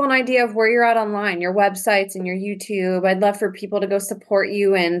 give people an idea of where you're at online, your websites and your YouTube. I'd love for people to go support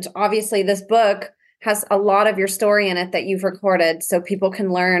you. And obviously, this book has a lot of your story in it that you've recorded so people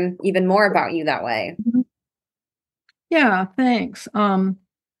can learn even more about you that way. Mhm. Yeah, thanks.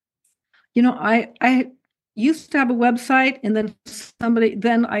 I used to have a website and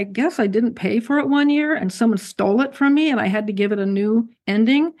then I guess I didn't pay for it one year and someone stole it from me and I had to give it a new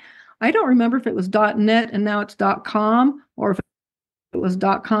ending. I don't remember if it was .net and now it's .com or if it was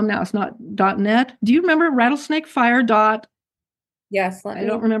 .com now it's not .net. Do you remember Rattlesnake Fire dot? Yes, let I me,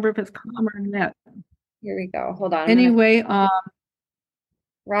 don't remember if it's com or net. here we go. Hold on. I'm going to Anyway,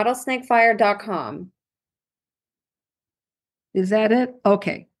 rattlesnakefire.com. is that it?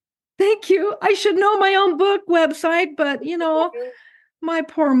 Okay. Thank you. I should know my own book website, but my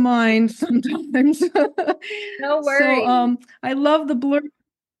poor mind sometimes. No So worries. I love the blurb.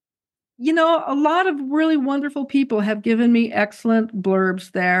 A lot of really wonderful people have given me excellent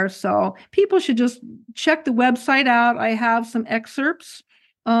blurbs there. So people should just check the website out. I have some excerpts.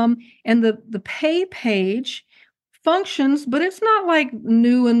 And the pay page functions, but it's not like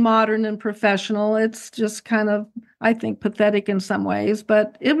new and modern and professional. It's just kind of, I think, pathetic in some ways,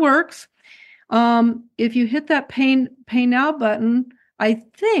 but it works. If you hit that pay now button, I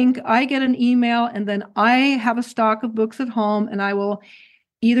think I get an email and then I have a stock of books at home and I will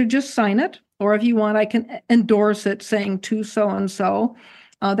either just sign it, or if you want, I can endorse it saying to so and so.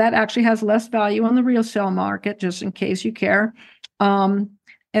 That actually has less value on the resale market, just in case you care. Um,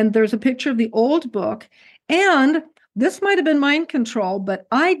 and there's a picture of the old book. And this might have been mind control, but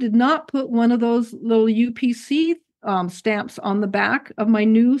I did not put one of those little UPC stamps on the back of my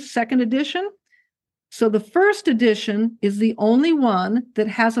new second edition. So the first edition is the only one that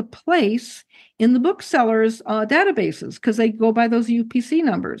has a place in the booksellers' databases because they go by those UPC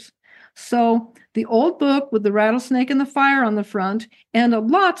numbers. So the old book with the rattlesnake and the fire on the front and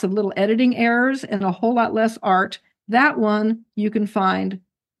lots of little editing errors and a whole lot less art, that one you can find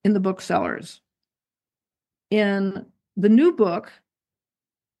in the booksellers. In the new book,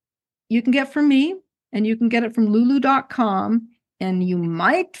 you can get from me and you can get it from lulu.com and you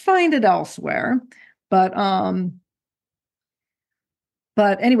might find it elsewhere. But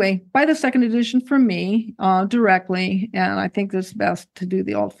But anyway, buy the second edition from me directly, and I think it's best to do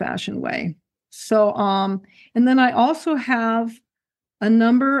the old-fashioned way. So, and then I also have a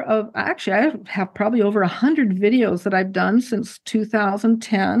number of, actually, I have probably over 100 videos that I've done since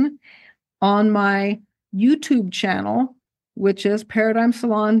 2010 on my YouTube channel, which is Paradigm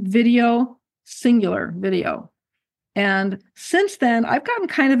Salon Video, singular video. And since then, I've gotten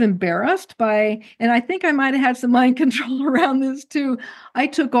kind of embarrassed and I think I might have had some mind control around this too. I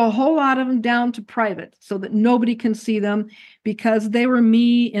took a whole lot of them down to private so that nobody can see them because they were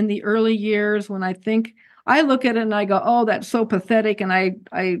me in the early years when I look at it and I go, oh, that's so pathetic. And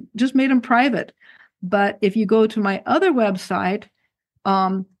I just made them private. But if you go to my other website,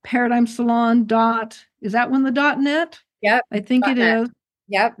 Paradigm Salon is that one the .net? Yep. I think it .net. is.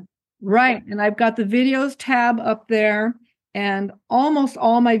 Yep. Right. And I've got the videos tab up there, and almost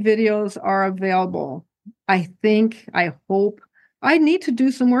all my videos are available. I hope. I need to do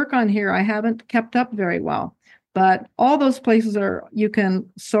some work on here. I haven't kept up very well. But all those places you can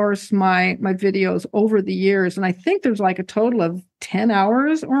source my videos over the years. And I think there's like a total of 10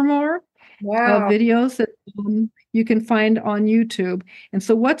 hours or more of Wow. videos that you can find on YouTube. And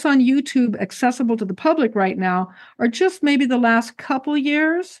so what's on YouTube accessible to the public right now are just maybe the last couple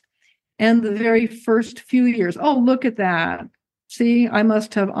years and the very first few years. Oh, look at that. See, I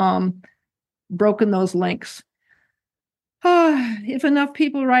must have broken those links. If enough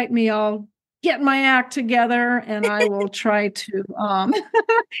people write me, I'll get my act together and I will try to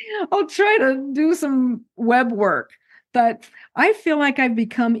I'll try to do some web work. But I feel like I've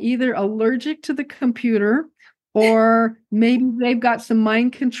become either allergic to the computer or maybe they've got some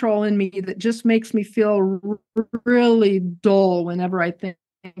mind control in me that just makes me feel really dull whenever I think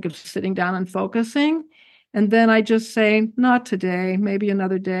of sitting down and focusing. And then I just say, not today, maybe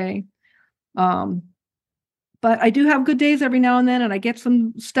another day. Um, but I do have good days every now and then, and I get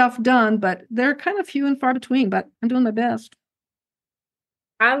some stuff done, but they're kind of few and far between, but I'm doing my best.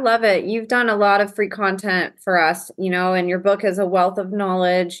 I love it. You've done a lot of free content for us, and your book is a wealth of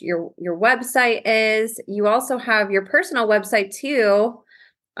knowledge. Your website is. You also have your personal website too.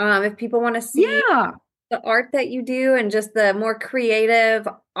 If people want to see Yeah. the art that you do and just the more creative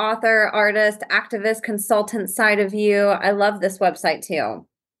author, artist, activist, consultant side of you, I love this website too.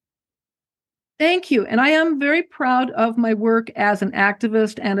 Thank you. And I am very proud of my work as an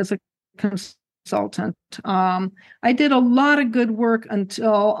activist and as a consultant. I did a lot of good work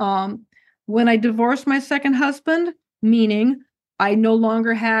until when I divorced my second husband, meaning I no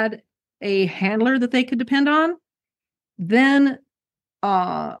longer had a handler that they could depend on. Then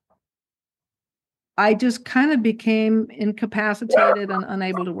I just kind of became incapacitated and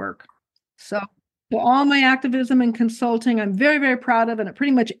unable to work. So, all my activism and consulting, I'm very, very proud of, and it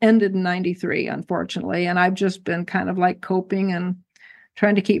pretty much ended in 93, unfortunately. And I've just been kind of like coping and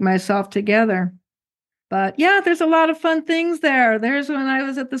trying to keep myself together. But yeah, there's a lot of fun things there. There's when I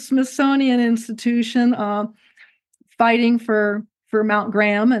was at the Smithsonian Institution fighting for Mount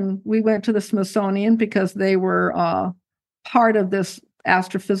Graham, and we went to the Smithsonian because they were part of this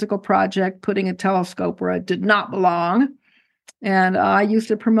astrophysical project, putting a telescope where it did not belong. And I used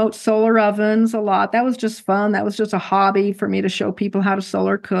to promote solar ovens a lot. That was just fun. That was just a hobby for me to show people how to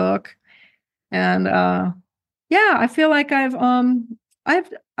solar cook. And yeah, I feel like I've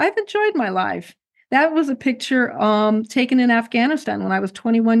enjoyed my life. That was a picture taken in Afghanistan when I was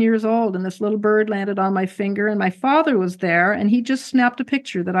 21 years old, and this little bird landed on my finger, and my father was there, and he just snapped a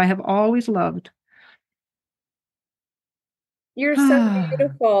picture that I have always loved. You're so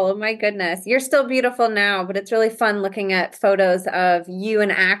beautiful. Oh my goodness. You're still beautiful now, but it's really fun looking at photos of you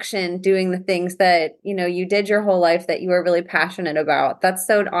in action doing the things that, you did your whole life that you were really passionate about. That's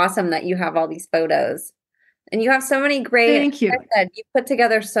so awesome that you have all these photos. And you have so many great, Thank you. like I said, you put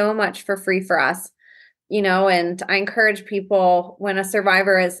together so much for free for us, and I encourage people when a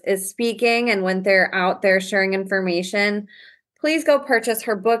survivor is speaking and when they're out there sharing information, please go purchase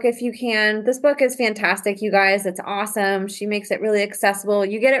her book if you can. This book is fantastic, you guys. It's awesome. She makes it really accessible.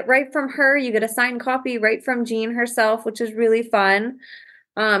 You get it right from her. You get a signed copy right from Jean herself, which is really fun.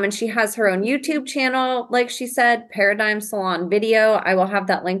 And she has her own YouTube channel, like she said, Paradigm Salon Video. I will have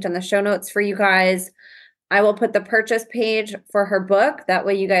that linked in the show notes for you guys. I will put the purchase page for her book. That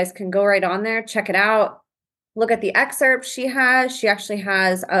way you guys can go right on there, check it out, look at the excerpts she has. She actually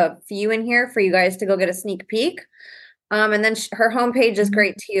has a few in here for you guys to go get a sneak peek. And then her homepage is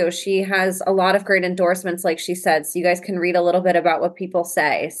great too. She has a lot of great endorsements, like she said, so you guys can read a little bit about what people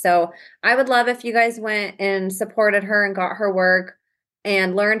say. So I would love if you guys went and supported her and got her work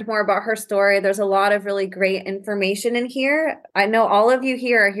and learned more about her story. There's a lot of really great information in here. I know all of you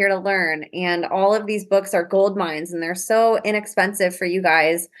here are here to learn, and all of these books are gold mines, and they're so inexpensive for you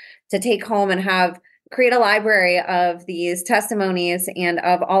guys to take home and create a library of these testimonies and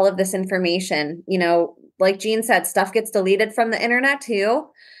of all of this information. Like Jean said, stuff gets deleted from the internet too.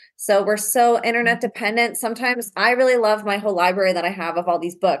 So we're so internet dependent. Sometimes I really love my whole library that I have of all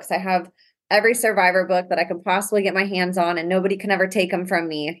these books. I have every survivor book that I can possibly get my hands on, and nobody can ever take them from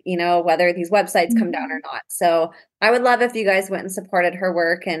me, whether these websites come down or not. So I would love if you guys went and supported her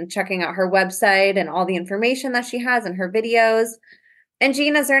work and checking out her website and all the information that she has and her videos. And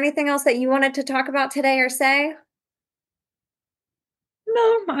Jean, is there anything else that you wanted to talk about today or say?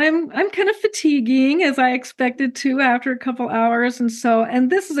 No, I'm kind of fatiguing as I expected to after a couple hours. And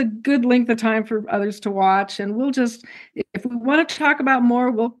this is a good length of time for others to watch. And if we want to talk about more,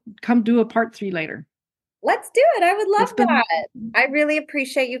 we'll come do a part 3 later. Let's do it. I would love that. I really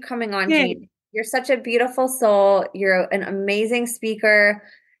appreciate you coming on, Jean. You're such a beautiful soul. You're an amazing speaker.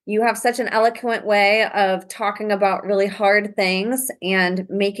 You have such an eloquent way of talking about really hard things and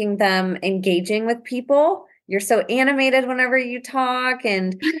making them engaging with people. You're so animated whenever you talk,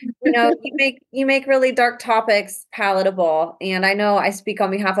 and you make really dark topics palatable. And I know I speak on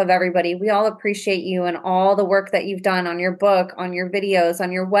behalf of everybody. We all appreciate you and all the work that you've done on your book, on your videos,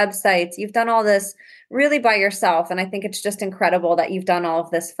 on your websites. You've done all this really by yourself, and I think it's just incredible that you've done all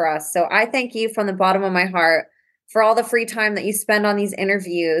of this for us. So I thank you from the bottom of my heart for all the free time that you spend on these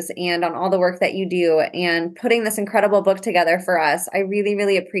interviews and on all the work that you do and putting this incredible book together for us. I really,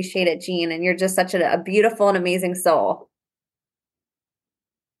 really appreciate it, Jean. And you're just such a beautiful and amazing soul.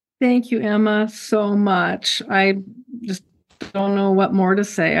 Thank you, Emma, so much. I just don't know what more to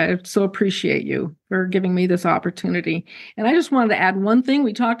say. I so appreciate you for giving me this opportunity. And I just wanted to add one thing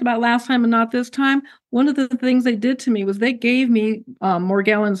we talked about last time and not this time. One of the things they did to me was they gave me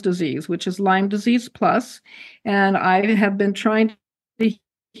Morgellons disease, which is Lyme disease plus. And I have been trying to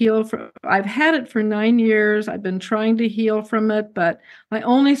heal I've had it for 9 years. I've been trying to heal from it, but I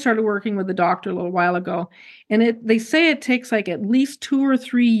only started working with the doctor a little while ago. And they say it takes like at least 2 or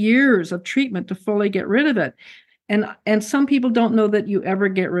 3 years of treatment to fully get rid of it. And some people don't know that you ever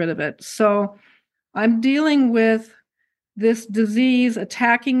get rid of it. So I'm dealing with this disease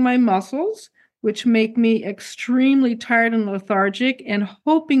attacking my muscles, which make me extremely tired and lethargic, and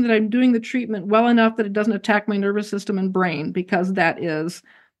hoping that I'm doing the treatment well enough that it doesn't attack my nervous system and brain, because that is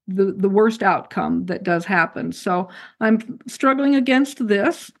the worst outcome that does happen. So I'm struggling against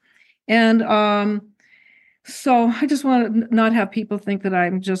this. And so I just want to not have people think that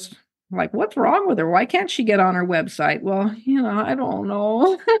I'm just like, what's wrong with her? Why can't she get on her website? Well, I don't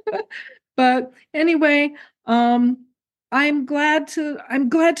know. But anyway, I'm glad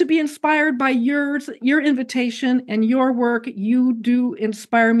to be inspired by your invitation and your work. You do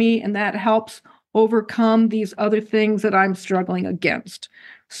inspire me, and that helps overcome these other things that I'm struggling against.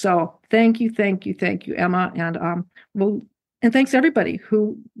 So thank you, thank you, thank you, Emma. We'll and thanks everybody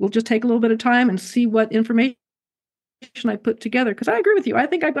who will just take a little bit of time and see what information I put together. Because I agree with you. I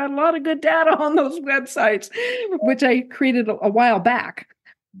think I've got a lot of good data on those websites, which I created a while back.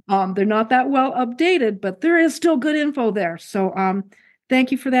 They're not that well updated, but there is still good info there. So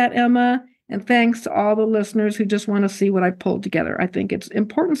thank you for that, Emma. And thanks to all the listeners who just want to see what I pulled together. I think it's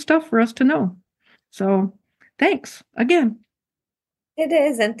important stuff for us to know. So thanks again. It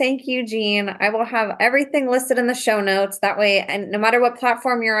is. And thank you, Jean. I will have everything listed in the show notes. That way, and no matter what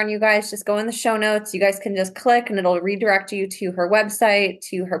platform you're on, you guys just go in the show notes. You guys can just click and it'll redirect you to her website,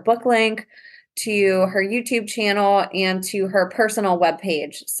 to her book link, to her YouTube channel, and to her personal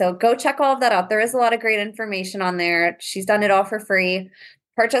webpage. So go check all of that out. There is a lot of great information on there. She's done it all for free.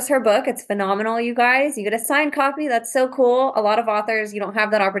 Purchase her book. It's phenomenal, you guys. You get a signed copy. That's so cool. A lot of authors, you don't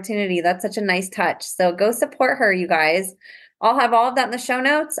have that opportunity. That's such a nice touch. So go support her, you guys. I'll have all of that in the show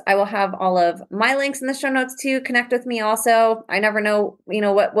notes. I will have all of my links in the show notes too. Connect with me also. I never know,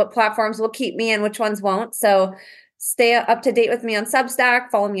 what platforms will keep me and which ones won't. So stay up to date with me on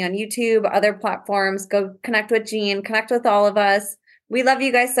Substack, follow me on YouTube, other platforms. Go connect with Jean, connect with all of us. We love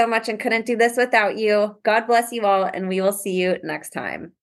you guys so much and couldn't do this without you. God bless you all, and we will see you next time.